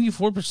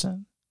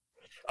 94%.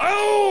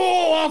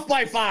 Oh, off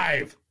by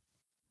 5.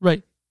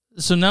 Right.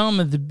 So now I'm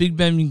at the Big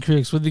Bang Mean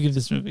Critics. What do they give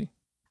this movie?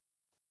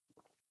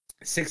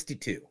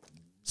 62.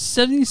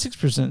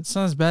 76%. It's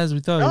not as bad as we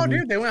thought. Oh,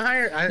 dude, they went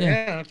higher.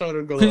 I thought it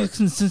would go lower. Critics'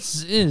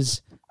 consensus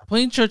is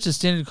Plane Chart's a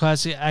standard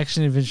classic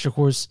action adventure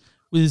course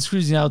with its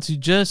cruising altitude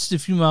just a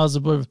few miles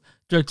above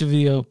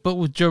direct-to-video, but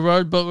with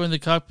Gerard Butler in the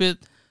cockpit,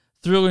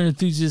 thriller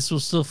enthusiasts will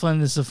still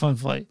find this a fun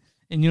flight.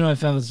 And I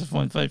found this a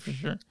fun flight for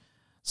sure.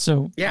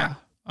 So yeah,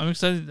 I'm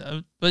excited.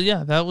 But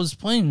yeah, that was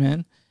Plane,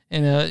 man.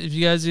 And if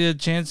you guys get a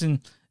chance, and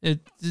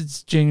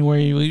it's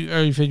January,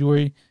 early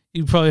February,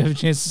 you probably have a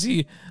chance to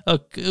see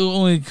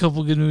only a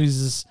couple good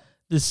movies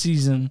this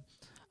season.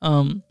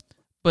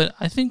 But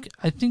I think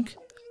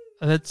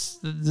that's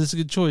a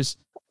good choice.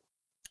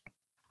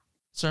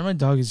 Sorry, my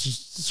dog is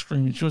just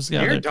screaming. She wants to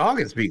get out Your there. dog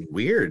is being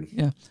weird.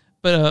 Yeah,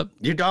 but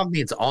your dog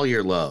needs all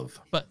your love.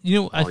 But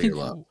I think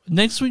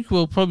next week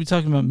we'll probably be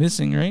talking about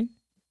Missing, right?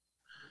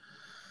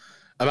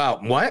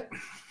 About what?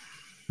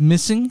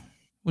 Missing,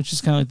 which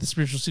is kind of like the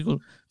spiritual sequel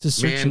to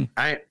Searching.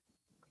 Man,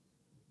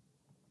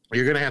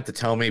 You're going to have to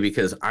tell me,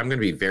 because I'm going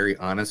to be very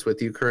honest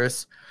with you,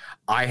 Chris.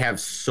 I have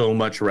so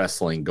much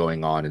wrestling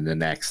going on in the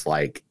next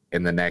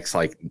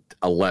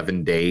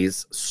 11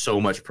 days,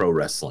 so much pro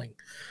wrestling.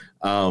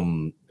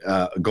 Going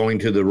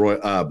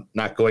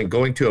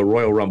to a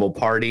Royal Rumble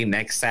party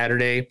next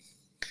Saturday.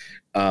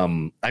 I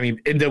mean,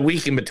 in the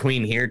week in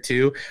between here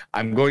too,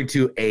 I'm going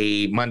to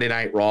a Monday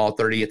Night Raw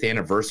 30th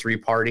anniversary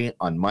party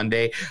on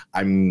Monday.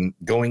 I'm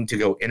going to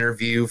go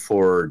interview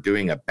for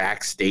doing a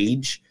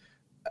backstage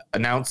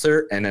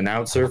announcer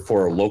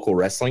for a local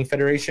wrestling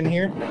federation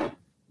here.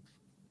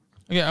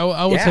 Okay, I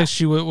will text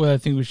you what I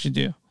think we should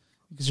do,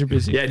 because you're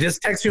busy. Yeah,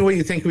 just text me what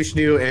you think we should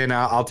do, and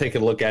I'll take a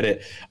look at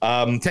it.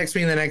 Text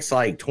me in the next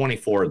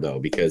 24 though,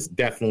 because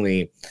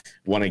definitely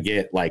want to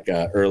get like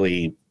a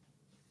early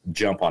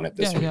jump on it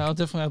this week. Yeah, I'll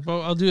definitely.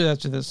 I'll do it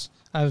after this.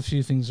 I have a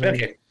few things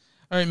ready. Okay.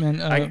 All right,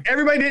 man.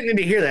 Everybody didn't need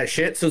to hear that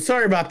shit, so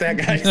sorry about that,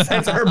 guys.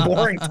 That's our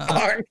boring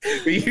talk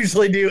we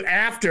usually do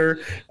after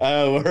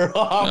we're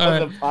off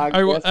of the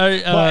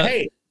podcast. But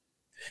hey,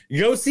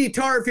 go see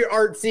Tar if you're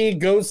artsy.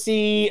 Go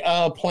see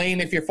Plane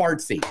if you're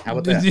fartsy. How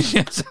about that?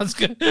 Yeah, sounds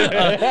good. You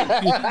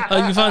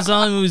can find us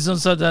on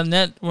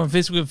moviesdon'tsuck.net. We're on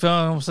Facebook,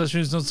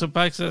 /moviesdon'suck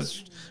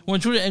podcast. We're on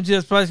Twitter,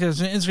 MTS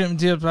Podcast. We're on Instagram,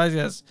 MTS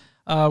Podcast.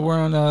 We're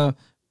on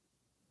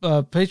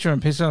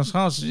Patreon,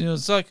 patreon.com.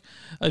 Suck.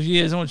 If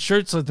you guys want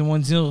shirts like the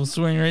ones Neil's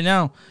wearing right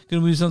now, go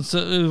to Movies Don't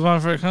Suck.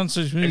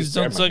 Movies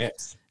Don't Suck,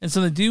 and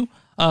something to do.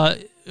 Go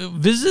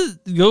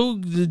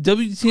to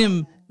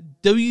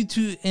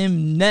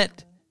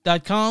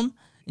W2Mnet.com,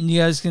 and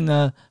you guys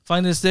can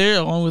find us there,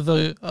 along with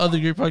the other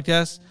great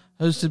podcasts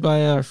hosted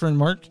by our friend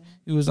Mark,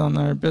 who was on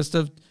our Best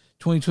of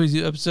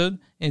 2022 episode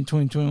in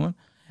 2021.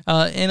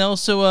 And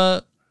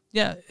also,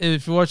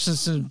 if you watch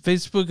this on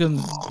Facebook and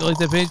like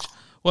that page,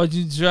 why do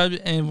you subscribe?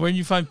 And where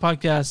you find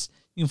podcasts,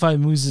 you can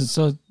find Movies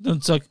So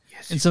Don't Suck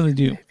and something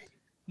to do.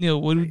 Neil,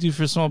 what do we do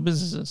for small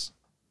businesses?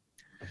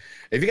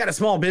 If you got a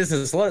small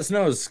business, let us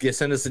know.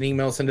 Send us an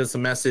email, send us a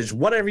message,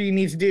 whatever you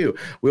need to do.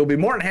 We'll be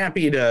more than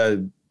happy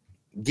to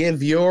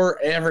give your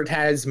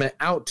advertisement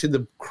out to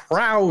the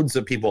crowds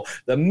of people,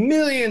 the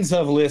millions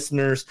of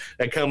listeners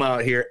that come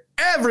out here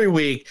every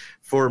week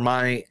for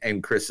my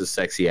and Chris's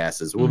sexy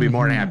asses. We'll be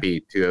more than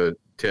happy to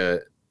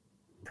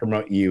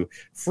promote you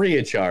free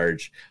of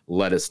charge.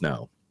 Let us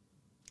know.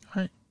 All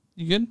right.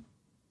 You good?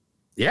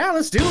 Yeah,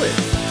 let's do it.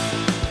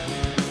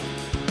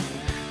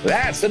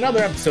 That's another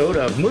episode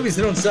of Movies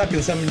That Don't Suck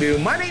and Something to Do.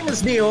 My name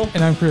is Neil.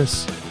 And I'm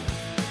Chris.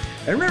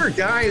 And remember,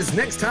 guys,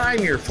 next time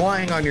you're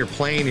flying on your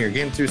plane, you're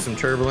getting through some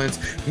turbulence,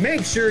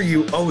 make sure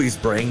you always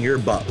bring your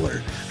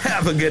butler.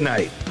 Have a good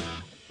night.